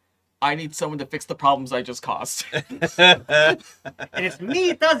over, I need someone to fix the problems I just caused. And it's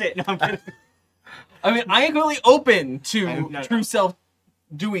me, does it? No, I'm kidding. I mean, I am really open to No. true self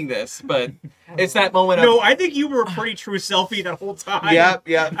doing this, but it's that moment of No, I think you were a pretty true selfie that whole time. Yep.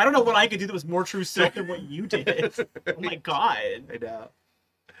 I don't know what I could do that was more true self than what you did. Oh my god. I know.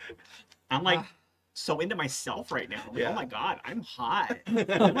 I'm like so into myself right now. Like, Yeah. oh my god, I'm hot. I'm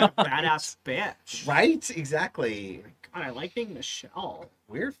a badass bitch. Right? Exactly. God, I like being Michelle.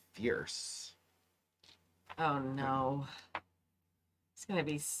 We're fierce. Oh no. It's gonna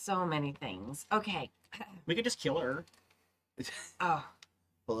be so many things. Okay. We could just kill her. Oh.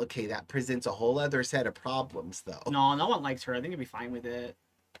 Well, okay, that presents a whole other set of problems, though. No, no one likes her. I think it'd be fine with it.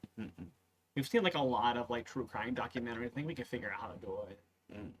 Mm-mm. We've seen like a lot of like true crime documentaries. I think we could figure out how to do it.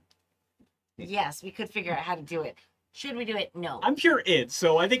 Yes, we could figure out how to do it. Should we do it? No. I'm pure id,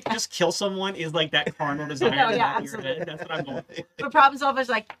 so I think just kill someone is like that carnal desire. No, that's yeah, in your head. That's what I'm going with. But problem solver's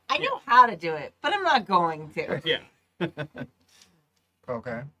like, I know how to do it, but I'm not going to. Yeah.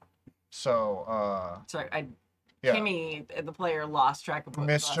 Okay. So, Sorry, yeah. Kimmy, the player, lost track of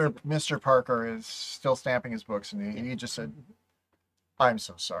books. Mr. Parker is still stamping his books, and he just said, "I'm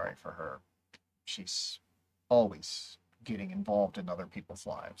so sorry for her. She's always getting involved in other people's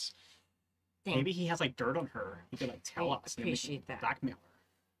lives." Maybe he has like dirt on her. He could like tell I us. and we can appreciate that. Blackmail her.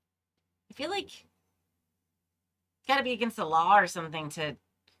 I feel like it's got to be against the law or something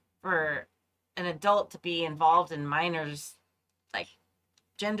for an adult to be involved in minors' like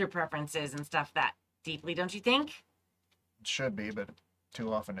gender preferences and stuff that deeply, don't you think? It should be, but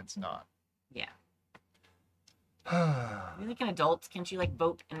too often it's not. Yeah. You're like an adult. Can't you like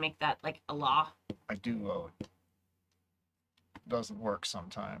vote and make that like a law? I do vote. Doesn't work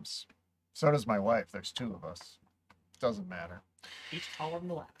sometimes. So does my wife. There's two of us. Doesn't matter. Each taller than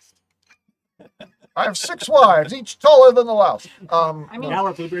the last. I have 6 wives, each taller than the last. I mean, Now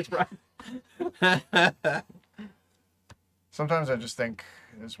we're Bluebeard's bride. Sometimes I just think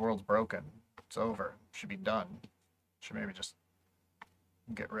this world's broken. It's over. Should be done. Should maybe just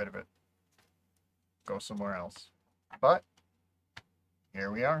get rid of it. Go somewhere else. But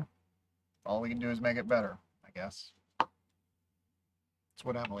here we are. All we can do is make it better, I guess. That's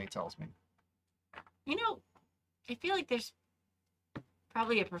what Emily tells me. you know, I feel like there's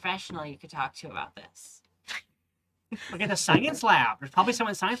probably a professional you could talk to about this. Look at the science lab. There's probably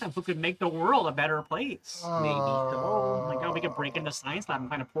someone in science lab who could make the world a better place. Maybe. Oh my god, we could break into science lab and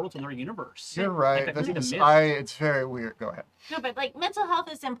find a portal to another universe. You're right. Like the This, Mist. it's very weird. Go ahead. No, but like mental health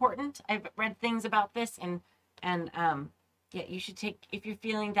is important. I've read things about this, and yeah, you should take, if you're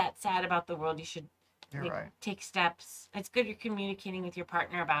feeling that sad about the world, you should You're right. take steps. It's good you're communicating with your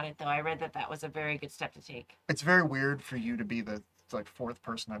partner about it, though. I read that was a very good step to take. It's very weird for you to be the like 4th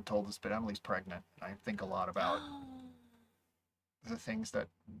person I've told this, but Emily's pregnant. I think a lot about the things that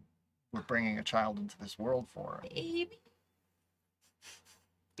we're bringing a child into this world for.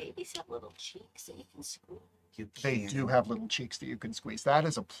 Babies have little cheeks that you can squeeze. They do have little cheeks that you can squeeze. That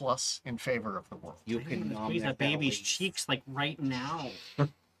is a plus in favor of the world. You I can can nom squeeze their a baby's bellies. cheeks like right now. And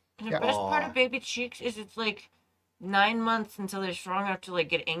the Yeah. best part Aw. of baby cheeks is it's like 9 months until they're strong enough to like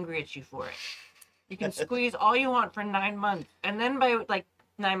get angry at you for it. You can squeeze all you want for 9 months, and then by like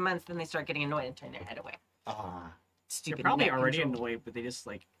 9 months, then they start getting annoyed and turn their head away. Ah. They're Stupid. probably neck already control. annoyed, but they just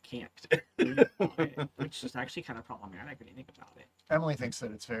like can't. Which is actually kind of problematic when you think about it. Emily thinks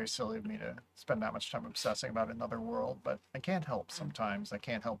that it's very silly of me to spend that much time obsessing about another world, but I can't help sometimes. I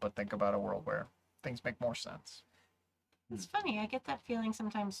can't help but think about a world where things make more sense. It's funny. I get that feeling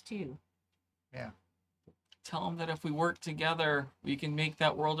sometimes too. Tell them that if we work together, we can make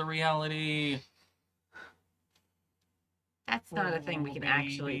that world a reality. That's not a thing we can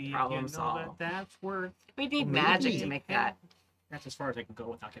actually problem solve. That's worth. We need Maybe. magic to make that. That's as far as I can go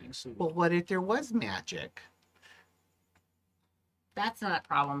without getting sued. Well, what if there was magic? That's not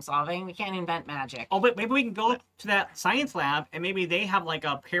problem solving. We can't invent magic. Oh, but maybe we can go to that science lab and maybe they have like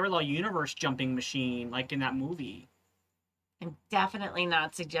a parallel universe jumping machine, like in that movie. I'm definitely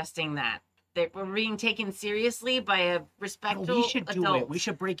not suggesting that. That we're being taken seriously by a No, respectful we should do adult. it. We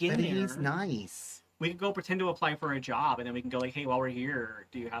should break in But there. he's nice. We could go pretend to apply for a job, and then we can go like, "Hey, while we're here,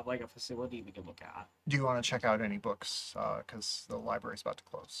 do you have like a facility we can look at?" Do you want to check out any books? Because the library's about to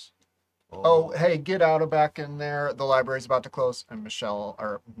close. Oh, hey, get out of back in there. The library's about to close. And Michelle,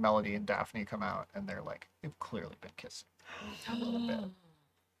 or Melody and Daphne come out, and they're like, they've clearly been kissing a little bit.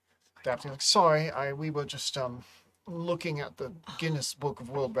 Daphne's like, sorry, we were just looking at the Guinness Book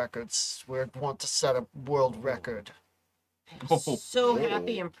of World Records. We want to set a world record. I'm so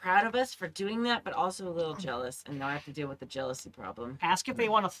happy and proud of us for doing that, but also a little jealous. And now I have to deal with the jealousy problem. Ask if they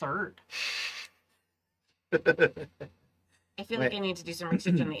want a third. I feel like I need to do some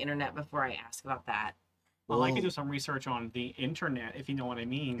research on the internet before I ask about that. Well, I could do some research on the internet, if you know what I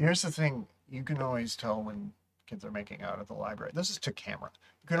mean. Here's the thing. You can always tell when kids are making out at the library. This is to camera.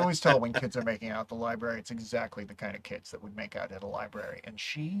 You can always tell when kids are making out at the library. It's exactly the kind of kids that would make out at a library. And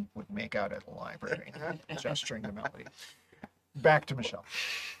she would make out at a library, gesturing to Melody. Back to Michelle.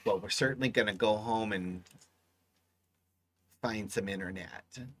 Well, we're certainly going to go home and find some internet.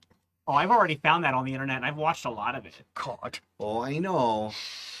 Oh, I've already found that on the internet, and I've watched a lot of it. God. Oh, I know.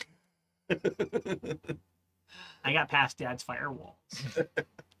 I got past Dad's firewalls.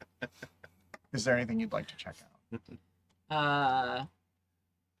 Is there anything you'd like to check out?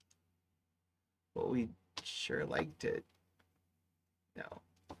 Well, we sure liked it. No.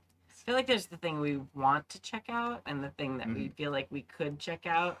 I feel like there's the thing we want to check out and the thing that we feel like we could check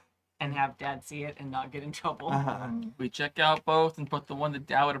out and have Dad see it and not get in trouble. We check out both and put the one that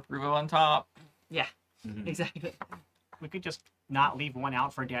Dad would approve of on top. Yeah, Mhm. exactly. We could just not leave one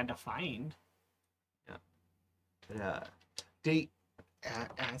out for Dad to find. They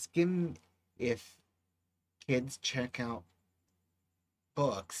ask him if kids check out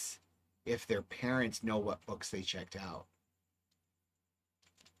books if their parents know what books they checked out.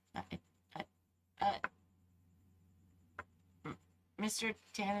 Mr.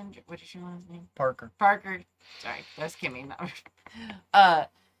 Tannen, what is your last name? Parker. Parker. Sorry, that's Kimmy.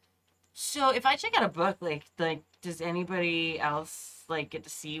 Not... So if I check out a book, like does anybody else like get to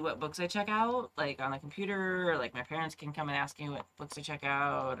see what books I check out, like on a computer, or like my parents can come and ask me what books I check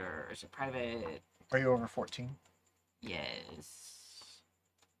out, or is it private? Are you over 14? Yes.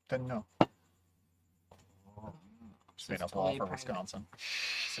 Then no. Just made up law for Wisconsin.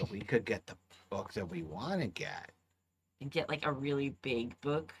 So we could get the book that we want to get. And get like a really big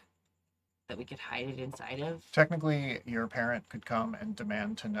book that we could hide it inside of. Technically, your parent could come and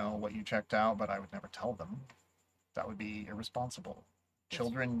demand to know what you checked out, but I would never tell them. That would be irresponsible.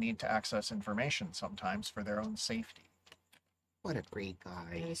 Children need to access information sometimes for their own safety. What a great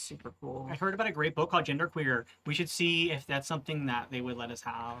guy. That is super cool. I heard about a great book called Genderqueer. We should see if that's something that they would let us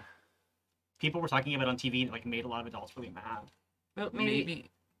have. People were talking about it on TV and it like made a lot of adults really mad. But maybe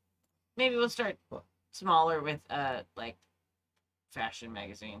we'll start smaller with like fashion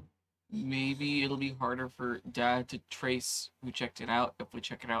magazine. Maybe it'll be harder for Dad to trace who checked it out if we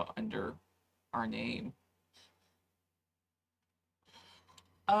check it out under our name.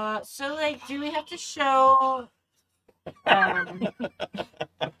 So like, do we have to show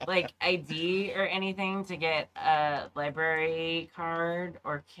like ID or anything to get a library card,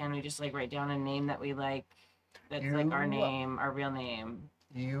 or can we just like write down a name that we like, that's like our name, our real name?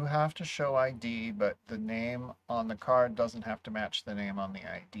 You have to show ID, but the name on the card doesn't have to match the name on the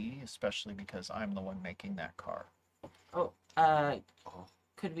ID, especially because I'm the one making that card. Oh,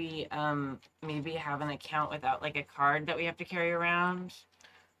 could we maybe have an account without like a card that we have to carry around?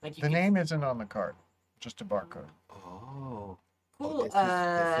 Like The name isn't on the card, just a barcode. Oh. Cool.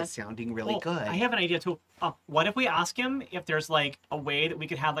 This is sounding really good. I have an idea too. What if we ask him if there's like a way that we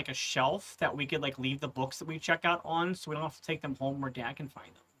could have like a shelf that we could like leave the books that we check out on, so we don't have to take them home where Dad can find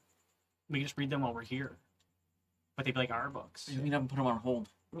them. We can just read them while we're here, but they'd be like our books. You mean I put them on hold?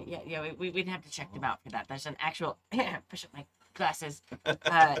 Yeah, we'd have to check them out for that. There's an actual push up my glasses.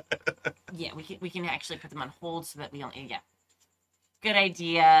 Yeah, we can actually put them on hold so that we don't. Yeah, good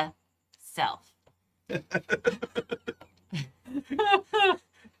idea. Self.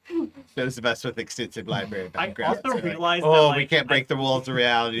 That is the best with extensive library I background. also realized that, Oh, like, we can't break the rules of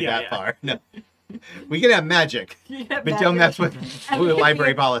reality Yeah, that yeah. far. No. We can have magic, but don't mess with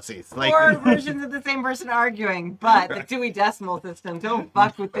library policies. Like, Four versions of the same person arguing, but the Dewey Decimal System. Don't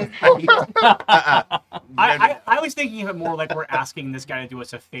fuck with this. I was thinking of it more like we're asking this guy to do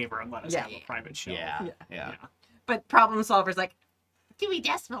us a favor and let us Yeah. have a private show. yeah. But problem solver's like Dewey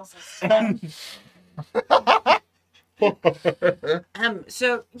Decimal System.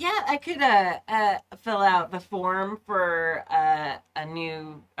 So yeah, I could fill out the form for a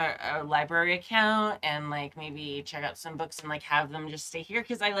new library account and like maybe check out some books and like have them just stay here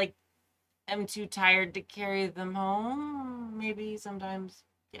because I like am too tired to carry them home. Maybe sometimes.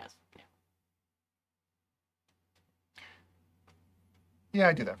 Yes. Yeah. Yeah,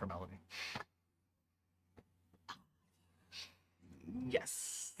 I do that for Melody.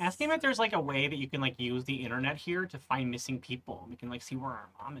 Yes. Ask him if there's like a way that you can like use the internet here to find missing people. We can like see where our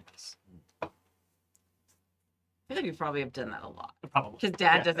mom is. I feel like we probably have done that a lot. Probably. Because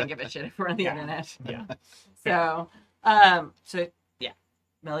Dad doesn't give a shit if we're on the internet. Yeah. So, yeah,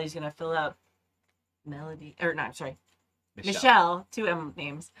 Melody's gonna fill out Michelle, two M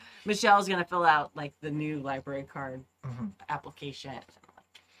names. Michelle's gonna fill out like the new library card application.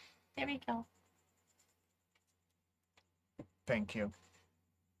 There we go. Thank you.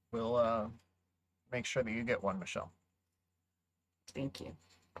 We'll make sure that you get one, Michelle. Thank you.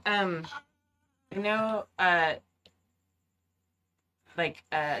 I know,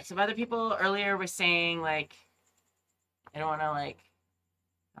 some other people earlier were saying like, I don't want to like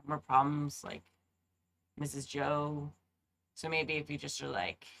have more problems like Mrs. Joe. So maybe if you just are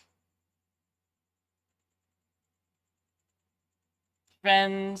like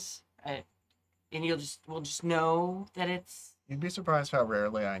friends, and we'll just know that it's. You'd be surprised how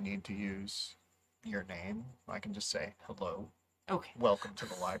rarely I need to use your name. I can just say hello, Okay. welcome to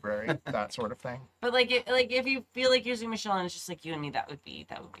the library, that sort of thing. But if you feel like using Michelle and it's just like you and me, that would be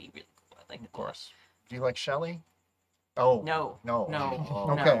really cool. I'd like Of course. Do you like Shelley? Oh. No. No. No.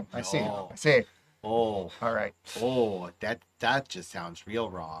 Okay, No. I see. No. I see. Oh, All right. that just sounds real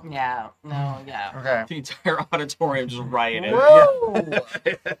wrong. Yeah. No. Yeah. Okay. The entire auditorium just rioted. Whoa!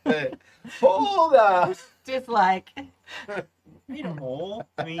 Hold up. Dislike. You know,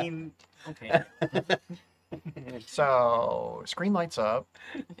 I mean, okay. So, screen lights up.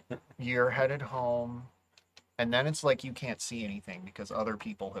 You're headed home. And then it's like you can't see anything because other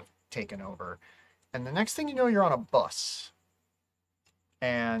people have taken over. And the next thing you know, you're on a bus.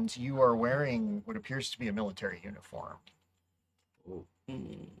 And you are wearing what appears to be a military uniform.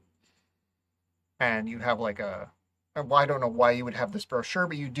 And you have like a Well, I don't know why you would have this brochure,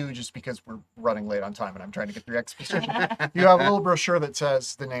 but you do just because we're running late on time and I'm trying to get through exposition. You have a little brochure that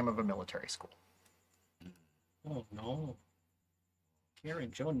says the name of a military school. Oh no.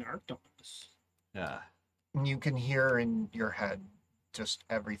 Karen, Joe narked on us. Yeah. And you can hear in your head just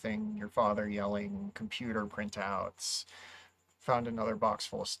everything. Your father yelling, computer printouts, found another box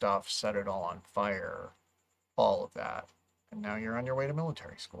full of stuff, set it all on fire, all of that. And now you're on your way to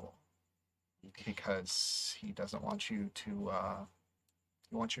military school. Because he doesn't want you to,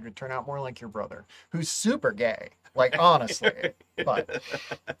 he wants you to turn out more like your brother, who's super gay. Like, honestly. But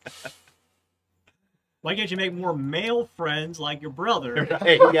Why can't you make more male friends like your brother?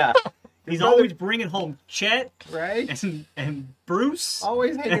 Right, yeah. He's always bringing home Chet Right? and Bruce.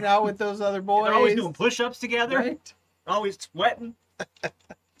 Always hanging out with those other boys. They're always doing push-ups together. Right? Always sweating.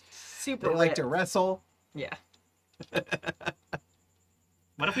 Super They like lit. to wrestle. Yeah.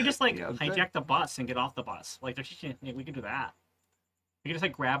 What if we just like Yeah, hijack good. the bus and get off the bus? Like, we could do that. We could just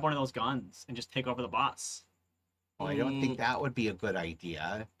like grab one of those guns and just take over the bus. Oh, I don't think that would be a good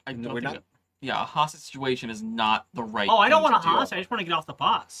idea. I No, don't we're think not. yeah, a hostage situation is not the right. Oh, I don't thing want to a do. hostage. I just want to get off the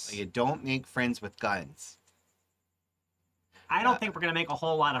bus. You don't make friends with guns. I don't think we're gonna make a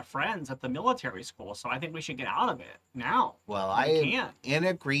whole lot of friends at the military school, so I think we should get out of it now. Well, We I am can't. in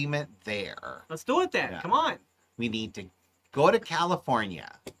agreement there. Let's do it then. Yeah. Come on. We need to go to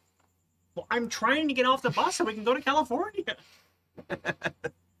California. Well, I'm trying to get off the bus so we can go to California.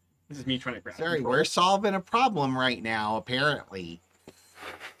 This is me trying to grab. Sorry, control. we're solving a problem right now, apparently.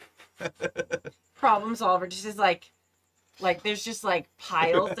 Problem solver just is like there's just like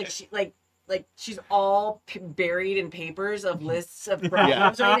piles like she's all buried in papers of lists of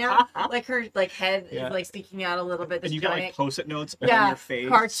problems right now. Like her like head Yeah. is like sticking out a little bit. And This you got like giant post-it notes on yeah your face.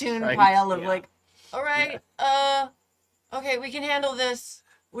 cartoon Right. pile of Yeah. like, all right, okay, we can handle this.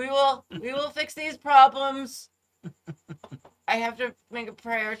 We will fix these problems. I have to make a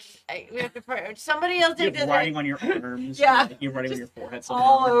prayer. We have to pray. Somebody else You take have this. writing on your arms. Yeah. You're writing on Just your forehead.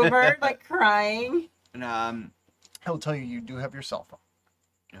 all somehow. over, like crying. And, he'll tell you do have your cell phone.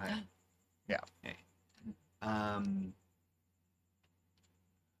 okay. Yeah. Okay.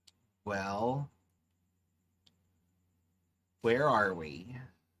 Well, where are we?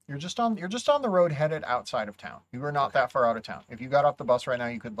 You're just on the road headed outside of town. You are not that far out of town. If you got off the bus right now,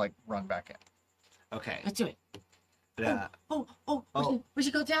 you could like run back in. Okay. Let's do it. Uh, We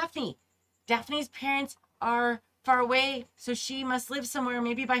should go Daphne. Daphne's parents are far away, so she must live somewhere,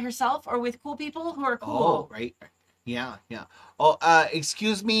 maybe by herself or with cool people who are oh, cool. right. Yeah, yeah. Oh,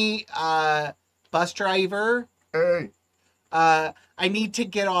 excuse me, bus driver. Hey, I need to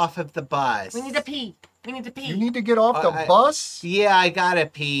get off of the bus. We need to pee. We need to pee. you need to get off the I- bus? Yeah, I gotta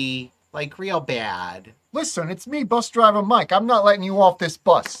pee. Like, real bad. Listen, it's me, bus driver Mike. I'm not letting you off this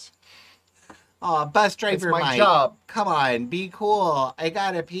bus. Oh, bus It's driver my Mike. job. Come on, be cool. I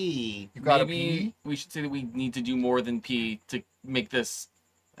gotta pee. You gotta Maybe pee? we should say that we need to do more than pee to make this.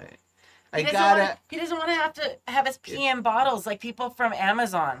 I He doesn't gotta. wanna- he doesn't want to have us pee in bottles like people from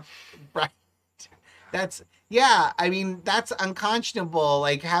Amazon. Right. That's yeah. I mean, that's unconscionable.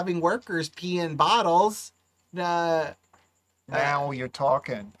 Like having workers pee in bottles. Now you're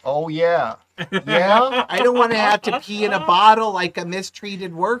talking. Oh, yeah. Yeah? I don't want to have to pee in a bottle like a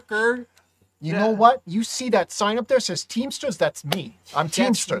mistreated worker. You know what? You see that sign up there says Teamsters? That's me. I'm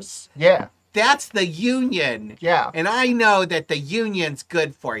Teamsters. Yeah. That's the union, Yeah. and I know that the union's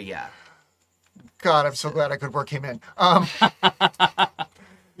good for you. God, I'm so glad I could work him in.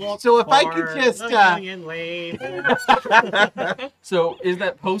 So if I could For just, the union labor. So is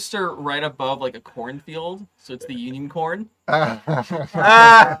that poster right above like a cornfield? So it's the Union corn. oh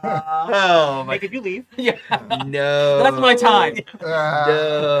my Hey, could you leave? Yeah, no, that's my time.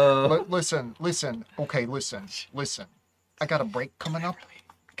 No. Listen. Okay, listen. I got a break coming up.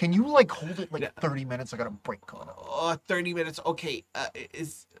 Can you like hold it like 30 minutes? I got a break coming up. Oh, 30 minutes. Okay.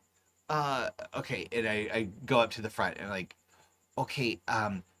 Okay. And I go up to the front and like, okay.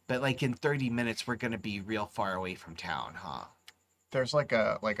 But like in 30 minutes, we're going to be real far away from town, huh? There's like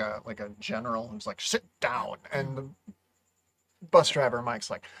a general who's like, sit down. And the bus driver Mike's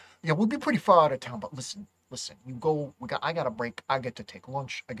like, yeah, we'll be pretty far out of town, but listen, you go, I got a break. I get to take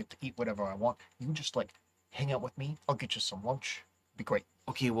lunch. I get to eat whatever I want. You just like hang out with me. I'll get you some lunch. Be great.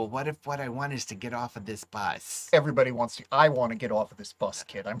 Okay. Well, what if what I want is to get off of this bus? Everybody wants to. I want to get off of this bus,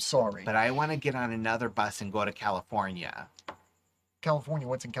 kid. I'm sorry. But I want to get on another bus and go to California. California,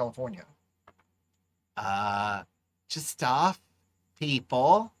 what's in California? Just stuff,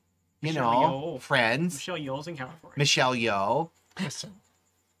 people, you Michelle know, Yeoh. friends. Michelle Yeoh's in California. Michelle Yeoh,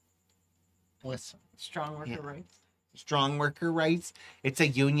 Listen. Strong worker Yeah. rights. strong worker rights. It's a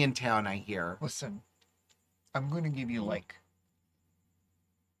union town, I hear. Listen. I'm going to give you like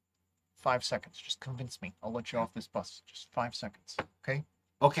 5 seconds. Just convince me. I'll let you off this bus. Just 5 seconds. Okay?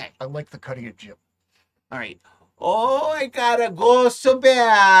 Okay. I like the cut of your jib. All right. Oh, I gotta go so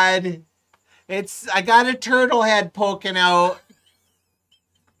bad. I got a turtle head poking out.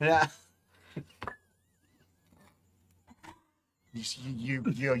 Yeah.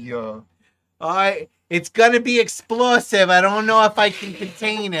 You. It's gonna be explosive. I don't know if I can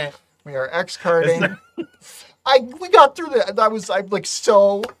contain it. We are X-carding. We got through that. I'm like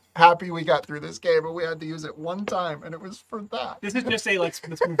so happy we got through this game, but we had to use it one time, and it was for that. This is just a let's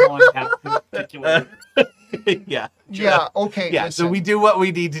move on past this particular. Yeah. Yeah. Okay. Yeah. Listen, So we do what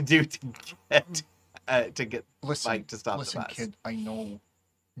we need to do to get listen, Mike to stop listen, the bus. kid. I know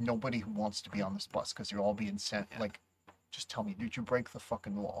nobody who wants to be on this bus because you're all being sent. Yeah. Like, just tell me, did you break the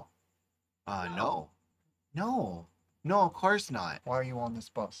fucking law? No. No, of course not. Why are you on this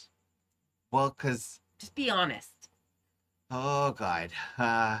bus? Well, cause Just be honest. oh god.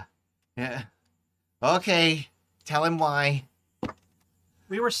 Yeah. Okay. Tell him why.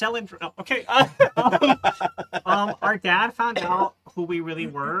 We were selling. Okay. Our dad found out who we really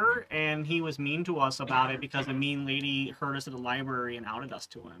were, and he was mean to us about it because a mean lady heard us at the library and outed us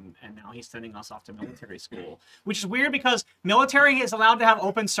to him, and now he's sending us off to military school, which is weird because military is allowed to have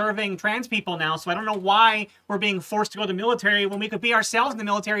open serving trans people now. So I don't know why we're being forced to go to military when we could be ourselves in the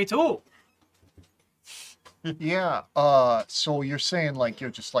military too. Yeah. So you're saying like you're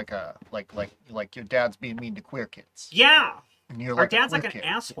just like a like your dad's being mean to queer kids. Yeah. And you're Our like dad's a like queer an kid.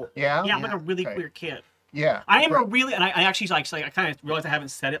 asshole. Yeah. Yeah, I'm like a really Okay. queer kid. Yeah. I am a right. really, and I actually like I kind of realized I haven't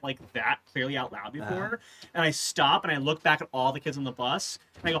said it like that clearly out loud before, and I stop and I look back at all the kids on the bus,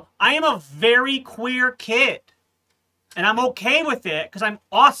 and I go, I am a very queer kid, and I'm okay with it because I'm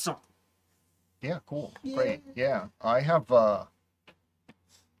awesome. Yeah. Cool. Great. Yeah. I have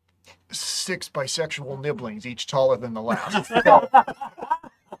 6 bisexual nibblings, each taller than the last.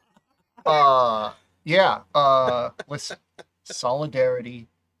 Yeah. Listen. Solidarity.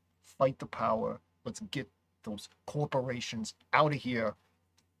 Fight the power. Let's get those corporations out of here.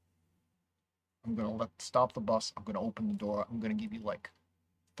 I'm gonna stop the bus. I'm gonna open the door. I'm gonna give you like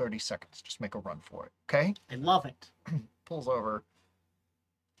 30 seconds. Just make a run for it. Okay? I love it. Pulls over.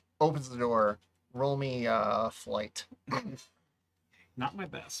 Opens the door. Roll me flight. Not my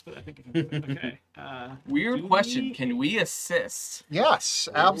best, but I think I can do it. Okay. Weird do question. we- Can we assist? Yes,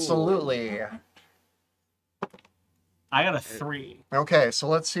 absolutely. I got a 3. Okay, so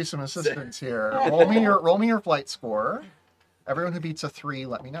let's see some assistance here. Roll me your flight score. Everyone who beats a 3,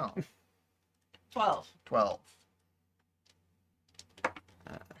 let me know. 12. 12.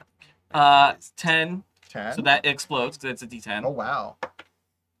 10. 10. So that explodes because it's a D10. Oh wow.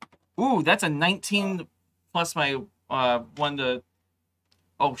 Ooh, that's a 19 plus my 1 to.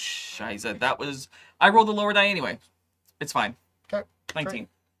 Oh, shiza. That was. I rolled the lower die anyway. It's fine. Okay. 19.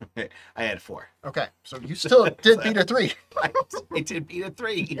 I had 4. Okay, so you still did beat a 3. I did beat a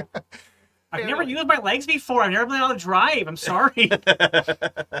 3. I've never used my legs before. I've never been able to drive. I'm sorry.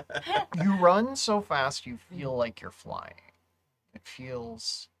 You run so fast you feel like you're flying. It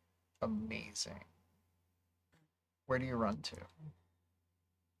feels amazing. Where do you run to?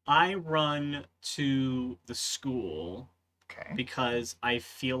 I run to the school Okay. because I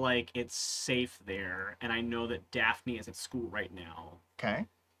feel like it's safe there, and I know that Daphne is at school right now, Okay.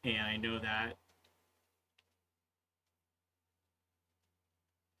 and I know that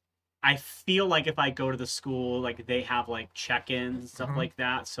I feel like if I go to the school, like they have like check-ins and stuff Mhm. like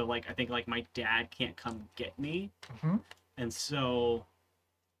that, so like I think like my dad can't come get me, hmm and so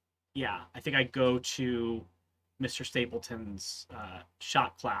yeah, I think I go to Mr. Stapleton's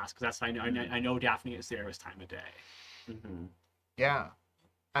shop class because that's I know Daphne is there this time of day. Mm-hmm. Yeah.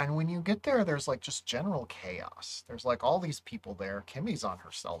 And when you get there, there's like just general chaos. There's like all these people there. Kimmy's on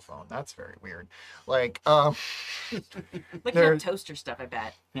her cell phone. That's very weird. Like, Looking There- up toaster stuff, I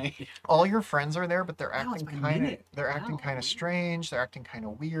bet. all your friends are there, but they're Wow, acting it's my kind of minute. they're acting Wow. kind of strange. They're acting kind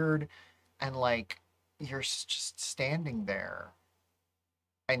of weird, and like you're just standing there,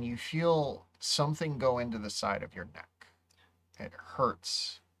 and you feel something go into the side of your neck. It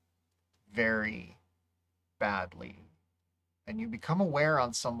hurts very badly, and you become aware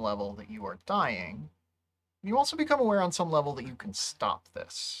on some level that you are dying. You also become aware on some level that you can stop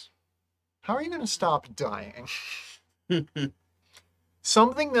this. How are you going to stop dying?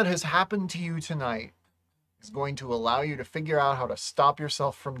 Something that has happened to you tonight is going to allow you to figure out how to stop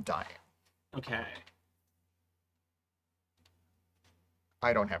yourself from dying. Okay.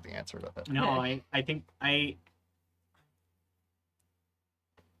 I don't have the answer to that. No, I think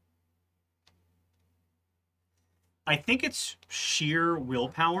I think it's sheer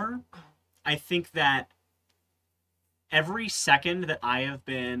willpower. I think that every second that I have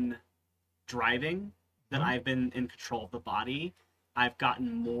been driving, that Mhm. I've been in control of the body, I've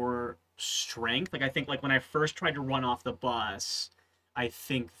gotten more strength. Like I think like when I first tried to run off the bus, I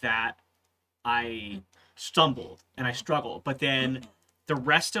think that I stumbled and I struggled. But then the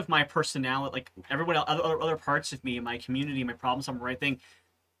rest of my personality, like everyone else, other parts of me, my community, my problem solving, right thing,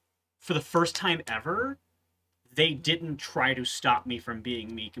 for the first time ever, they didn't try to stop me from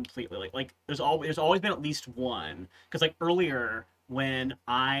being me completely. Like there's always been at least one. Because like earlier when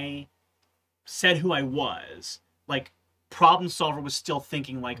I said who I was, like problem solver was still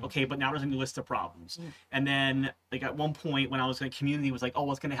thinking like, okay, but now there's a new list of problems. And then like at one point when I was in a community was like, oh,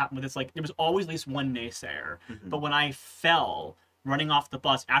 what's gonna happen with this? Like there was always at least one naysayer. But when I fell running off the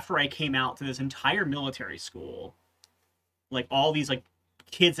bus after I came out to this entire military school, like all these like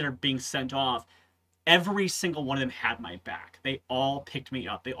kids that are being sent off, every single one of them had my back. They all picked me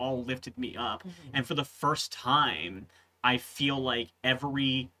up. They all lifted me up. And for the first time, I feel like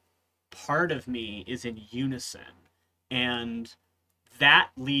every part of me is in unison. And that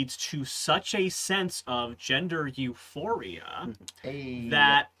leads to such a sense of gender euphoria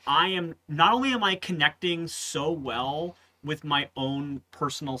that I am, not only am I connecting so well with my own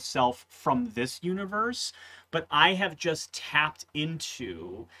personal self from this universe, but I have just tapped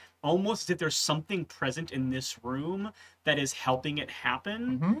into, almost as if there's something present in this room that is helping it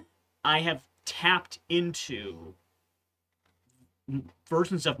happen. I have tapped into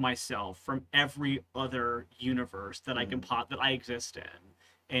versions of myself from every other universe that I can that I exist in,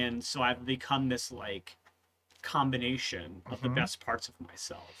 and so I've become this like combination of the best parts of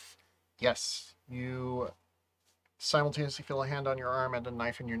myself. Yes, you simultaneously feel a hand on your arm and a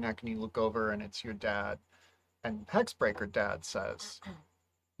knife in your neck, and you look over, and it's your dad. And Hexbreaker Dad says,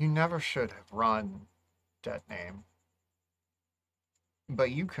 "You never should have run, Dead Name,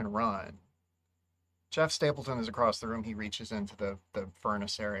 but you can run." Jeff Stapleton is across the room. He reaches into the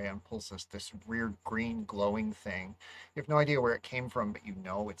furnace area and pulls this weird green glowing thing. You have no idea where it came from, but you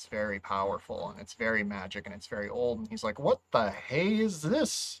know it's very powerful and it's very magic and it's very old. And he's like, "What the hey is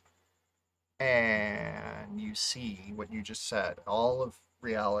this?" And you see what you just said. All of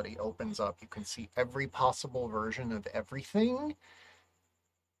reality opens up. You can see every possible version of everything.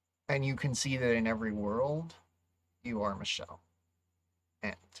 And you can see that in every world, you are Michelle.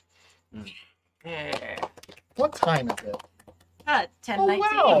 And what time is it? 10:19.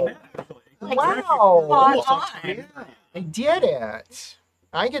 Wow. Like, Wow. spot on. Yeah, I did it.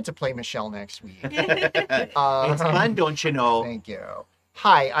 I get to play Michelle next week. It's fun, don't you know? Thank you.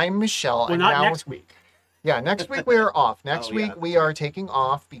 Hi, I'm Michelle. Well, I'm not now next week. Yeah, next week we are off. Next Oh, week yeah. we are taking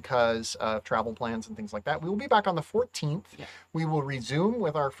off because of travel plans and things like that. We will be back on the 14th. Yeah. We will resume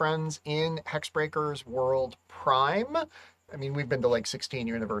with our friends in Hexbreakers World Prime. I mean, we've been to like 16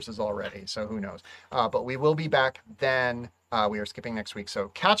 universes already, so who knows. But we will be back then. We are skipping next week. So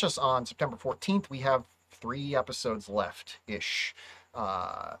catch us on September 14th. We have 3 episodes left-ish.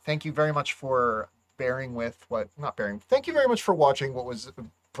 Thank you very much for bearing with thank you very much for watching what was a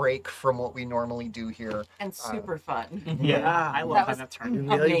break from what we normally do here. And super fun. Yeah, I That love how was- that it turned.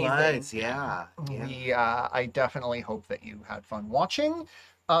 really Amazing. was. Yeah. I definitely hope that you had fun watching.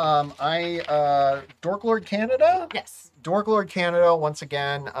 Dorklord Canada. Yes. Dorklord Canada, once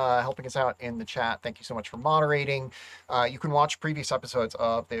again, helping us out in the chat. Thank you so much for moderating. You can watch previous episodes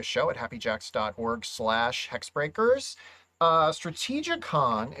of this show at happyjacks.org/hexbreakers.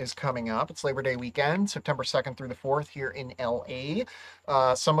 Strategicon is coming up. It's Labor Day weekend, September 2nd through the 4th here in LA.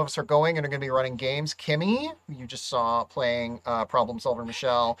 Some of us are going and are going to be running games. Kimmy, who you just saw playing Problem Solver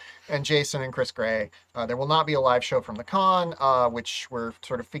Michelle, and Jason and Chris Gray. There will not be a live show from the con, which we're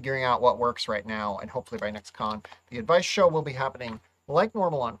sort of figuring out what works right now, and hopefully by next con, the advice show will be happening like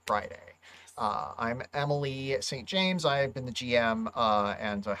normal on Friday. I'm Emily St. James. I've been the GM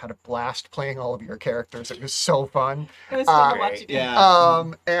and had a blast playing all of your characters. It was so fun. It was fun to watch again.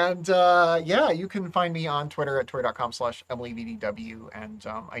 Yeah. You can find me on Twitter at twitter.com/EmilyVDW. And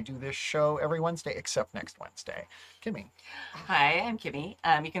I do this show every Wednesday except next Wednesday. Kimmy. Hi, I'm Kimmy.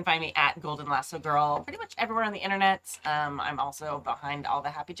 You can find me at Golden Lasso Girl pretty much everywhere on the internet. I'm also behind all the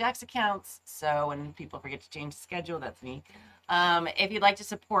Happy Jacks accounts. So when people forget to change the schedule, that's me. If you'd like to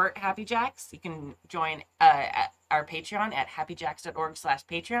support Happy Jacks, you can join at our Patreon at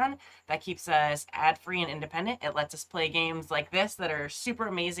happyjacks.org/Patreon. That keeps us ad-free and independent. It lets us play games like this that are super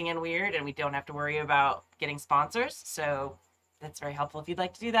amazing and weird, and we don't have to worry about getting sponsors. So that's very helpful if you'd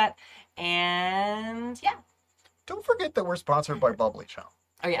like to do that. And yeah. Don't forget that we're sponsored by Bubbly Chum.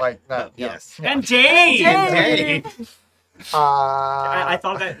 Oh, yeah. Like that. Yes. Yeah. And Dave! Dave! I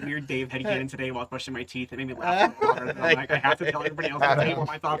thought that weird Dave head canon today while brushing my teeth. It made me laugh. I'm like, I have to tell everybody else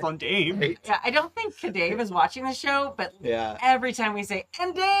my thoughts on Dave. Right. Yeah, I don't think Dave is watching the show, but Yeah. every time we say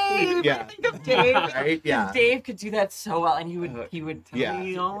 "and Dave," Yeah. I think of Dave. Right? Yeah. Dave could do that so well, and he would tell Yeah.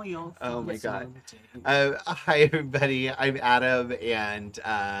 me. Oh my God. Hi everybody, I'm Adam, and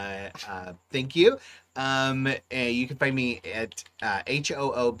thank you. And you can find me at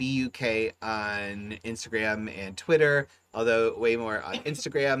HOOBUK on Instagram and Twitter, although way more on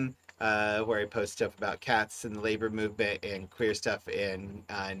Instagram, where I post stuff about cats and the labor movement and queer stuff and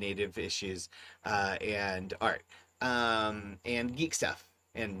native issues and art and geek stuff.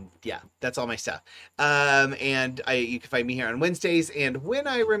 And yeah, that's all my stuff. And you can find me here on Wednesdays. And when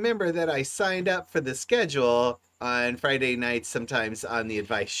I remember that I signed up for the schedule on Friday nights, sometimes on the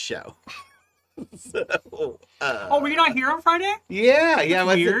Advice Show. So, were you not here on Friday? yeah,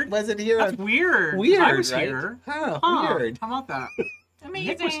 That's weird. Was it here? That's weird. Weird, I was right? here. Huh, weird. How about that?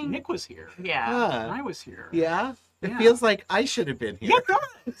 Amazing. Nick was here. Yeah. Huh. I was here. Yeah? It Yeah. feels like I should have been here. Yeah, it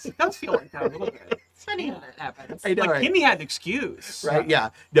does. It does feel like that a little bit. It's funny how that happens. I know, Like, right? Kimmy had an excuse. Right, yeah.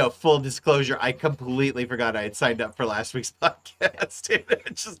 No, full disclosure, I completely forgot I had signed up for last week's podcast.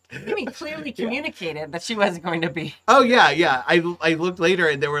 It just... Kimmy clearly communicated that she wasn't going to be. Oh, yeah. I looked later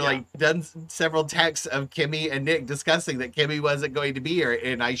and there were like done several texts of Kimmy and Nick discussing that Kimmy wasn't going to be here,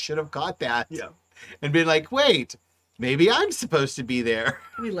 and I should have caught that. Yeah. And been like, wait, maybe I'm supposed to be there.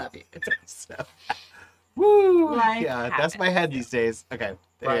 We love you. It's So, woo! Life Yeah, that's my head these days. Okay.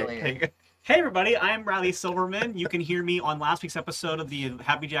 Riley. Hey everybody, I'm Riley Silverman. You can hear me on last week's episode of the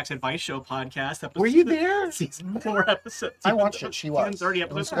Happy Jack's Advice Show podcast. Were you there? Season 4 episode. I watched it. She was. Season 30, It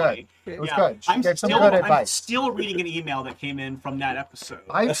episode was 20. good. It was Yeah. good. She I'm gave some still, good I'm advice. still reading an email that came in from that episode.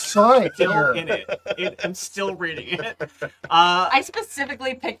 I saw it Still here. in it. I'm still reading it. I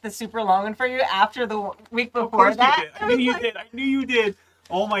specifically picked the super long one for you after the week Of before course that. you did. I knew you did.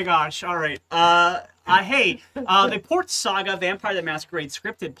 Oh my gosh. All right. The Port Saga Vampire the Masquerade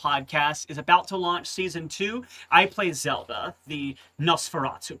scripted podcast is about to launch season 2. I play Zelda, the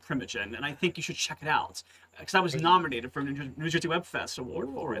Nosferatu Primogen, and I think you should check it out. Because I was nominated for the New Jersey Web Fest award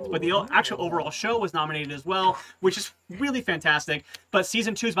for it. But the actual overall show was nominated as well, which is really fantastic. But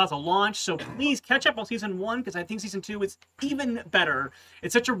season 2 is about to launch, so please catch up on season 1, because I think season 2 is even better.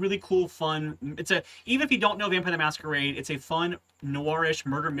 It's such a really cool, fun... Even if you don't know Vampire the Masquerade, it's a fun, noirish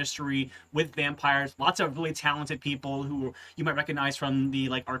murder mystery with vampires. Lots of really talented people who you might recognize from the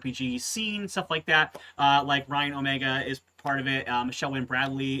RPG scene, stuff like that. Like Ryan Omega is part of it. Michelle Wynn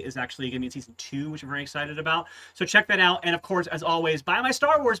Bradley is actually going to be in season 2, which I'm very excited about. So check that out. And of course, as always, buy my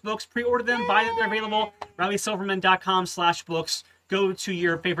Star Wars books. Pre-order them. Buy them. They're available. RileySilverman.com/books. Go to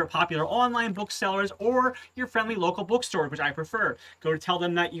your favorite popular online booksellers or your friendly local bookstore, which I prefer. Go to tell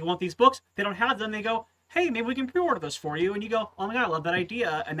them that you want these books. They don't have them. They go, hey, maybe we can pre-order those for you. And you go, oh my God, I love that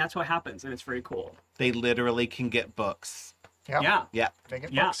idea. And that's what happens. And it's very cool. They literally can get books. Yeah. Yeah. They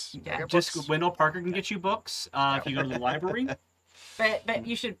get Yeah. books. They get Just books. Wendell Parker can get you books if you go to the library. But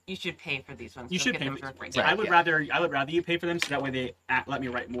you should pay for these ones. You Don't should get pay them for them. free. Right. I would rather you pay for them so that way they let me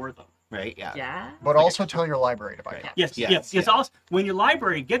write more of them. Right? Yeah. Yeah. But also tell your library to buy it. Yeah. Yes. Yeah. Also, when your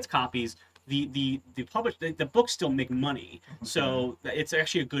library gets copies, the books still make money. So it's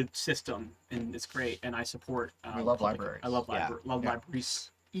actually a good system and it's great. And I support. We love libraries. I love Yeah.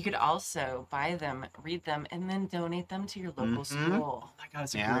 libraries. You could also buy them, read them, and then donate them to your local Mhm. school. Oh my God,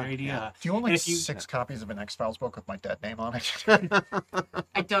 that's a Yeah, great idea. Do you want And like if you- 6 copies of an X-Files book with my dead name on it?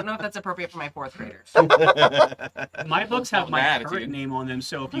 I don't know if that's appropriate for my 4th graders. My books have my Mad current attitude. name on them.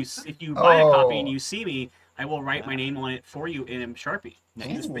 So if you buy a copy and Oh. you see me, I will write my name on it for you in Sharpie.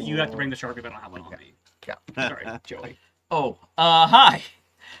 Nice. But you have to bring the Sharpie, but I don't have one on me. Yeah. Sorry, Joey. Hi.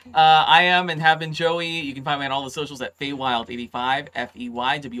 I am and have been Joey. You can find me on all the socials at Feywild85,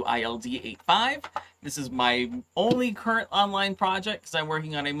 FEYWILD85. This is my only current online project because I'm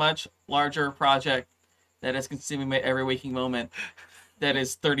working on a much larger project that is consuming my every waking moment that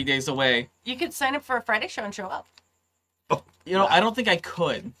is 30 days away. You could sign up for a Friday show and show up. You know, I don't think I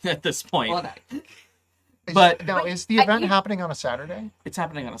could at this point. Well, no. But- now, is the I- event you- happening on a Saturday? It's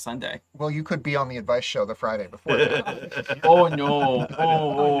happening on a Sunday. Well, you could be on the advice show the Friday before. that. Oh, no.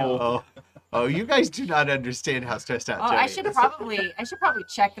 Oh. Oh, you guys do not understand how stressed out Oh, Joey I should is. probably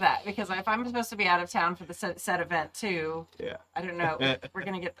check that because if I'm supposed to be out of town for the set event too, Yeah. I don't know. We're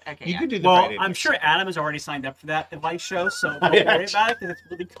gonna get okay. You Yeah. could do the Well, Friday I'm night sure show. Adam has already signed up for that advice show, so don't worry about it because it's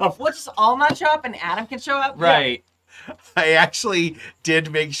really covered. We'll just all not show up and Adam can show up. Right. I actually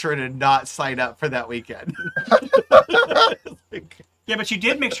did make sure to not sign up for that weekend. Yeah, but you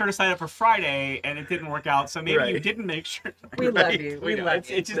did make sure to sign up for Friday, and it didn't work out. So maybe you Right. didn't make sure. We love you. We love it's,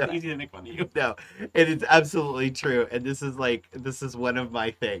 you. it's just easy to make fun of you. No, it is absolutely true, and this is one of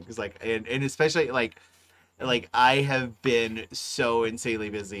my things. Like, and especially like I have been so insanely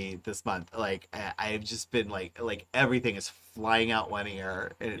busy this month. Like I've just been like everything is flying out one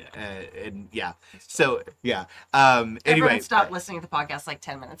ear, and yeah. So yeah. Anyway, Everyone stopped listening to the podcast like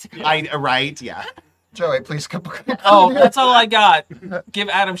 10 minutes ago. right, yeah. Joey, please come. Oh, that's all I got. Give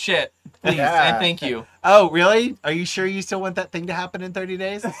Adam shit, please, Yeah. and thank you. Oh, really? Are you sure you still want that thing to happen in 30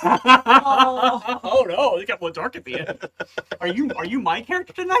 days? Oh no, it got more dark at the end. Are you my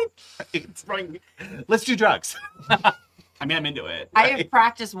character tonight? Let's do drugs. I mean, I'm into it. I have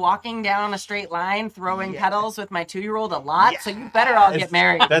practiced walking down a straight line, throwing petals with my 2-year-old a lot, so you better all get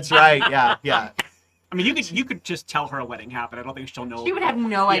married. That's right. Yeah. I mean, you could just tell her a wedding happened. I don't think she'll know. She would have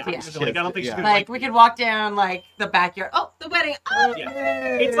no idea. Like, I don't think she Yeah. could. Like, we could walk down, like, the backyard. Oh, the wedding. Oh,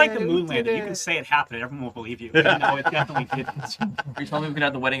 Yeah. It's like the moon landing. You can say it happened, and everyone will believe you. You know, it definitely didn't. Are you telling me we could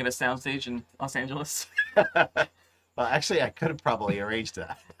have the wedding at a soundstage in Los Angeles? Well, actually, I could have probably arranged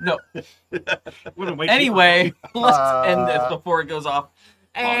that. No. Wouldn't wait Anyway, let's end this before it goes off.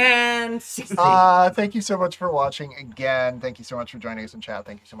 and Thank you so much for watching again. Thank you so much for joining us in chat.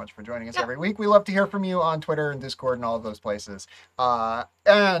 Thank you so much for joining us every week. We love to hear from you on Twitter and Discord and all of those places.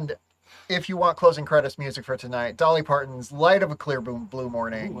 And if you want closing credits music for tonight, Dolly Parton's Light of a Clear Blue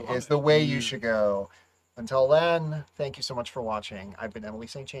Morning is the way you should go. Until then, thank you so much for watching. I've been Emily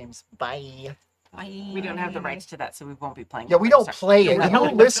St. James. Bye. we don't have the rights to that, so we won't be playing. Yeah, we don't play it. We're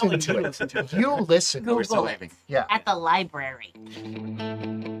You listen to telling you it. listen to it. You listen. Google We're still it. leaving. Yeah. At the library.